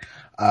pretty neat.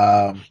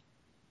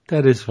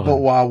 That is fun. But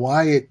while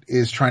Wyatt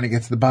is trying to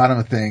get to the bottom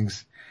of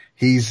things,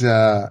 he's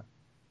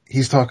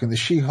talking to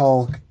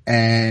She-Hulk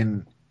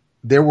and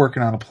they're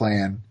working on a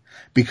plan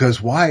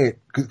because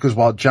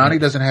while Johnny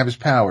doesn't have his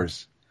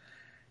powers,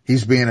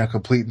 he's being a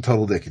complete and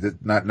total dick.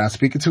 Not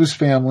speaking to his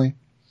family.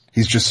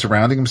 He's just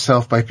surrounding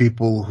himself by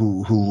people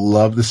who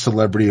love the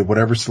celebrity of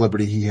whatever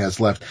celebrity he has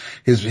left.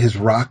 His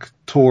rock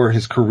tour,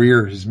 his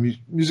career, his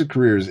music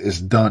career is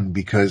done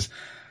because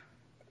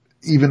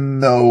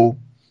even though,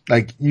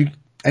 like,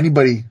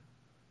 anybody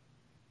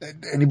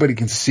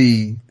can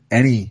see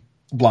any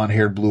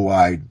blonde-haired,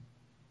 blue-eyed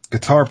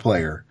guitar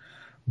player,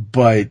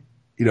 but,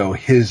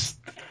 his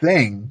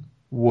thing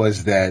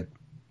was that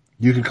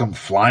you could come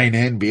flying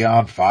in, be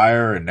on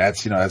fire, and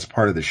that's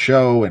part of the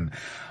show, and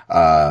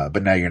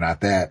but now you're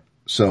not that,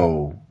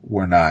 so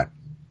we're not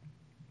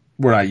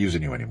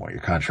using you anymore.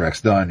 Your contract's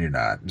done, you're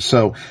not.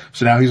 So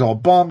now he's all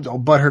bummed, all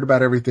butthurt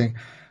about everything.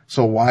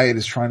 So Wyatt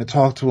is trying to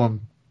talk to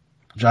him.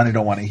 Johnny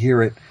don't want to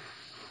hear it.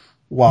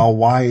 While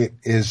Wyatt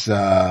is,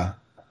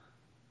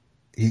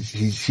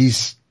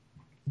 he's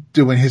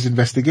doing his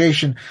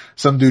investigation,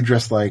 some dude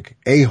dressed like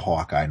a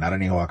Hawkeye, not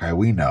any Hawkeye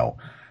we know,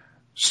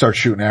 starts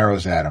shooting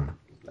arrows at him.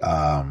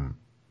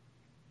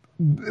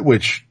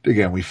 Which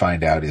again we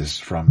find out is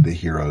from the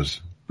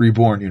Heroes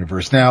Reborn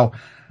universe. Now,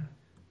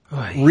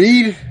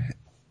 Reed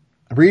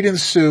and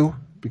Sue,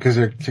 because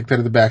they're kicked out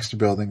of the Baxter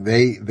building,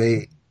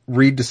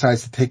 Reed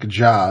decides to take a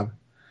job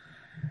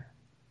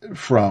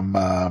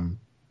from,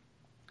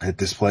 at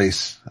this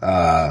place,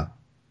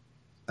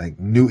 like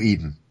New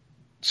Eden.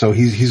 So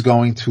he's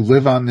going to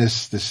live on this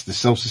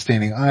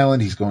self-sustaining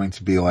island. He's going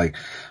to be like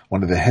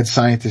one of the head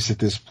scientists at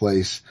this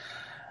place.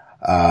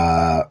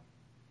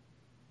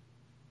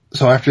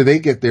 So after they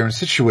get there and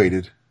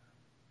situated,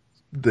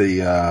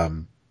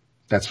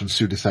 that's when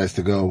Sue decides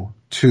to go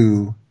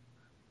to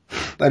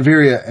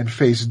Latveria and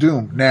face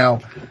Doom.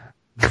 Now,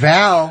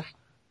 Val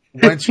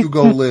went to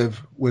go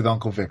live with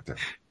Uncle Victor.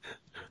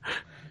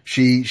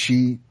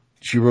 She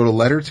wrote a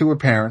letter to her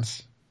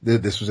parents.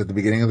 This was at the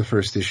beginning of the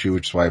first issue,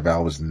 which is why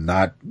Val was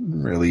not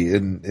really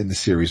in the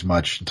series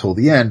much until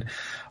the end.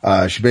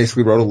 She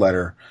basically wrote a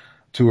letter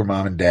to her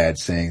mom and dad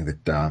saying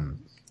that,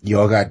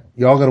 y'all got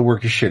to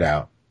work your shit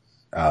out.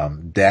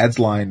 Dad's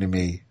lying to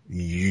me.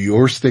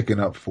 You're sticking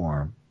up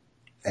for him.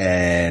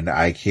 And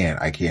I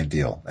can't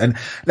deal. And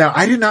now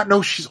I did not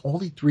know she's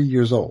only 3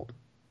 years old.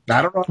 Now,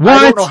 I don't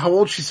know how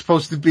old she's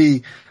supposed to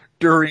be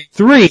during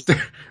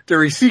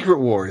Secret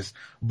Wars,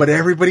 but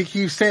everybody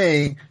keeps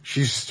saying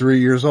she's 3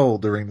 years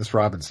old during this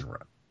Robinson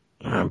run.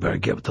 I better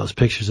get those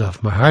pictures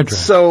off my hard drive.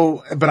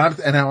 So,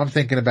 now I'm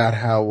thinking about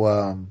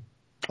how,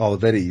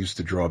 Olivetti used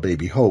to draw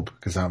Baby Hope,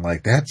 cause I'm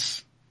like,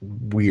 that's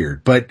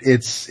weird, but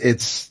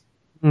it's,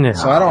 no,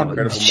 so I don't,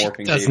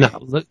 does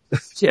not look,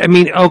 I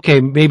mean,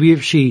 okay, maybe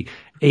if she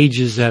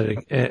ages at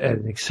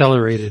an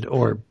accelerated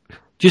or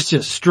just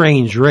a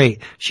strange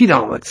rate, she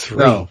don't look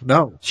 3.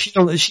 No. She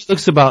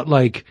looks about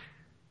like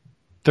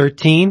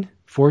 13,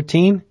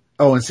 14.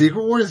 Oh, in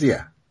Secret Wars?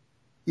 Yeah.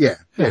 She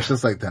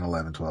looks like 10,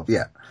 11, 12.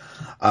 Yeah.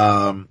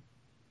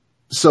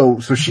 So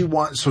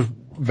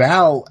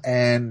Val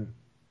and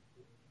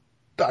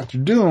Dr.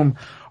 Doom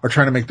are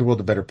trying to make the world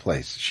a better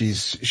place.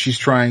 She's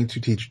trying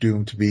to teach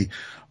Doom to be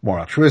more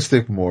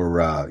altruistic,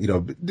 more,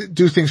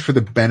 do things for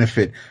the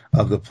benefit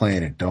of the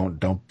planet.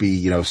 Don't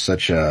be,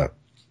 such a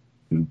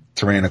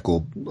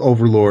tyrannical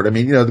overlord. I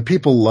mean, the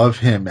people love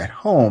him at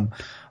home,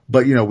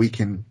 but, we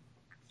can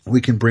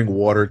bring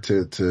water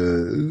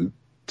to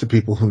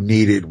people who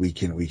need it. We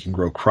can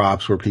grow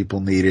crops where people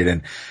need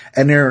it.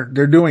 And they're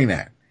doing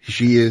that.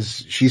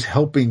 She's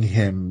helping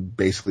him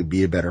basically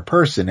be a better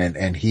person,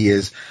 and he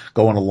is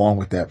going along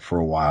with that for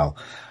a while.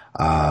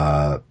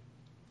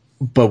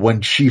 But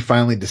when she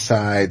finally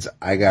decides,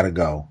 I gotta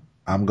go,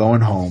 I'm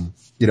going home,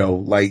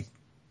 like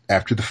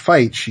after the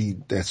fight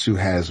that Sue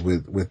has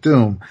with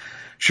Doom,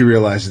 she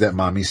realizes that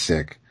mommy's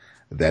sick,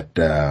 that,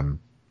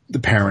 the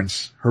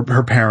parents,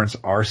 her parents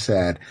are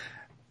sad.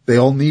 They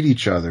all need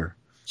each other.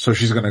 So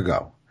she's gonna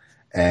go.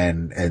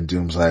 And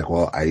Doom's like,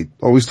 well, I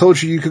always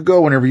told you could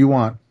go whenever you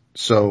want.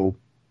 So.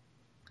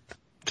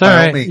 It's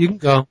alright. You can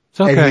go. It's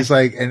okay.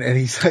 And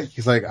he's like,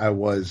 he's like, I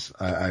was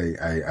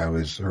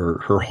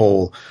her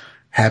whole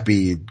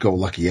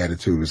happy-go-lucky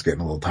attitude was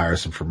getting a little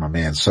tiresome for my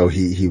man. So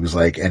he was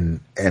like,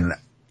 and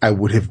it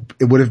would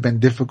have been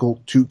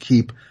difficult to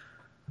keep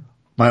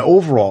my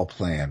overall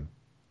plan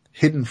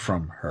hidden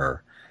from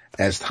her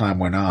as time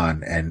went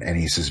on. And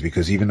he says,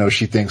 because even though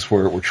she thinks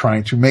we're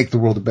trying to make the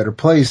world a better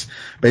place,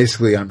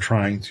 basically I'm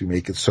trying to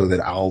make it so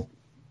that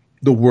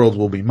the world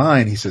will be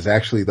mine. He says,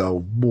 actually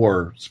though,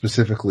 more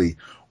specifically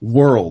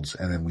worlds.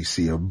 And then we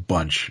see a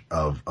bunch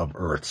of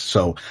Earths.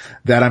 So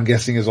that I'm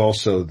guessing is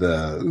also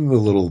the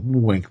little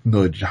wink,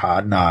 nudge,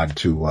 hot nod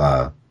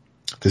to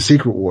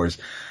Secret Wars.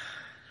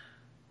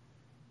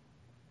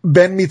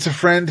 Ben meets a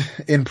friend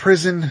in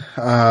prison.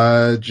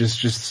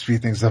 Just to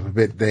speed things up a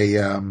bit.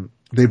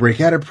 They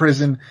break out of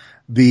prison.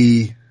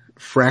 The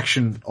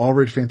Fraction,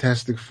 Allred,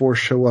 Fantastic Four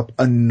show up.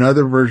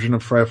 Another version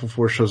of Frightful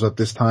Four shows up.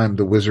 This time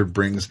the Wizard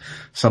brings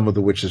some of the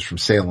witches from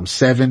Salem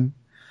 7.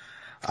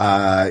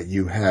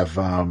 You have,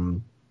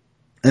 and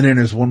then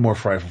there's one more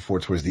Frightful Four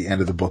towards the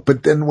end of the book.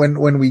 But then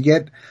when we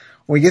get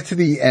to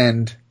the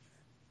end,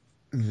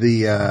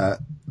 the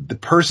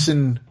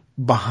person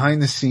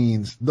behind the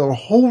scenes, the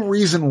whole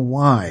reason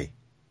why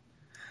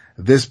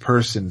this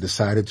person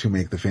decided to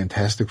make the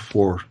Fantastic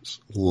Four's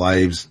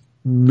lives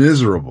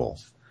miserable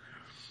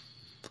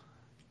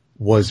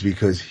was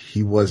because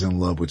he was in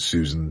love with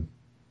Susan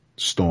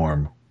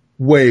Storm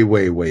way,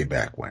 way, way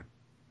back when.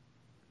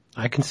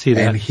 I can see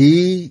that.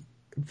 And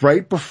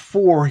right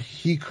before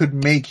he could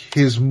make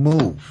his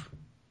move,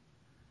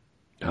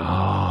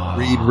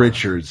 Reed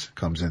Richards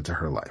comes into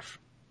her life.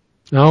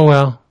 Oh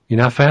well, you're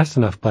not fast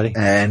enough, buddy.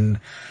 And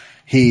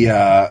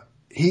it's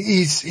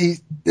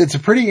a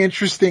pretty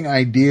interesting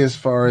idea as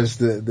far as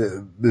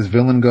this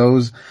villain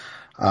goes.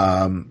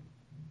 I'm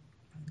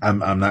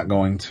not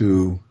going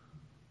to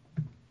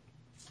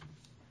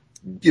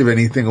give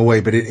anything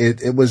away, but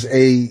it was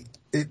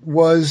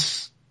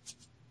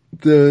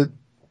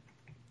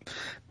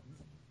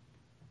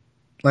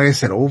like I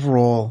said,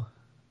 overall,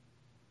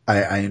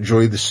 I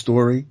enjoyed the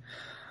story.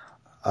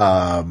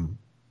 I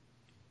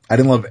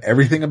didn't love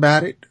everything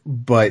about it,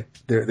 but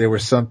there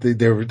was some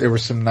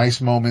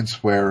nice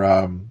moments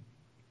where,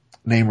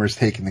 Namor's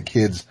taking the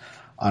kids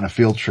on a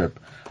field trip,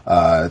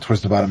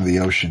 towards the bottom of the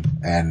ocean,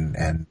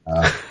 and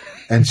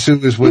Sue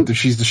is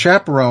she's the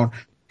chaperone,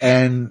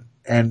 and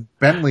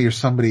Bentley or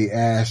somebody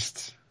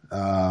asked,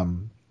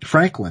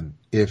 Franklin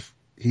if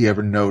he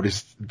ever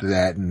noticed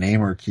that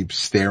Namor keeps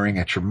staring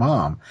at your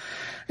mom.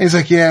 And he's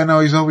like, yeah, no,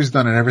 he's always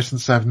done it ever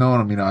since I've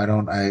known him. I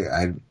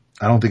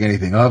don't think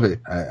anything of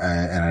it.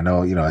 And I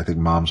know, I think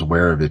mom's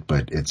aware of it,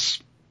 but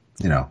it's,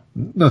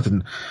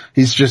 nothing.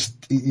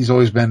 He's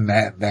always been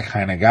that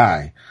kind of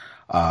guy.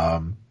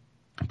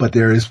 But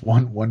there is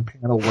one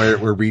panel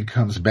where Reed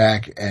comes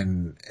back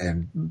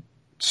and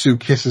Sue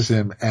kisses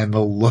him, and the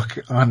look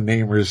on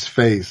Namor's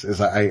face is,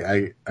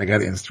 I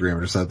got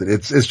Instagram or something.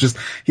 It's just,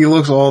 he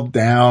looks all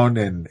down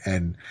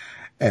and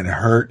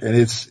hurt, and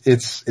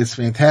it's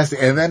fantastic.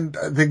 And then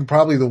I think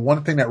probably the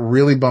one thing that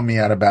really bummed me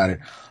out about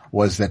it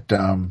was that,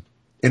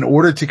 in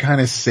order to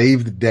kind of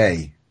save the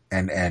day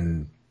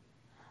and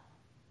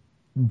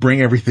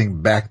bring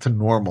everything back to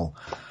normal,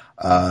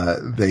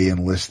 they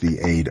enlist the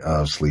aid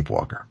of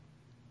Sleepwalker.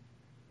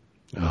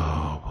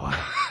 Oh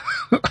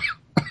boy.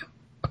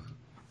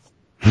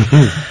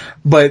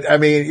 But I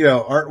mean,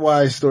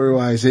 art-wise,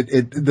 story-wise,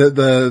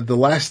 the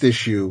last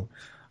issue,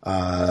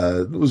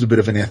 was a bit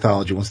of an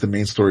anthology. Once the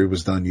main story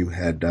was done, you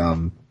had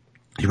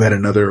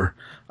another,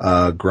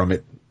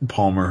 Grummet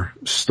Palmer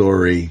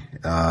story.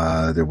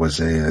 There was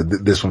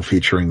this one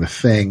featuring the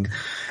Thing.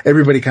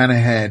 Everybody kind of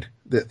had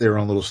their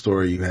own little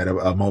story. You had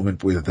a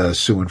moment with,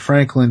 Sue and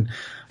Franklin.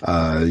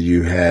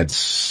 You had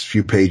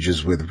few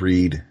pages with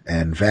Reed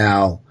and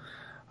Val.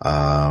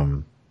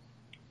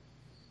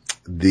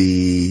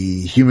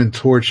 The Human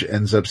Torch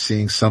ends up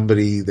seeing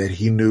somebody that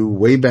he knew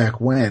way back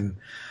when.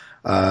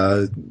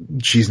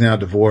 She's now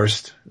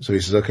divorced. So he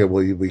says, okay,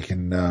 well, we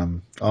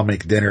can, I'll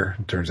make dinner.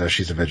 It turns out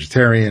she's a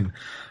vegetarian.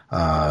 So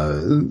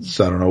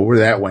I don't know where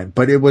that went,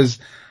 but it was,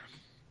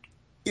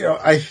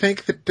 I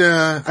think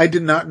that, I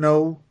did not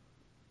know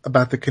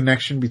about the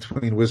connection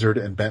between Wizard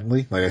and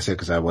Bentley. Like I said,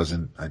 cause I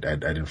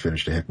didn't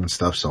finish the Hickman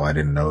stuff, so I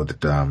didn't know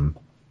that,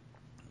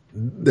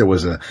 there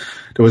was a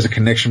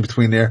connection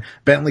between there.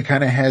 Bentley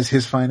kind of has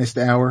his finest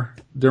hour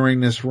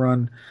during this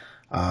run.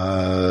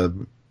 Yeah,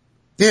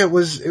 it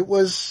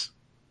was,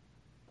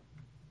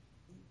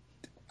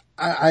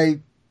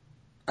 I'm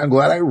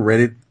glad I read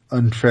it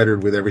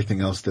unfettered with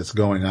everything else that's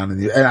going on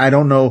and I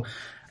don't know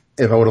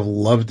if I would have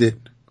loved it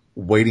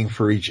waiting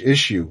for each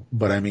issue,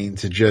 but I mean,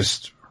 to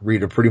just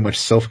read a pretty much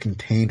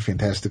self-contained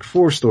Fantastic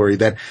Four story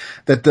that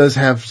does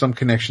have some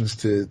connections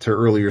to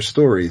earlier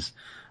stories.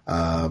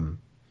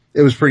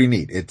 It was pretty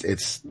neat.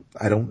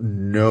 I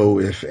don't know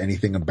if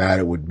anything about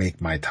it would make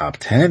my top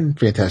 10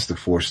 Fantastic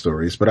Four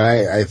stories, but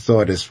I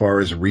thought as far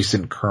as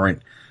recent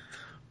current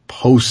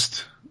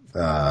post,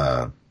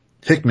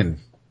 Hickman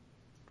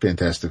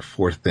Fantastic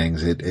Four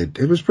things,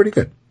 it was pretty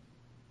good.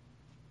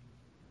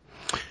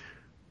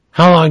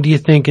 How long do you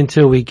think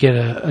until we get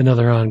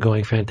another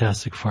ongoing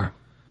Fantastic Four?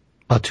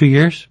 About 2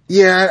 years?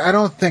 Yeah, I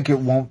don't think it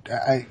won't.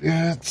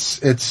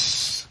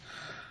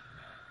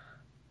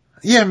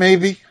 Yeah,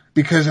 maybe.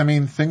 Because, I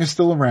mean, Thing is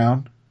still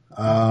around.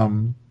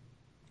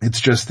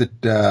 It's just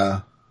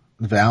that,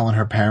 Val and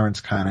her parents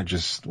kind of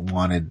just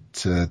wanted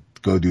to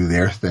go do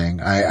their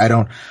thing. I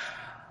don't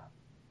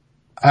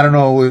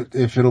know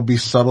if it'll be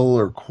subtle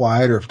or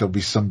quiet or if there'll be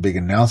some big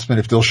announcement,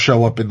 if they'll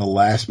show up in the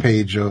last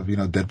page of,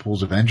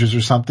 Deadpool's Avengers or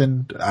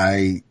something.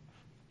 I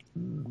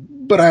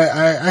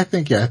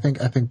think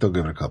they'll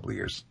give it a couple of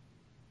years.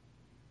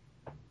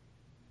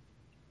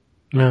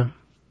 Yeah,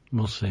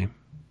 we'll see.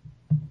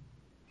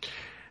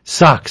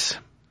 Sucks.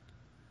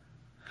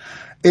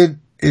 It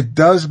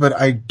does, but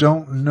I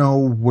don't know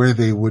where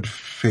they would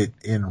fit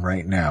in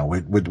right now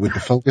with the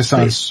focus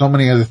on so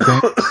many other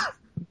things.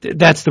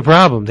 That's the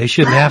problem. They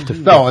shouldn't have to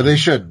fit. No, they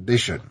shouldn't. They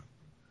shouldn't.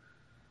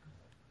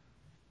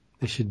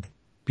 They should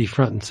be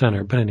front and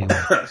center. But anyway.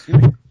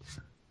 Excuse me.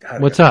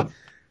 God, what's up?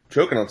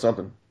 Choking on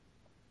something.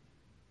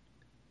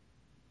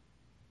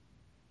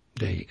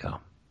 There you go.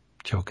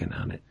 Choking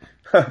on it.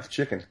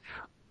 Chicken.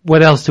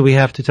 What else do we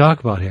have to talk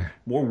about here?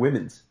 More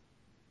women's.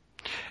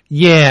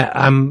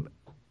 Yeah,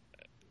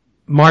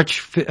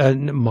 March,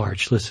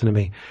 listen to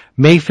me.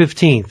 May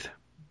 15th.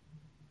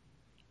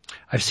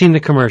 I've seen the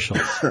commercials.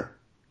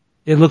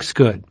 It looks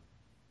good.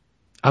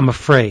 I'm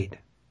afraid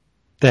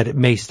that it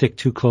may stick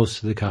too close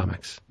to the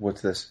comics.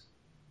 What's this?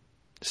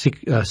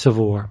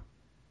 Civil War.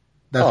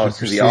 It's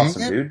gonna be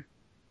awesome, dude.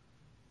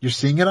 You're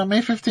seeing it on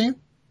May 15th?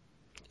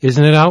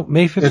 Isn't it out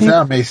May 15th? It's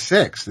out May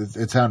 6th.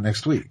 It's out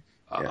next week.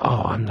 Yeah.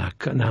 Oh, I'm not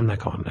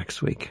going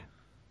next week.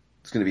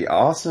 It's gonna be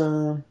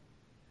awesome.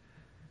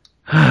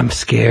 I'm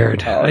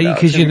scared. No,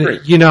 Cause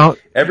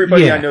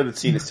everybody yeah. I know that's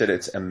seen it said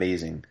it's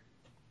amazing.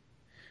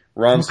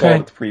 Ron saw it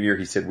at the premiere.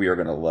 He said we are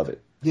gonna love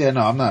it. Yeah,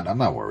 no, I'm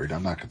not worried.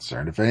 I'm not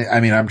concerned.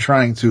 I'm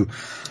trying to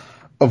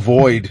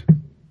avoid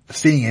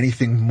seeing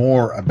anything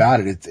more about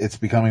it. It's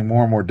becoming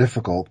more and more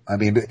difficult. I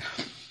mean,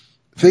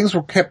 things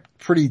were kept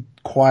pretty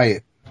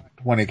quiet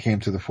when it came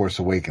to The Force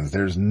Awakens.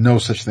 There's no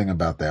such thing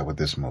about that with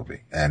this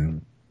movie.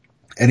 And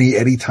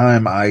any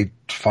time I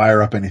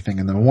fire up anything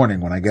in the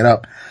morning when I get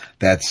up,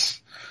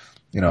 that's,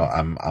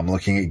 I'm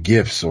looking at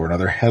GIFs or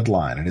another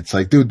headline and it's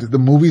like, dude, the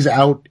movie's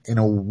out in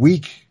a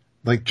week.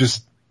 Like,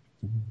 just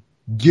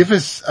give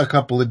us a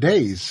couple of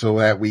days so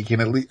that we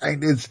can at least,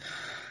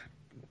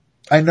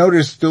 I know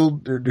there's still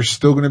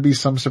going to be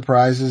some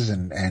surprises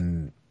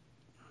and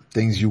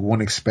things you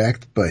wouldn't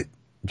expect, but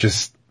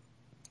just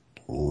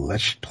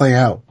let's play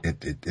out.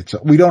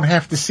 We don't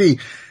have to see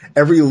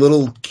every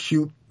little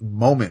cute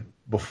moment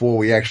before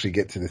we actually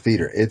get to the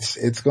theater.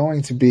 It's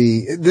going to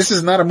be, this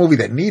is not a movie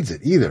that needs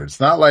it either. It's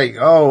not like,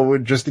 oh,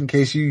 just in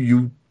case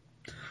you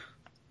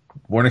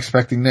weren't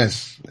expecting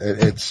this.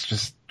 It's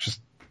just,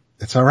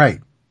 it's all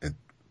right.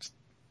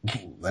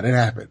 Let it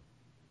happen.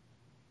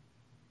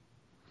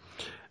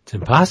 It's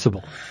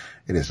impossible.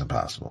 It is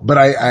impossible. But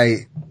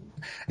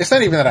it's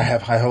not even that I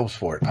have high hopes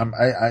for it.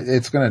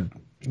 It's gonna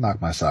knock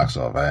my socks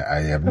off. I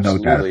have no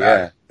doubt about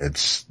it.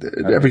 It's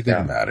everything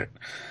about it.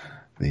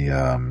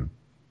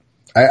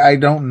 I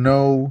don't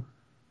know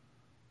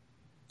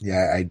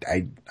Yeah,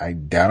 I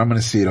doubt I'm going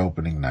to see it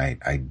opening night.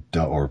 I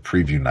don't, or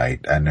preview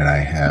night. And then I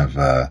have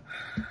a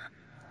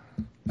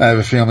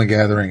family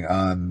gathering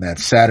on that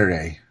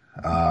Saturday.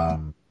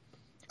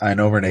 I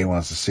know Renee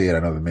wants to see it. I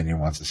know the Minion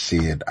wants to see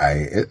it.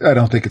 I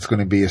don't think it's going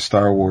to be a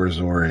Star Wars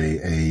or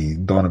a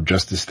Dawn of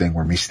Justice thing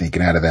where me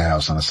sneaking out of the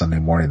house on a Sunday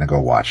morning to go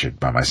watch it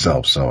by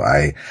myself. So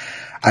I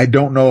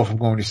don't know if I'm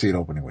going to see it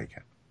opening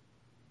weekend.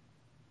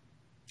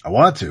 I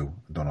want to.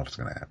 I don't know if it's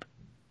going to happen.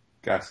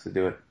 Got to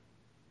do it.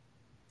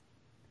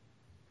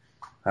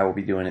 I will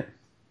be doing it.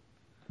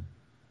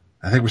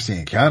 I think we're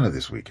seeing Keanu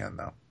this weekend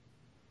though.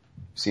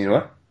 Seeing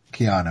what?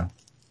 Keanu.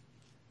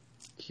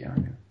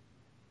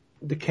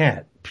 The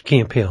cat.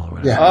 Key and Peele or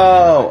whatever. Yeah.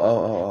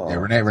 Oh.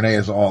 Yeah, Renee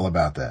is all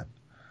about that.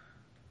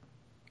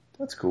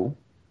 That's cool.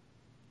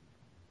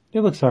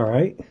 It looks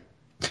alright.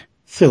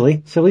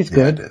 Silly. Silly's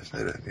good. Yeah,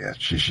 it is. Yeah,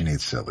 she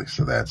needs silly,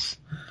 so that's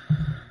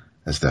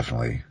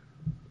definitely.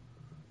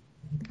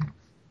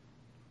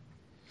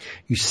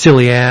 You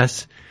silly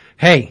ass.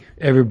 Hey,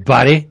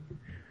 everybody.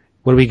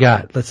 What do we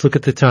got? Let's look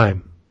at the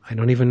time. I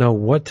don't even know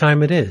what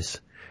time it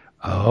is.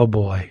 Oh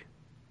boy.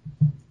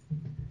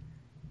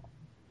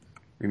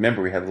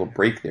 Remember, we had a little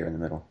break there in the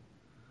middle.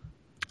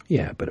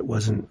 Yeah, but it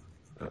wasn't.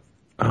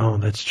 Oh,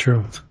 that's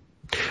true.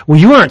 Well,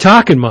 you aren't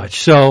talking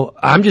much, so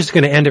I'm just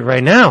going to end it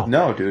right now.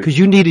 No, dude. Because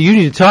you need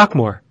to talk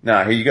more.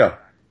 Nah, here you go.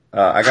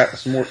 I got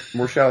some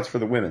more shout outs for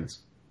the women's.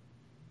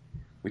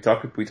 We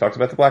talked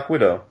about the Black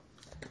Widow,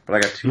 but I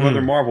got two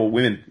other Marvel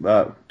women,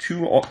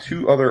 two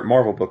other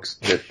Marvel books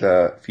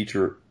that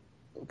feature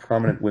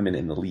prominent women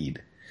in the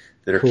lead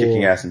that are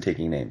kicking ass and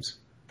taking names.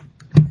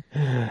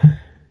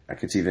 I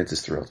can see Vince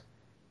is thrilled.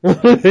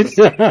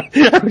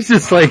 I was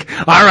just like,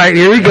 all right,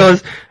 here he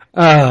goes.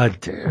 Damn,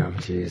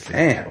 jeez.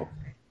 Damn.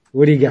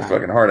 What do you got?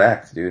 Fucking hard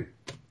act, dude.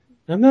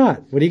 I'm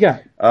not. What do you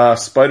got?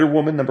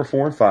 Spider-Woman number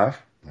 4 and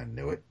 5. I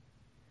knew it.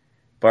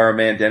 By our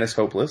man Dennis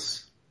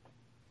Hopeless.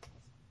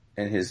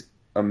 And his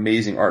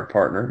amazing art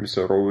partner,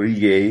 Mr.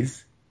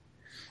 Rodriguez.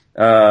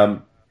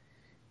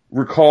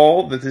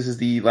 Recall that this is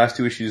the last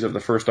 2 issues of the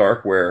first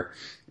arc where,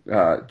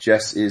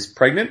 Jess is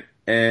pregnant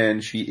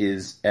and she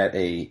is at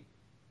a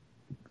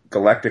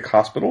galactic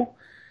hospital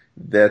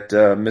that,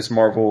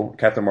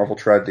 Captain Marvel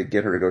tried to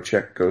get her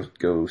to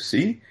go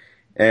see.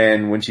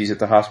 And when she's at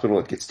the hospital,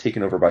 it gets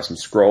taken over by some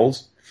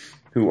Skrulls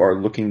who are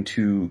looking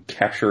to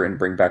capture and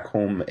bring back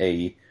home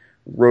a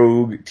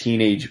rogue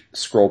teenage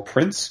Skrull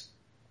prince.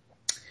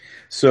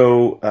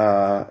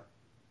 So,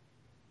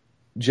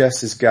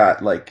 Jess has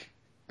got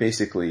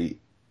basically,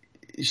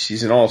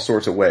 she's in all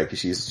sorts of way because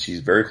she's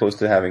very close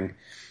to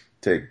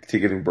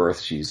giving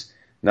birth. She's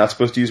not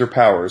supposed to use her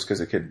powers because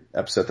it could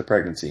upset the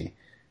pregnancy,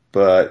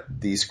 but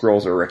these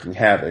Skrulls are wreaking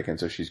havoc, and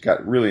so she's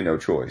got really no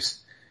choice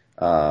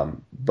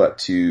but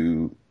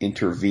to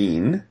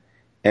intervene.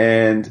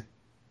 And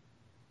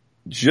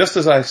just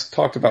as I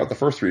talked about the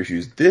first 3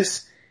 issues,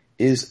 this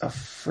is a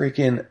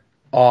freaking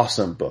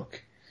awesome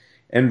book.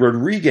 And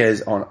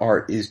Rodriguez on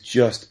art is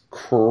just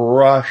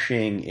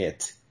crushing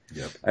it.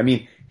 Yep. I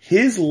mean,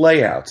 his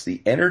layouts,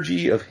 the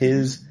energy of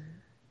his,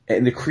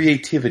 and the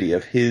creativity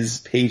of his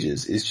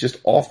pages is just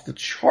off the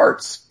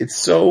charts. It's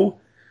so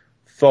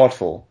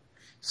thoughtful,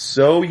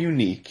 so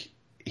unique.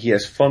 He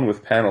has fun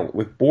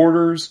with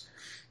borders,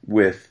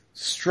 with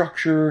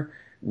structure,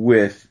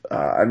 with,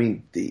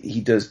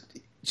 he does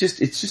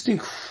it's just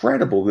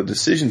incredible the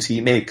decisions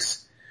he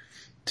makes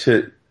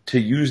to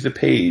use the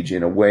page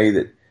in a way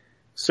that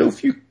so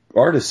few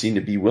artists seem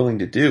to be willing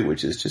to do,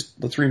 which is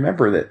just, let's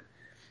remember that,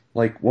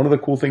 one of the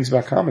cool things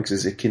about comics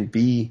is it can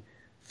be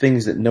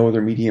things that no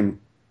other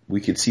medium we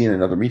could see in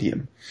another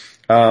medium.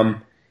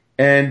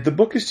 And the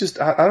book is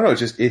just, I don't know,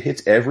 it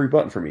hits every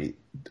button for me.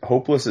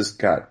 Hopeless he's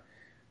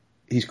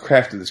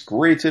crafted this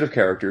great set of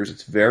characters.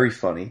 It's very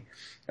funny.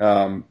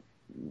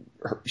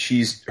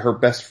 She's her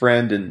best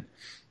friend and,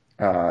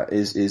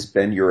 is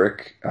Ben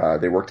Urich.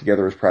 They work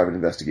together as private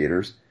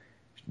investigators.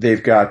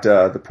 They've got,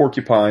 the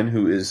Porcupine,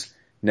 who is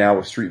now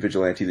a street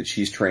vigilante that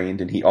she's trained,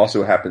 and he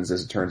also happens,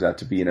 as it turns out,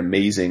 to be an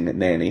amazing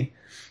nanny.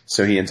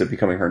 So he ends up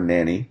becoming her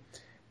nanny.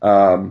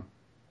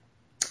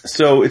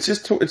 So it's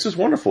just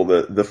wonderful.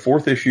 The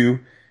 4th issue,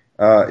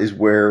 is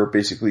where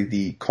basically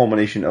the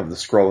culmination of the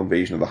Skrull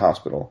invasion of the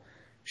hospital.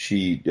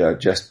 She,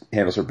 just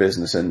handles her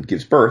business and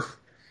gives birth,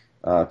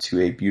 to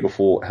a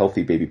beautiful,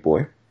 healthy baby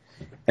boy.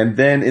 And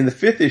then in the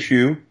 5th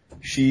issue,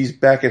 she's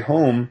back at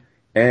home,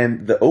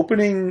 and the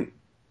opening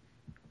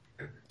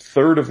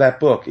third of that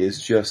book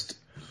is just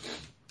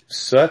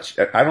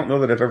I don't know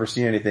that I've ever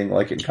seen anything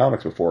like it in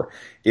comics before.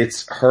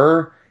 It's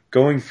her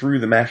going through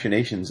the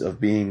machinations of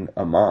being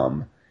a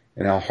mom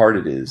and how hard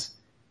it is.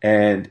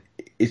 And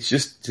it's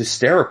just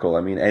hysterical.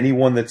 I mean,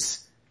 anyone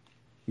that's,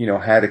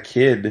 had a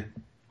kid,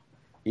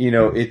 I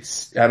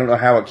don't know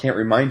how it can't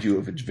remind you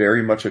of it's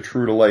very much a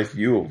true to life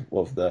view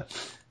of the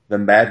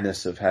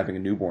madness of having a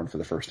newborn for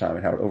the first time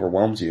and how it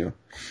overwhelms you.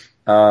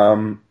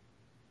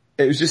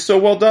 It was just so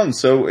well done.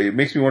 So it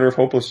makes me wonder if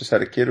Hopeless just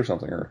had a kid or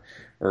something,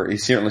 or he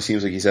certainly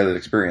seems like he's had that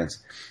experience.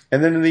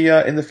 And then in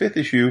the 5th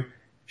issue,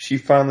 she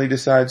finally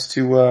decides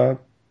to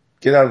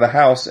get out of the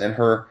house, and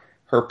her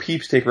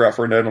peeps take her out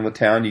for a night on the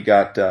town. You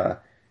got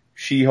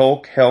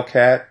She-Hulk,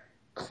 Hellcat,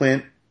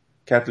 Clint,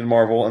 Captain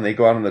Marvel, and they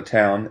go out on the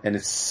town, and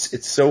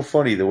it's so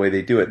funny the way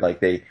they do it.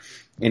 Like in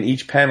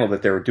each panel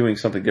that they were doing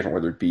something different,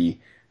 whether it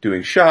be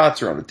doing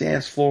shots or on the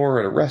dance floor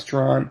at a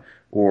restaurant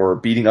or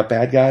beating up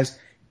bad guys.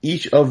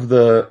 Each of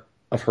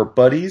her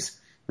buddies,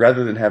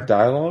 rather than have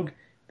dialogue,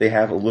 they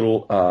have a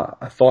little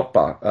a thought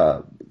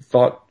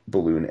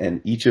balloon,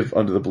 and each of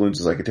under the balloons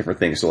is like a different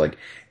thing. So like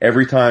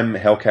every time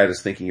Hellcat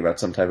is thinking about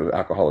some type of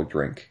alcoholic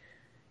drink,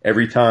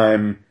 every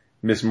time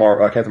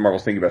Captain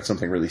Marvel's thinking about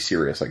something really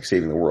serious, like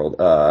saving the world,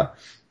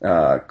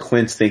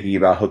 Clint's thinking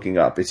about hooking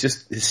up. It's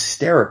just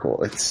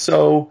hysterical. It's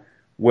so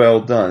well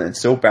done and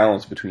so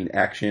balanced between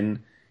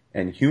action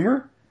and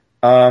humor.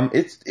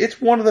 It's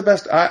one of the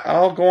best.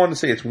 I'll go on to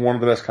say it's one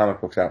of the best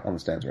comic books out on the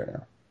stands right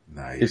now.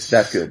 Nice. It's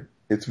that good.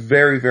 It's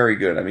very, very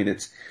good. I mean,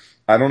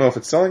 I don't know if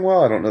it's selling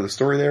well. I don't know the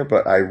story there,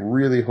 but I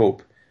really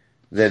hope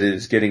that it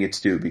is getting its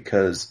due,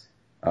 because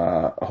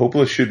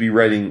Hopeless should be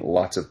writing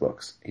lots of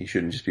books. He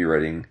shouldn't just be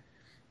writing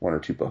 1 or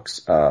 2 books,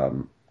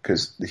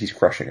 because he's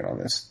crushing it on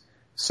this.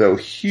 So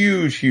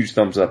huge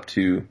thumbs up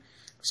to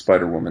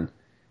Spider-Woman.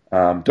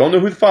 Don't know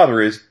who the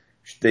father is.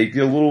 They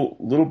did a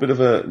little bit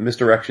of a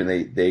misdirection.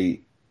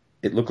 It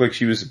looked like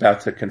she was about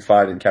to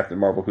confide in Captain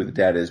Marvel who the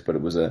dad is, but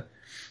it was a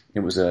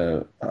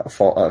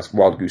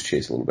wild goose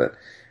chase a little bit.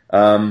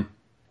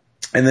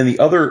 And then the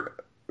other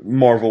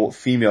Marvel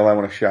female I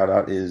want to shout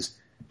out is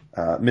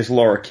Miss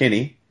Laura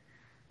Kinney,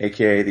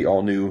 aka the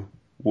all-new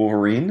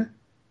Wolverine.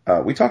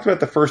 We talked about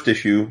the first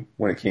issue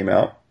when it came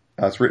out.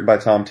 It's written by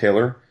Tom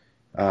Taylor,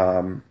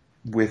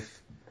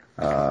 with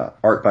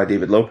art by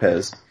David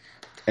Lopez.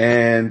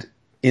 And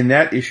in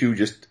that issue,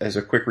 just as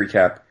a quick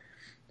recap,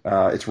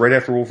 it's right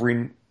after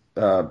Wolverine,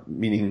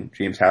 meaning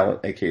James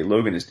Hallett, aka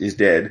Logan, is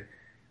dead.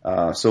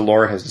 So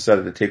Laura has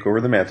decided to take over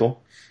the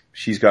mantle.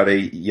 She's got a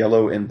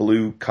yellow and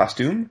blue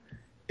costume,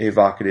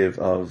 evocative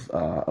of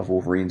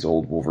Wolverine's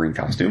old Wolverine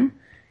costume.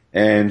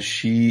 And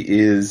she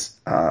is,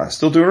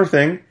 still doing her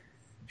thing.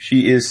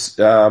 She is,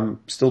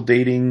 still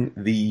dating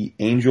the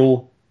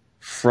Angel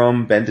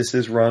from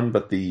Bendis's run,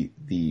 but the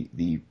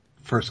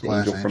First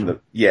Class Angel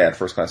from Angel.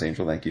 First Class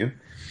Angel, thank you.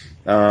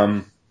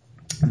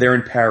 They're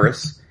in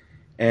Paris,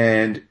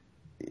 and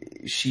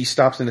she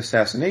stops an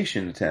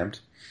assassination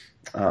attempt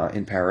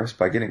in Paris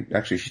by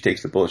actually she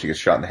takes the bullet. She gets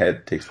shot in the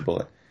head, takes the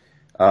bullet.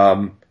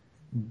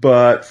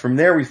 But from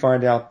there we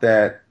find out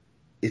that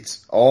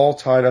it's all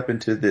tied up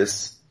into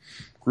this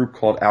group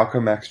called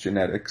Alchemax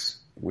Genetics,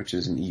 which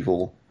is an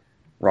evil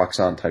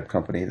Roxxon type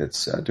company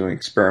that's doing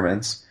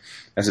experiments.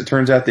 As it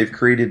turns out, they've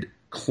created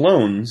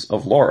clones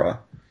of Laura.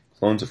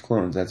 Clones of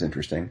clones, that's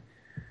interesting.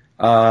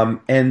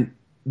 And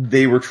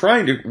they were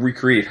trying to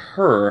recreate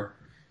her,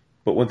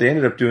 but what they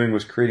ended up doing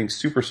was creating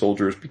super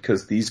soldiers,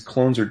 because these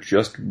clones are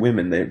just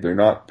women. They're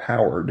not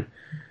powered.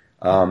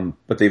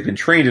 But they've been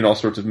trained in all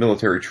sorts of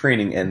military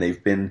training, and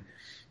they've been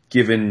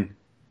given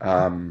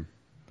a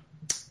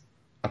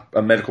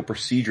medical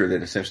procedure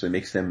that essentially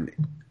makes them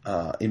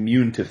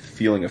immune to the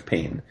feeling of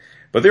pain.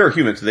 But they are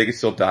human, so they can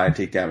still die and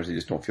take damage. They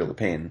just don't feel the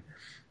pain.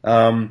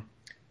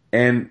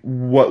 And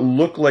what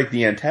look like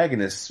the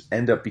antagonists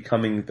end up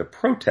becoming the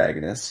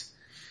protagonists,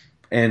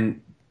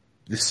 and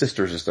the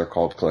sisters, as they're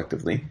called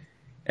collectively,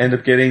 end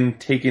up getting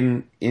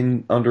taken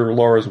in under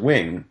Laura's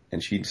wing,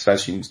 and she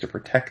decides she needs to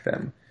protect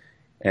them.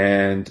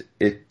 And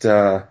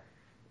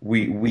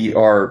we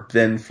are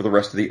then, for the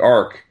rest of the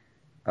arc,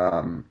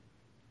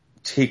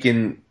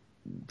 taken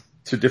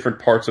to different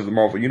parts of the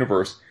Marvel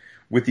Universe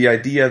with the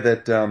idea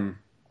that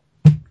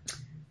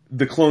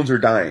the clones are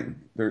dying.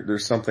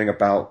 There's something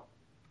about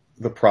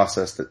the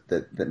process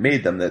that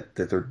made them that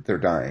they're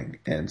dying,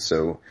 and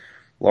so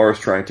Laura's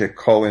trying to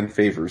call in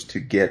favors to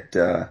get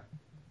them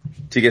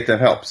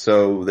help.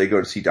 So they go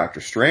to see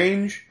Doctor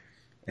Strange,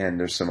 and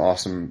there's some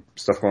awesome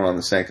stuff going on in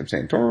the Sanctum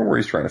Sanctorum where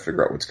he's trying to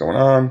figure out what's going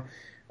on.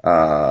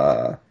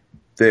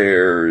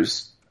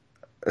 There's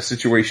a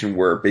situation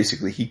where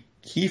basically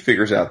he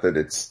figures out that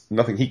it's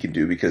nothing he can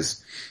do,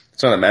 because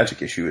it's not a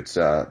magic issue. It's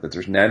that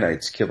there's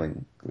nanites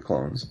killing the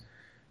clones.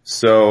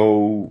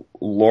 So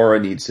Laura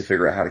needs to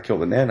figure out how to kill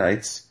the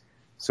nanites.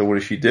 So what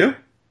does she do?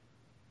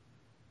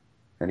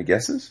 Any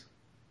guesses?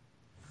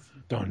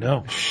 Don't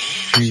know.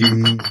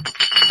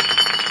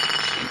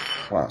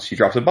 Wow, she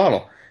drops a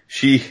bottle.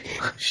 She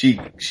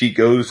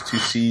goes to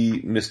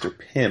see Mr.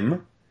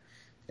 Pym,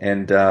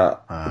 and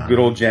good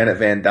old Janet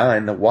Van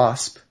Dyne, the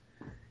Wasp,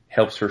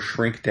 helps her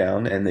shrink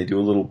down, and they do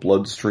a little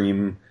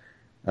bloodstream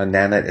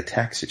nanite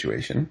attack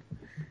situation.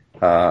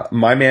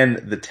 My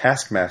man, the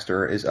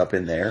Taskmaster, is up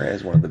in there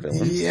as one of the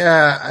villains.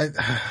 Yeah,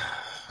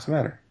 What's the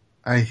matter?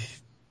 I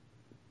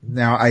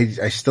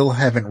still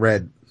haven't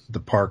read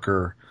the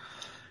Parker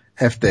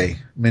Hefty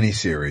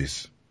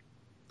miniseries,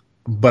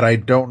 but I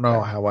don't know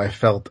how I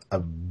felt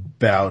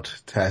about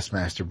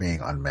Taskmaster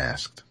being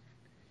unmasked.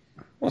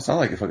 Well, it's not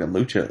like a fucking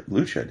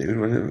lucha,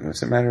 dude.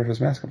 What's it matter if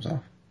his mask comes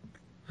off?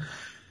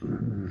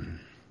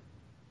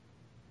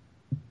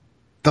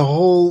 The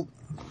whole,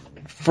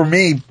 for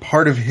me,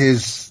 part of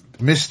his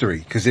mystery,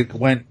 because it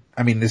went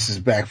I mean, this is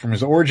back from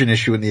his origin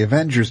issue in the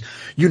Avengers.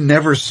 You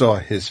never saw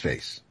his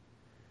face.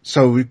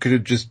 So it could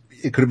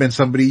have been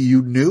somebody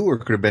you knew, or it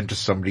could have been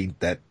just somebody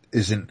that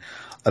isn't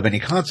of any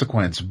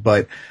consequence.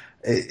 But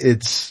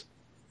it's,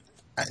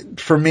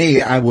 for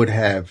me, I would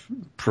have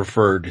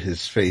preferred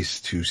his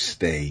face to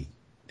stay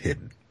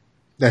hidden.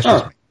 That's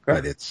just me.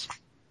 But it's,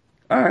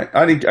 all right.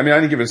 I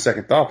didn't give it a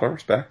second thought, but I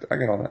respect. I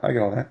get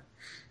all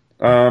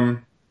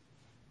that.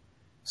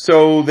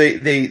 So they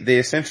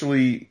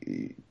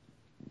essentially,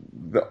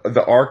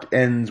 the arc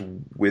ends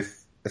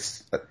with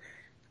a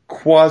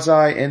quasi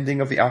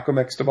ending of the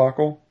Alchemax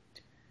debacle,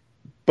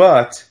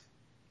 but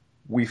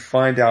we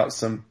find out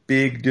some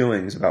big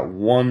doings about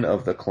one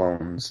of the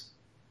clones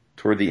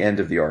toward the end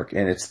of the arc,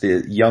 and it's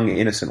the young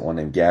innocent one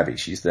named Gabby.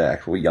 She's the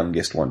actual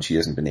youngest one. She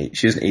hasn't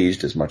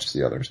aged as much as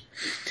the others.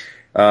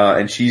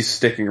 And she's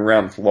sticking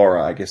around with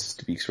Laura, I guess,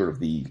 to be sort of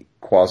the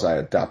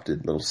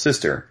quasi-adopted little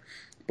sister.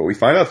 But we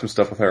find out some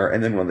stuff with her,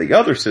 and then one of the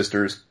other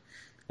sisters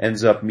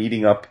ends up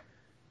meeting up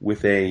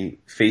with a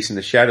face in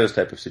the shadows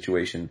type of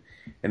situation,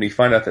 and we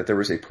find out that there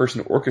was a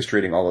person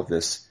orchestrating all of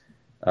this,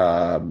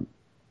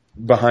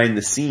 behind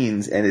the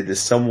scenes, and it is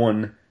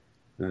someone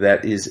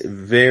that is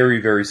very,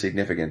 very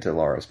significant to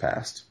Laura's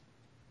past.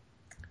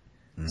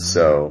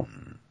 So,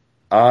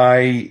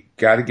 I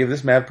gotta give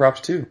this mad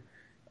props too.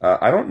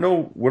 I don't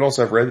know what else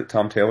I've read that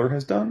Tom Taylor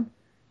has done,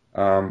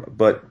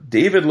 but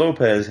David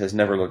Lopez has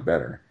never looked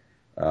better.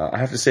 I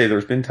have to say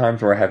there's been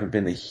times where I haven't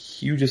been the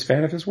hugest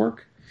fan of his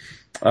work,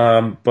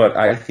 but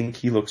I think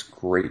he looks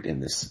great in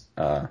this,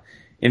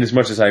 in as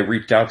much as I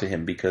reached out to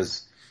him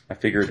because I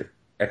figured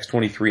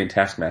X-23 and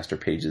Taskmaster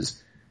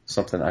pages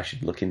something I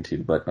should look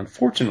into, but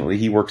unfortunately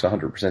he works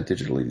 100%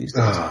 digitally these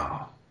days.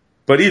 Oh.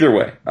 But either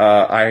way,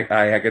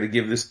 I gotta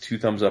give this 2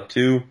 thumbs up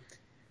too.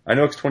 I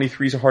know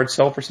X-23 is a hard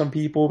sell for some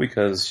people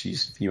because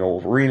she's female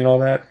Wolverine and all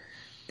that,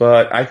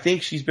 but I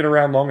think she's been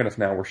around long enough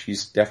now where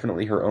she's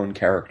definitely her own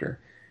character.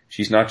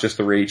 She's not just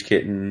the Rage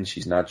Kitten,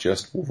 she's not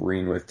just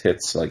Wolverine with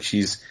tits, like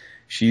she's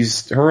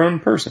her own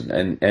person,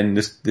 and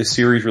this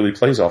series really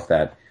plays off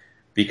that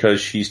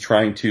because she's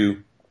trying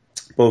to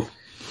both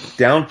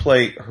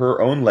downplay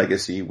her own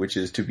legacy, which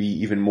is to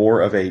be even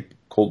more of a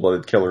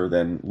cold-blooded killer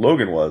than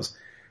Logan was,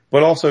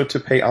 but also to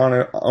pay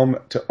honor,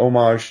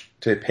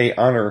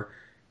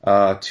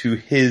 to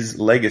his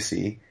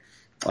legacy,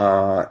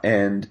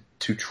 and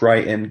to try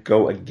and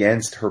go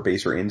against her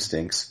baser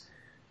instincts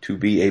to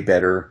be a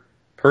better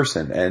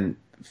person. And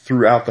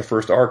throughout the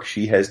first arc,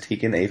 she has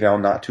taken a vow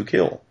not to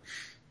kill.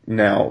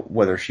 Now,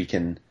 whether she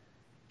can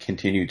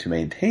continue to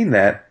maintain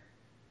that,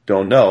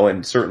 don't know,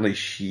 and certainly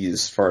she,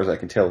 as far as I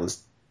can tell,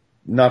 is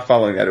not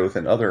following that oath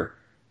in other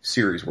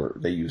series where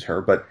they use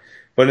her, but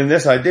in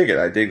this I dig it.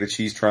 I dig that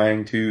she's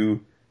trying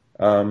to,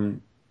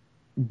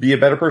 be a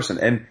better person.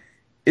 And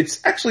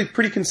it's actually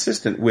pretty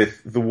consistent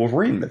with the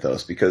Wolverine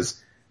mythos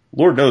because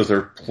Lord knows there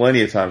are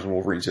plenty of times when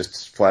Wolverine's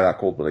just flat out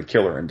cold-blooded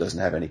killer and doesn't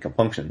have any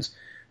compunctions.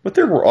 But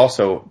there were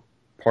also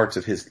parts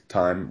of his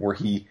time where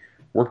he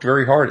worked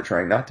very hard at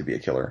trying not to be a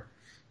killer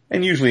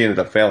and usually ended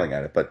up failing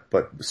at it, but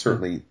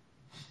certainly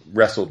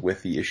wrestled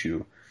with the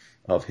issue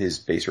of his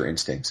baser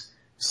instincts.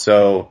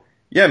 So,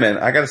 yeah, man,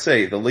 I gotta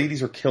say, the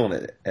ladies are killing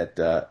it at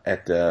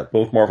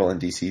both Marvel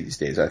and DC these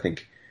days. I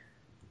think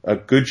a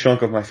good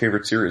chunk of my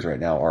favorite series right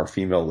now are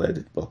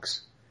female-led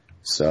books.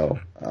 So,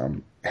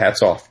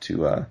 hats off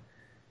to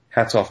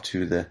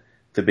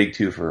the big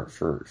two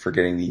for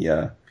getting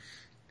the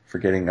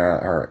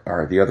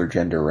other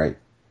gender right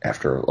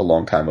after a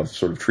long time of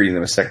sort of treating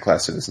them as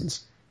second-class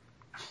citizens.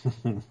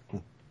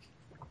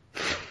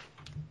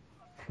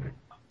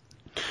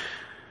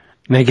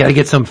 Now you gotta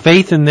get some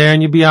faith in there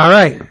and you'll be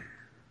alright.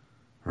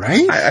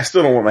 Right? I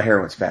still don't want my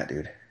heroine's fat,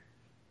 dude.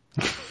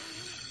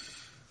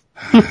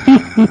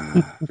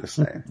 Just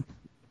saying.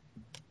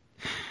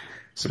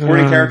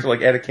 Supporting character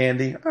like Etta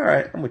Candy,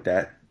 alright, I'm with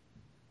that.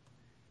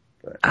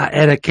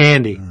 Etta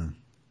Candy. Well,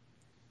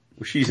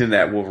 she's in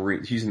that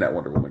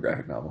Wonder Woman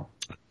graphic novel.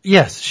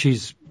 Yes,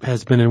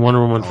 has been in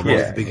Wonder Woman from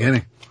the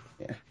beginning.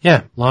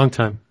 Yeah, long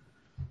time.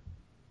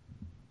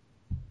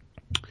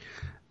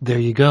 There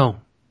you go.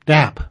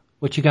 Dap,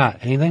 what you got?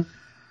 Anything?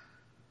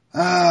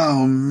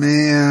 Oh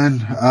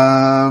man,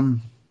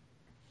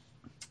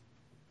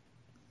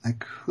 I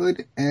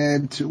could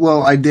add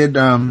I did,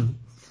 to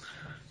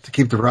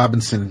keep the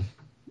Robinson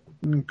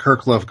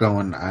Kirk love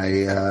going.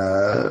 I,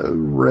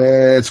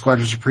 read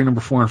Squadron Supreme number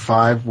 4 and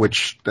 5,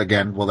 which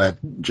again, that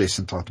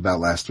Jason talked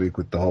about last week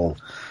with the whole,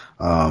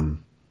 I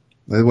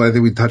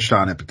think we touched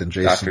on it, but then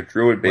Jason. Dr.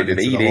 Druid made an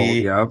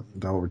 80. The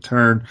whole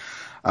return.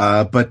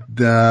 But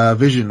the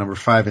Vision number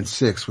 5 and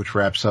 6, which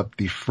wraps up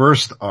the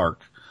first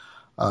arc,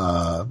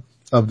 of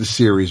the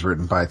series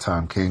written by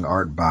Tom King,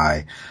 art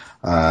by,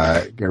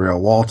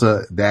 Gabriel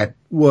Walta. That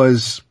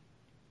was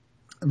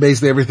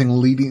basically everything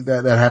leading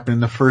that happened in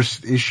the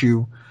first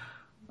issue,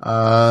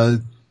 comes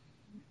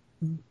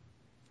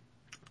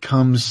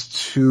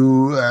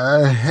to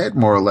a head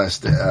more or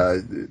less.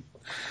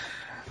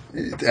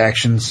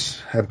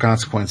 Actions have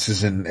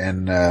consequences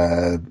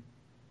and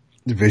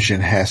Vision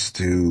has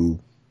to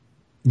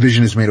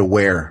Vision is made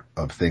aware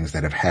of things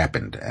that have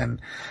happened,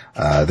 and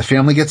the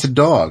family gets a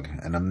dog,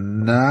 and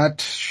I'm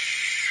not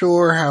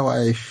sure how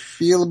I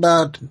feel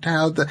about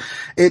how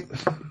it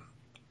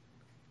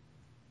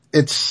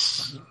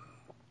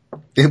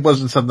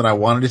wasn't something I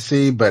wanted to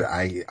see, but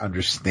I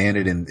understand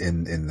it in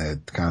the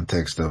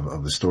context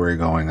of the story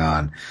going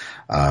on.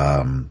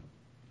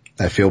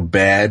 I feel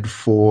bad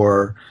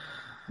for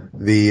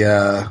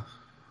the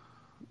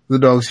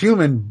dog's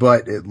human,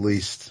 but at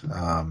least,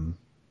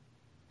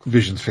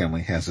 Vision's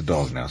family has a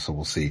dog now, so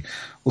we'll see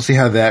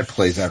how that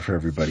plays out for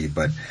everybody.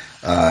 But,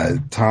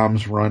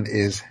 Tom's run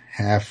is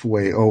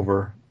halfway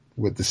over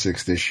with the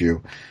 6th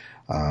issue.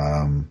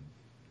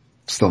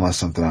 Still not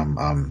something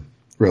I'm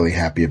really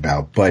happy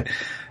about, but,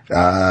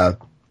 yeah,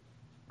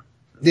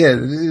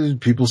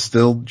 people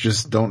still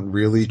just don't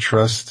really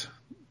trust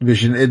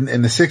Vision.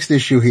 In the 6th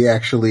issue, he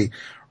actually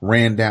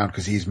ran down,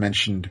 because he's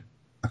mentioned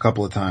a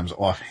couple of times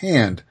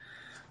offhand,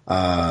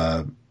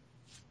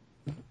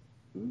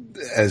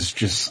 as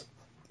just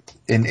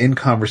in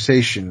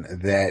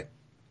conversation, that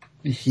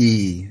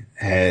he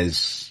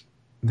has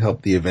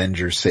helped the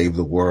Avengers save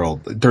the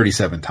world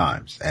 37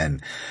 times.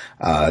 And,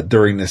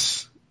 during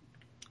this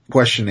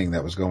questioning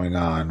that was going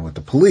on with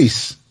the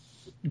police,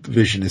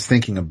 Vision is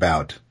thinking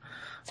about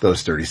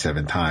those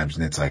 37 times,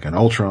 and it's like an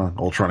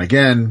Ultron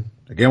again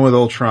with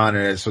Ultron.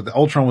 And so the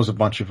Ultron was a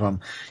bunch of them.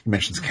 He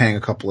mentions Kang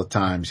a couple of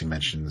times. He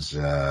mentions,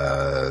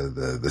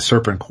 the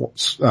Serpent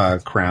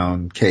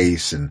Crown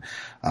case, and,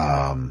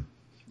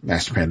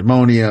 Master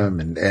Pandemonium,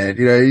 and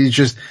you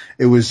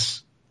know,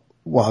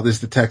 while this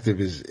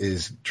detective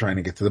is trying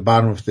to get to the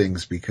bottom of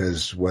things,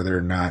 because whether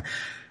or not,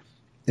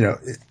 you know,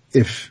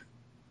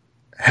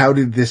 how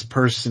did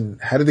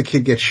the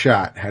kid get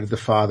shot? How did the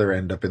father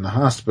end up in the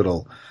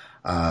hospital?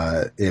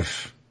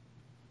 If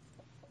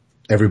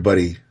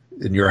everybody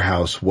in your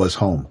house was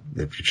home,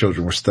 if your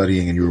children were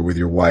studying and you were with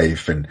your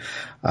wife, and,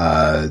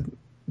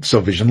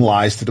 so Vision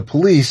lies to the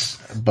police,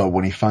 but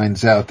when he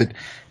finds out that,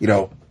 you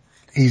know,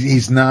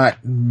 he's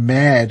not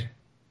mad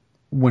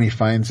when he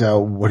finds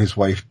out what his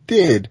wife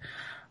did.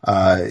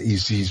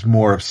 He's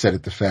more upset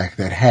at the fact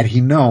that had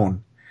he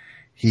known,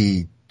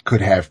 he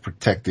could have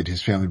protected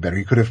his family better.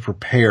 He could have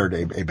prepared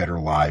a better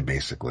lie,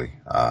 basically.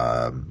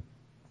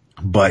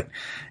 But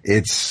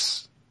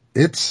it's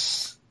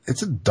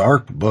a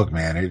dark book,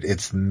 man.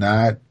 It's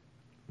not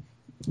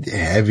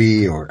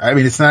heavy,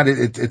 it's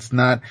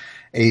not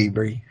a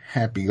very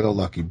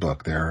happy-go-lucky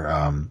book there.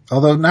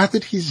 Although not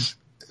that he's,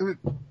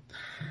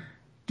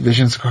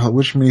 Vision Scarlet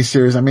Witch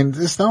miniseries, I mean,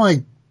 it's not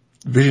like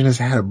Vision has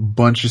had a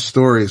bunch of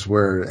stories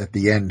where at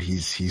the end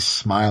he's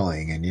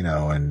smiling, and, you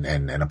know, and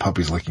a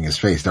puppy's licking his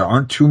face. There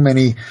aren't too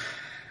many,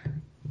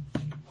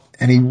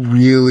 and he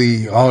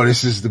really,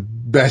 this is the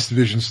best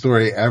Vision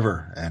story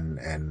ever.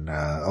 And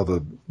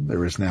although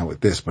there is now with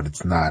this, but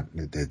it's not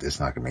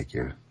gonna make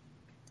you,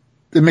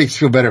 it makes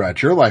you feel better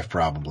about your life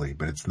probably,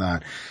 but it's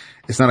not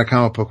a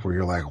comic book where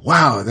you're like,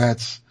 wow,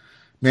 that's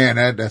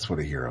what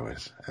a hero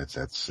is. That's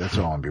what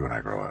I want to be when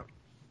I grow up.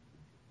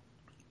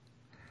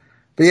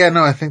 But yeah,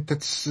 no, I think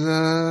that's,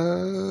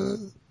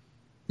 cause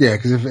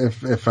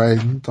if I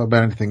talk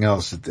about anything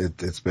else,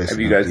 it's basically. Have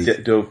you guys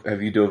dove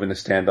into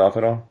Standoff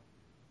at all?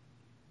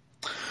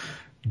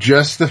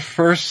 Just the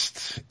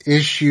first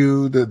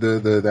issue,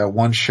 that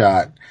one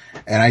shot,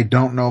 and I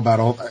don't know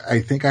about all,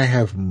 I think I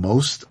have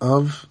most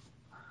of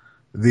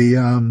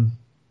the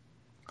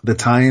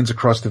tie-ins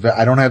across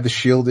I don't have the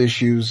Shield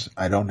issues.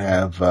 I don't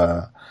have,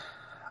 I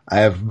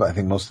have, I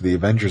think, most of the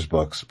Avengers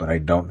books, but I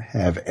don't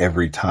have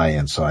every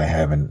tie-in, so I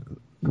haven't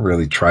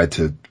really tried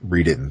to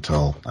read it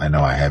until I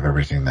know I have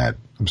everything that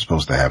I'm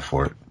supposed to have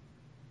for it.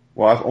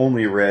 Well, I've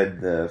only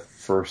read the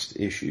first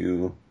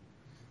issue,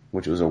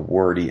 which was a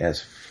wordy as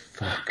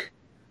fuck.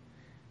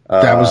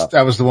 That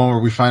was the one where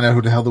we find out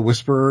who the hell the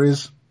Whisperer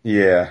is?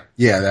 Yeah.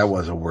 Yeah, that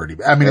was a wordy.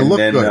 I mean, it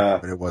looked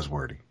good, but it was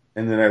wordy.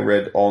 And then I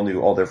read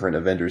all different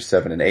Avengers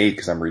 7 and 8,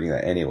 because I'm reading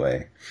that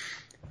anyway.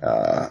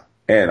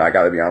 And I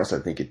gotta be honest, I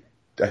think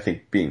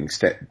being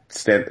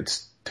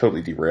it's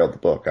totally derailed the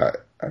book. I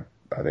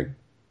think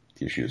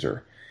the issues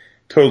are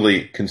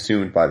totally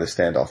consumed by the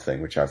Standoff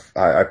thing, which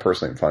I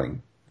personally am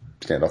finding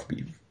Standoff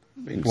be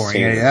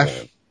boring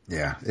AF.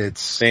 Yeah,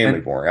 it's insanely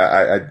boring.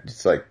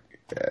 It's like,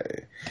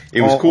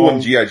 it was cool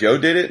when G.I. Joe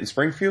did it in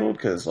Springfield,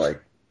 cause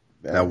like,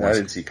 I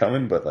didn't see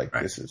coming, but like,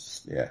 right. This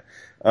is, yeah.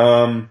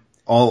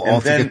 All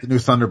to get the new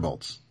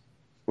Thunderbolts.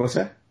 What's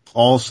that?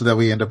 All so that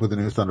we end up with a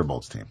new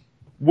Thunderbolts team.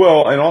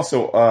 Well, and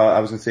also, I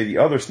was gonna say the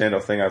other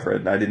Standoff thing I've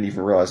read, and I didn't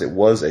even realize it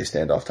was a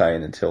Standoff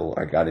tie-in until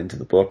I got into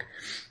the book,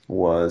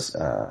 was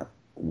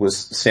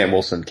Sam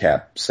Wilson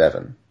Cap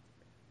 7.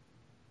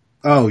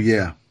 Oh,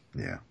 yeah.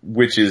 Yeah.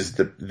 Which is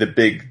the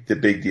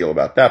big deal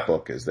about that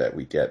book is that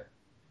we get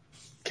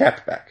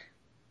Cap back.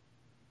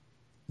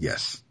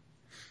 Yes.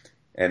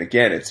 And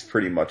again, it's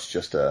pretty much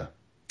just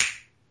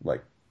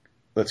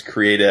let's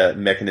create a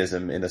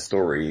mechanism in a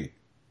story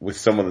with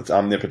someone that's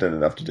omnipotent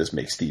enough to just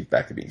make Steve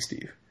back to being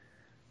Steve.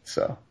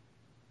 So,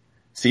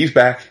 Steve's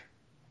back.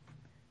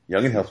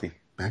 Young and healthy.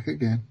 Back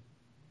again.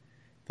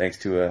 Thanks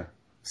to a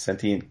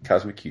sentient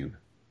cosmic cube.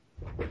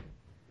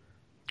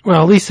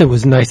 Well, at least it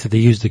was nice that they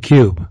used the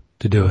cube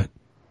to do it.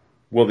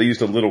 Well, they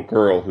used a little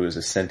girl who is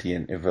a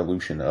sentient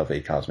evolution of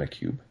a cosmic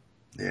cube.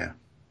 Yeah.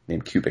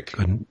 Named Cubic.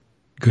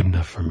 Good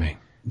enough for me.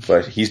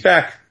 But he's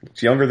back.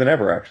 Looks younger than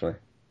ever, actually.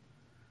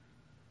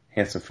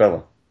 Handsome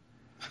fellow.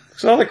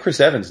 Looks a lot like Chris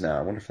Evans now.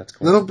 I wonder if that's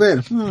cool. A little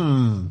bit.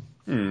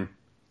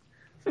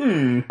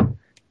 Hey,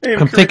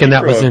 I'm thinking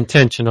that was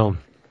intentional.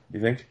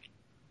 You think?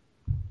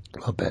 A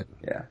little bit.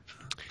 Yeah.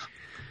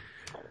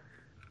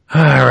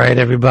 All right,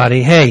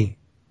 everybody. Hey,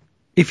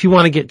 if you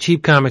want to get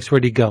cheap comics,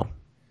 where do you go?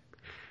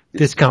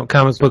 Discount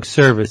Comic Book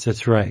Service.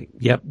 That's right.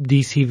 Yep.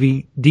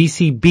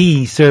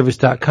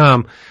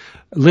 DCBService.com.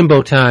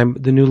 Limbo time.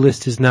 The new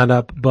list is not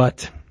up,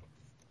 but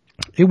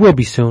it will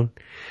be soon.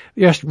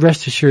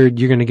 Rest assured,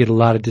 you're going to get a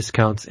lot of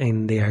discounts,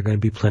 and they are going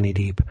to be plenty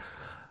deep.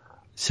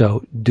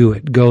 So do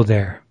it. Go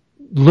there.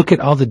 Look at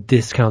all the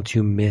discounts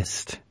you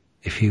missed.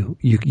 If you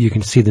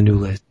can see the new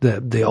list,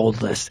 the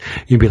old list.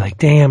 You'd be like,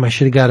 damn, I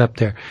should have got up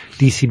there.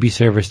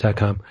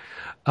 DCBService.com.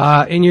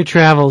 In your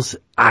travels,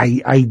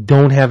 I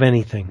don't have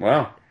anything.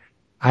 Wow.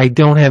 I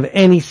don't have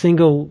any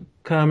single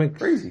comic.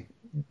 Crazy.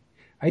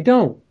 I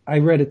don't. I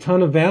read a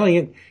ton of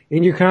Valiant.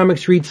 In your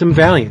comics, read some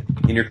Valiant.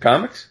 In your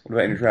comics? What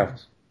about in your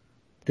travels?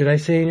 Did I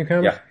say in your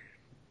comics? Yeah.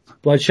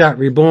 Bloodshot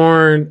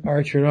Reborn,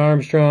 Archer and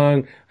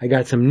Armstrong. I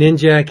got some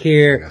Ninjak I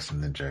here. got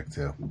some Ninjak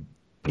too.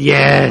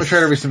 Yes. We'll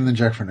try to read some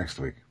Ninjak for next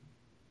week.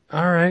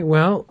 All right.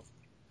 Well,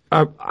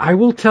 I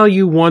will tell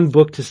you one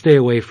book to stay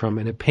away from,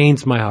 and it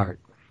pains my heart.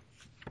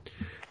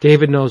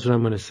 David knows what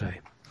I'm going to say.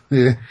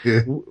 Yeah.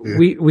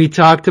 We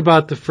talked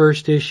about the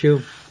first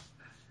issue,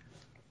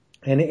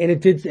 and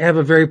it did have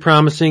a very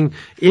promising,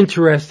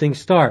 interesting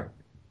start.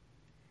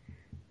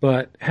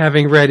 But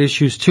having read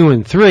issues 2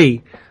 and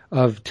 3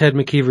 of Ted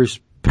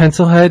McKeever's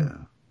Pencilhead,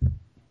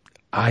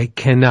 I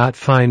cannot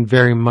find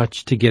very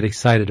much to get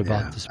excited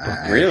about this book.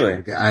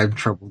 Really? I have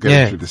trouble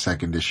getting through the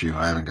second issue.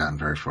 I haven't gotten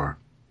very far.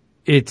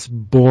 It's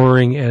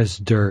boring as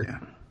dirt.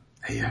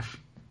 Yeah.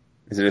 AF.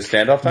 Is it a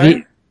standoff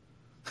time?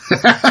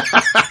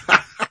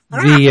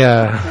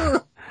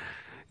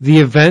 The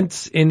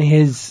events in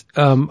his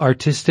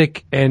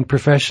artistic and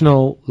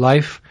professional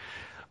life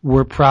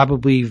were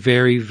probably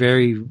very,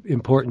 very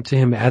important to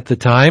him at the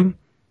time.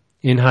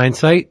 In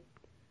hindsight,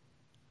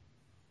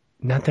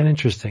 not that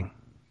interesting.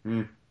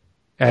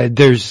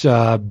 There's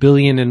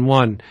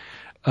 1,000,000,001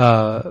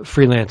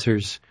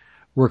 freelancers,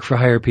 work for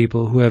hire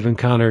people who have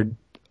encountered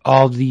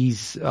all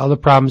the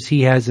problems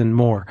he has and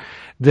more.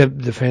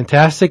 The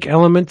fantastic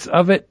elements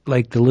of it,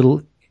 like the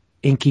little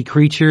inky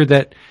creature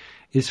that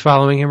is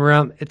following him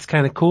around, it's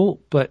kind of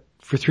cool, but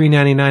for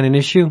 $3.99 an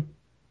issue,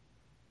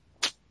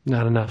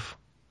 not enough.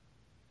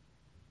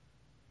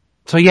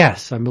 So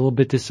yes, I'm a little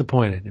bit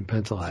disappointed in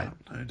Pencilhead.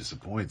 I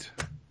disappoint.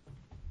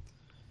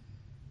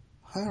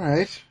 All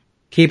right.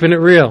 Keeping it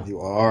real. You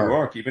You are.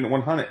 are keeping it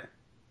 100.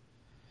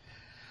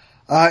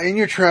 In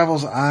your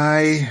travels,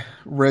 I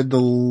read the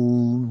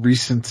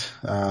recent,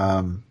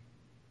 cause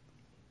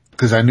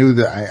I knew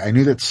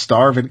that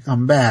Starve had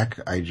come back.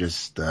 I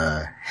just,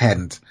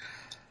 hadn't,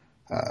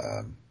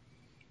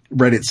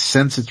 read it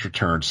since its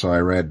return. So I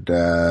read,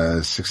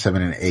 6,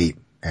 7, and 8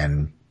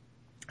 and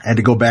I had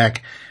to go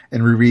back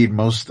and reread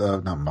towards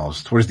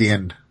the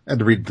end. I had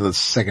to read the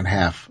second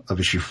half of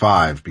issue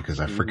 5 because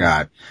I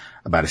forgot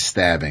about a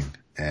stabbing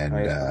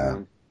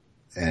and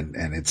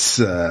it's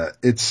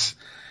it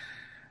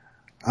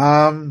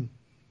kind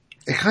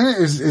of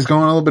is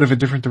going a little bit of a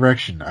different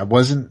direction. I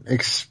wasn't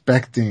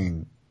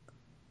expecting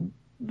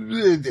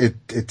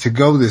it to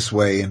go this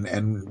way,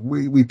 and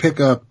we pick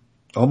up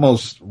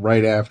almost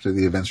right after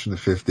the events from the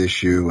 5th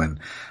issue, and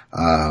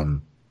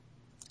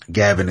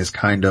Gavin is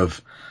kind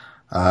of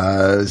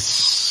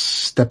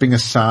stepping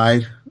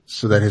aside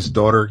so that his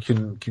daughter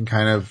can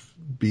kind of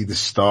be the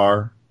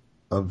star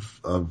of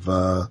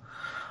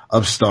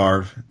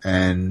Starve,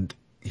 and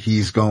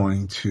he's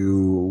going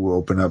to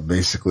open up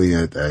basically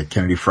a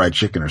Kennedy Fried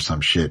Chicken or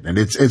some shit. And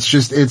it's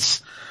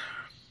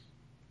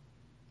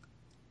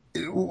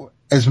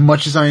as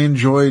much as I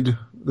enjoyed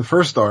the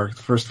first arc,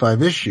 the first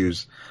 5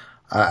 issues,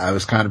 I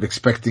was kind of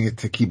expecting it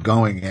to keep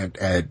going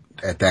at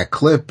that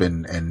clip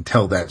and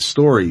tell that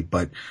story,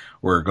 but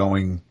we're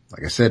going,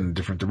 like I said, in a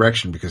different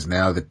direction because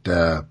now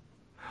that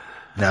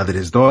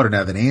his daughter,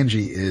 now that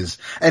Angie is,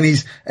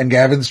 and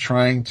Gavin's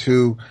trying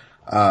to,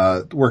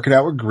 work it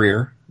out with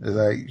Greer.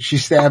 She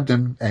stabbed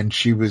him and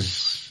she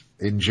was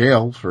in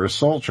jail for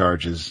assault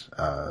charges.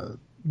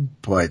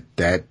 But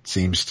that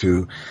seems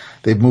to,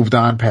 they've moved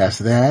on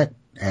past that,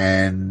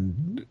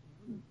 and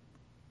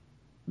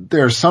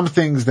there are some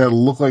things that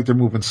look like they're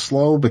moving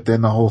slow, but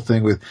then the whole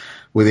thing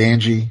with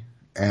Angie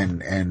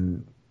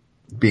and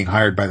being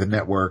hired by the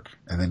network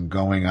and then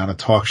going on a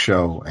talk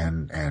show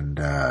and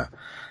now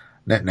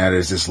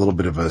there's this little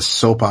bit of a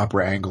soap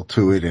opera angle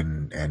to it,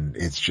 and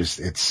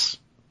it's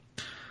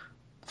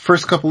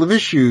first couple of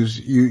issues,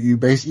 you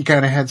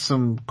kind of had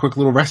some quick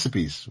little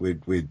recipes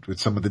with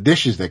some of the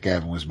dishes that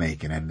Gavin was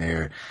making, and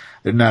they're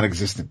not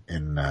existent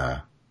in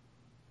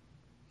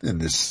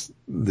this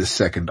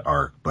second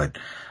arc, but,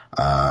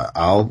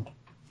 I'll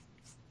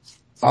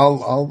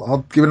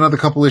I'll give it another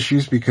couple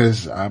issues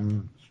because I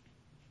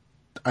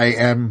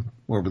am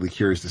morbidly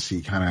curious to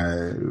see kind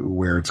of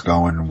where it's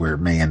going and where it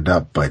may end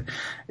up, but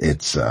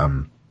it's,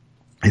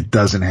 it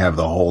doesn't have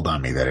the hold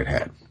on me that it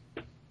had.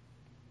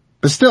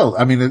 But still,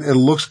 I mean, it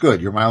looks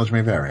good. Your mileage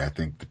may vary. I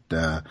think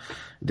that,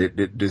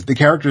 the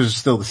characters are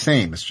still the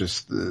same. It's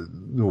just the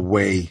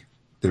way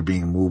they're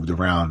being moved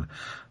around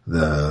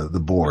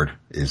the board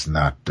is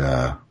not,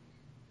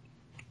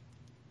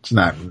 it's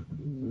not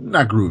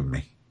grooving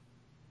me.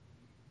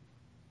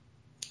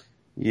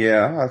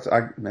 Yeah,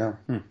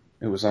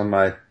 it was on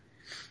my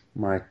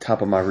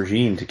top of my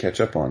regime to catch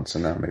up on, so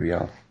now maybe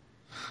I'll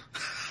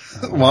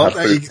well,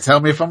 you can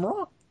tell me if I'm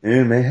wrong.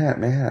 Yeah, may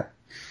have.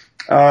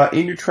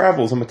 In your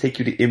travels, I'm gonna take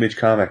you to Image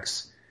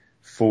Comics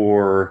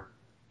for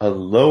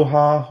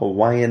Aloha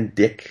Hawaiian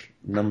Dick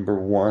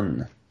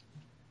 #1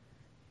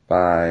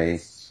 by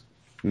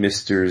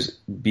Misters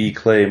B.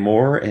 Clay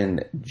Moore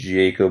and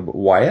Jacob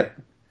Wyatt.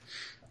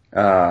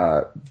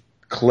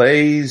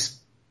 Clay's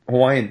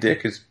Hawaiian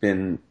Dick has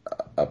been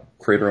a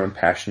creator-owned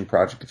passion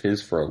project of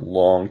his for a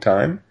long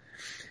time.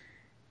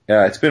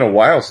 It's been a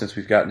while since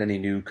we've gotten any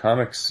new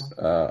comics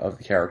of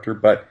the character,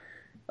 but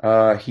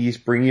he's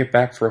bringing it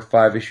back for a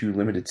 5-issue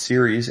limited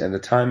series, and the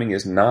timing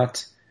is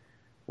not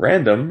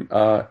random.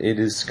 It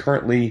is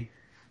currently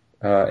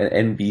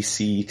an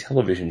NBC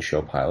television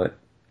show pilot,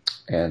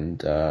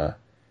 and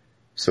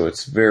so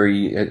it's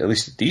at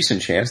least a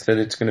decent chance that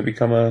it's going to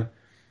become a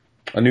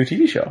new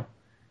TV show.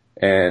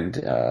 And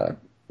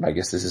I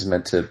guess this is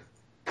meant to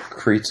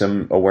create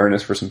some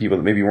awareness for some people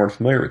that maybe weren't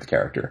familiar with the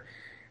character.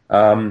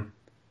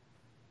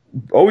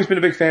 Always been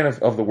a big fan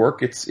of the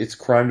work. It's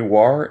crime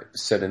noir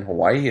set in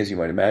Hawaii, as you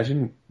might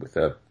imagine, with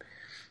a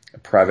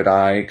private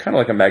eye, kind of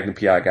like a Magnum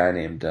PI guy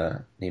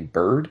named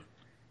Bird.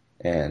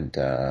 And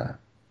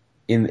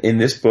in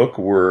this book,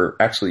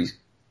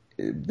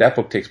 that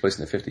book takes place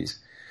in the 50s.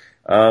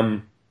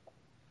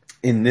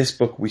 In this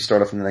book, we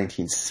start off in the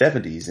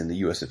 1970s in the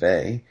US of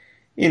A,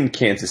 in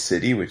Kansas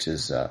City, which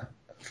is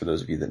for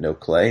those of you that know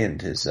Clay and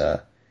his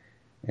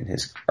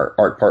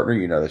art partner,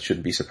 you know that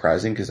shouldn't be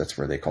surprising because that's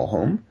where they call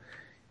home.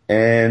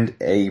 And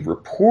a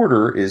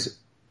reporter is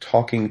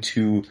talking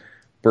to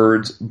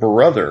Bird's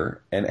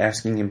brother and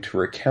asking him to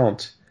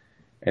recount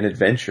an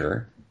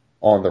adventure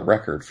on the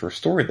record for a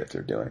story that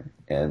they're doing.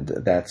 And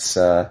that's,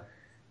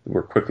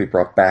 we're quickly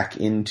brought back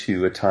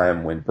into a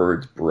time when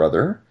Bird's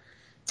brother,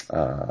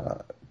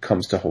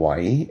 comes to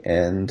Hawaii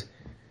and,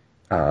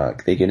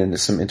 they get into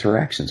some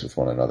interactions with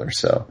one another.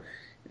 So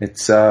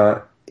it's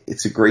a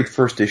great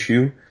first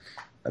issue.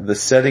 The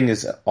setting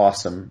is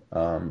awesome.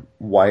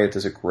 Wyatt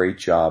does a great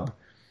job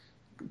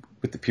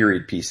with the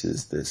period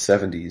pieces, the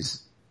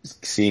 70s,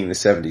 seeing the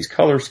 70s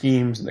color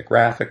schemes and the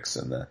graphics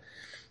and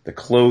the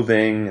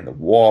clothing and the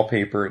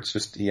wallpaper. It's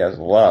just, he has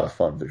a lot of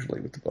fun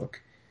visually with the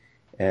book.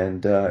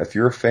 And, if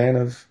you're a fan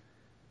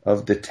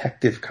of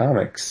detective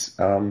comics,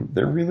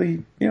 they're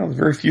really,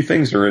 very few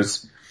things are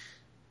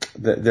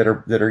that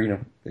are,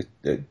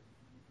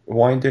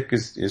 Hawaiian Dick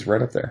is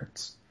right up there.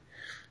 It's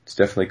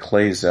definitely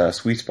Clay's,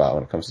 sweet spot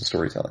when it comes to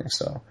storytelling.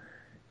 So,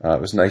 it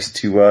was nice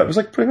to, it was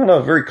like putting on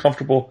a very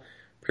comfortable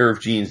pair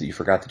of jeans that you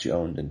forgot that you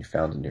owned and you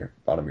found in your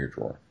bottom of your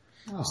drawer.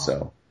 Oh.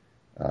 So,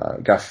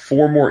 got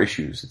 4 more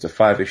issues. It's a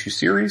 5-issue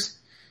series.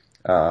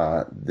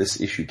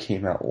 This issue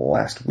came out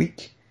last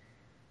week.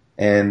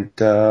 And,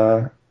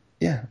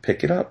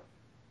 pick it up.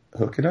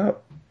 Hook it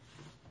up.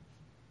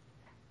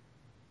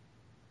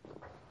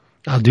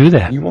 I'll do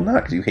that. You will not,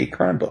 because you hate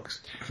crime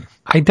books.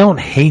 I don't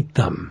hate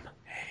them.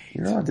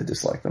 You're not allowed to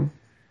dislike them.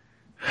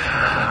 All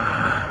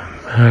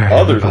right,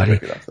 Others everybody. will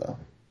pick it up, though.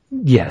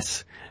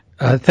 Yes.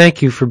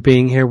 Thank you for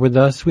being here with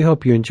us. We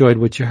hope you enjoyed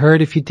what you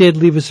heard. If you did,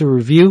 leave us a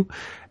review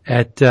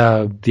at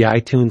the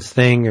iTunes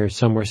thing or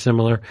somewhere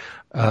similar.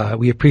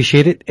 We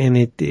appreciate it, and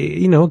it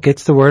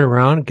gets the word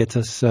around, gets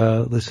us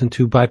listened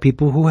to by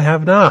people who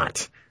have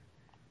not.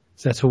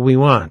 So that's what we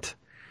want.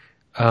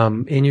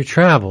 In your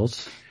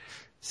travels,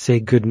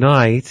 say good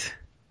night.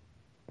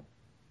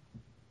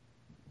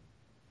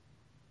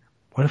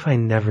 What if I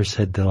never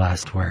said the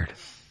last word?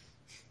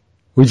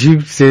 Would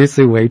you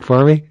seriously wait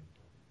for me?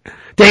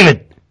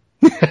 David!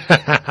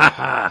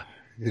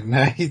 Good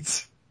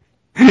night.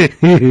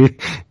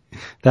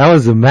 That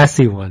was a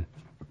messy one.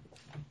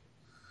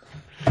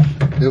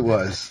 It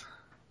was.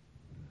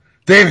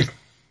 David!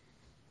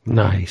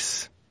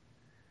 Nice.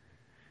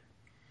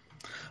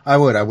 I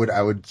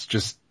would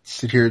just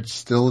sit here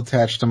still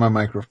attached to my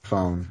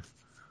microphone,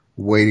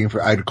 waiting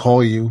I'd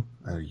call you.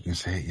 You can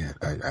say it yet.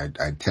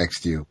 I'd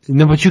text you.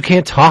 No, but you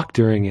can't talk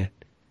during it,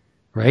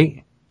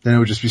 right? Then it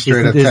would just be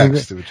straight up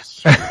text. It would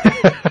just,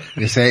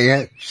 you say it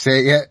yet? Say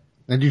it yet?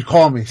 Then you'd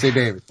call me, say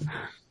David.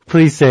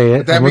 Please say it.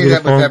 Would that mean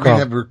that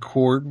the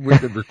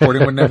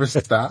recording would never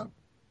stop?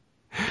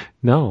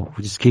 No,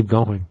 we just keep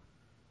going.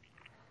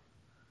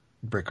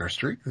 Break our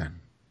streak then.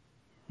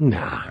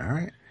 Nah. All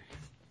right.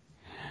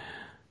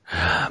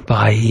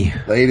 Bye.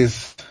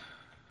 Latest.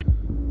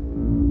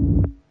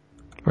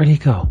 Where'd he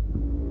go?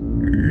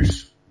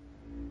 Yes.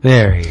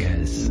 There he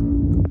is.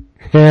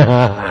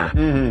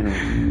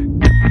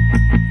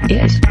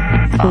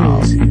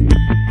 falls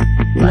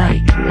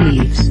like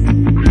leaves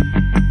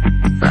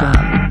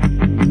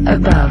from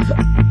above.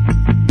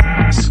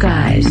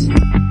 Skies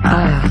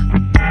are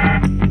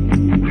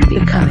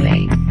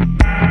becoming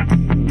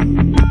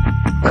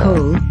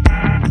cold.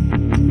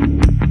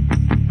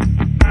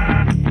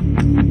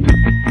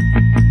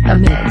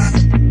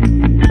 Amidst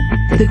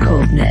the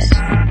coldness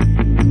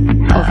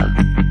of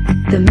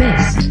the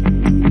mist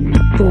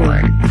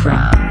born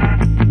from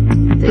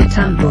the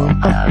tumble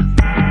of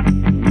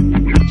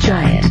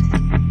giant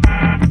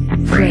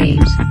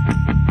frames,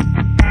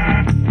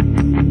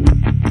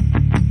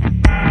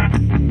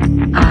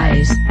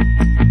 eyes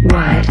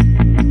wide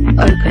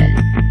open,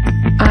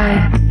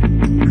 I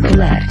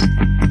collect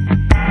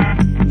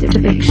the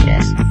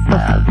depictions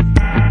of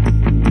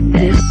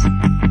this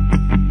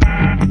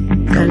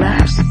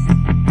collapse,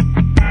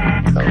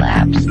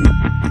 collapse,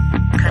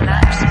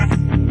 collapse,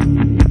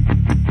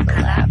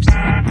 collapse.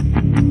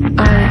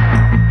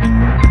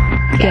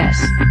 I guess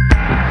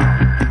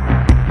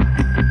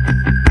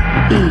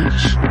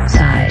each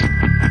side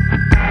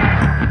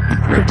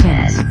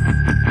pretends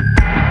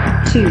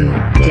to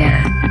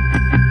dare,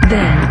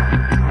 then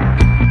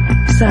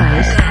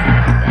size,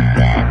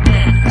 then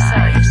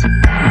size.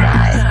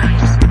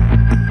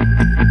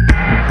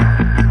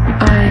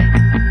 I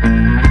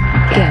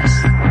guess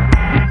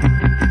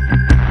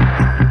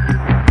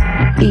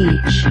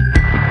each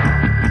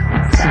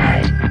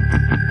side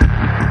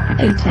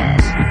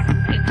intends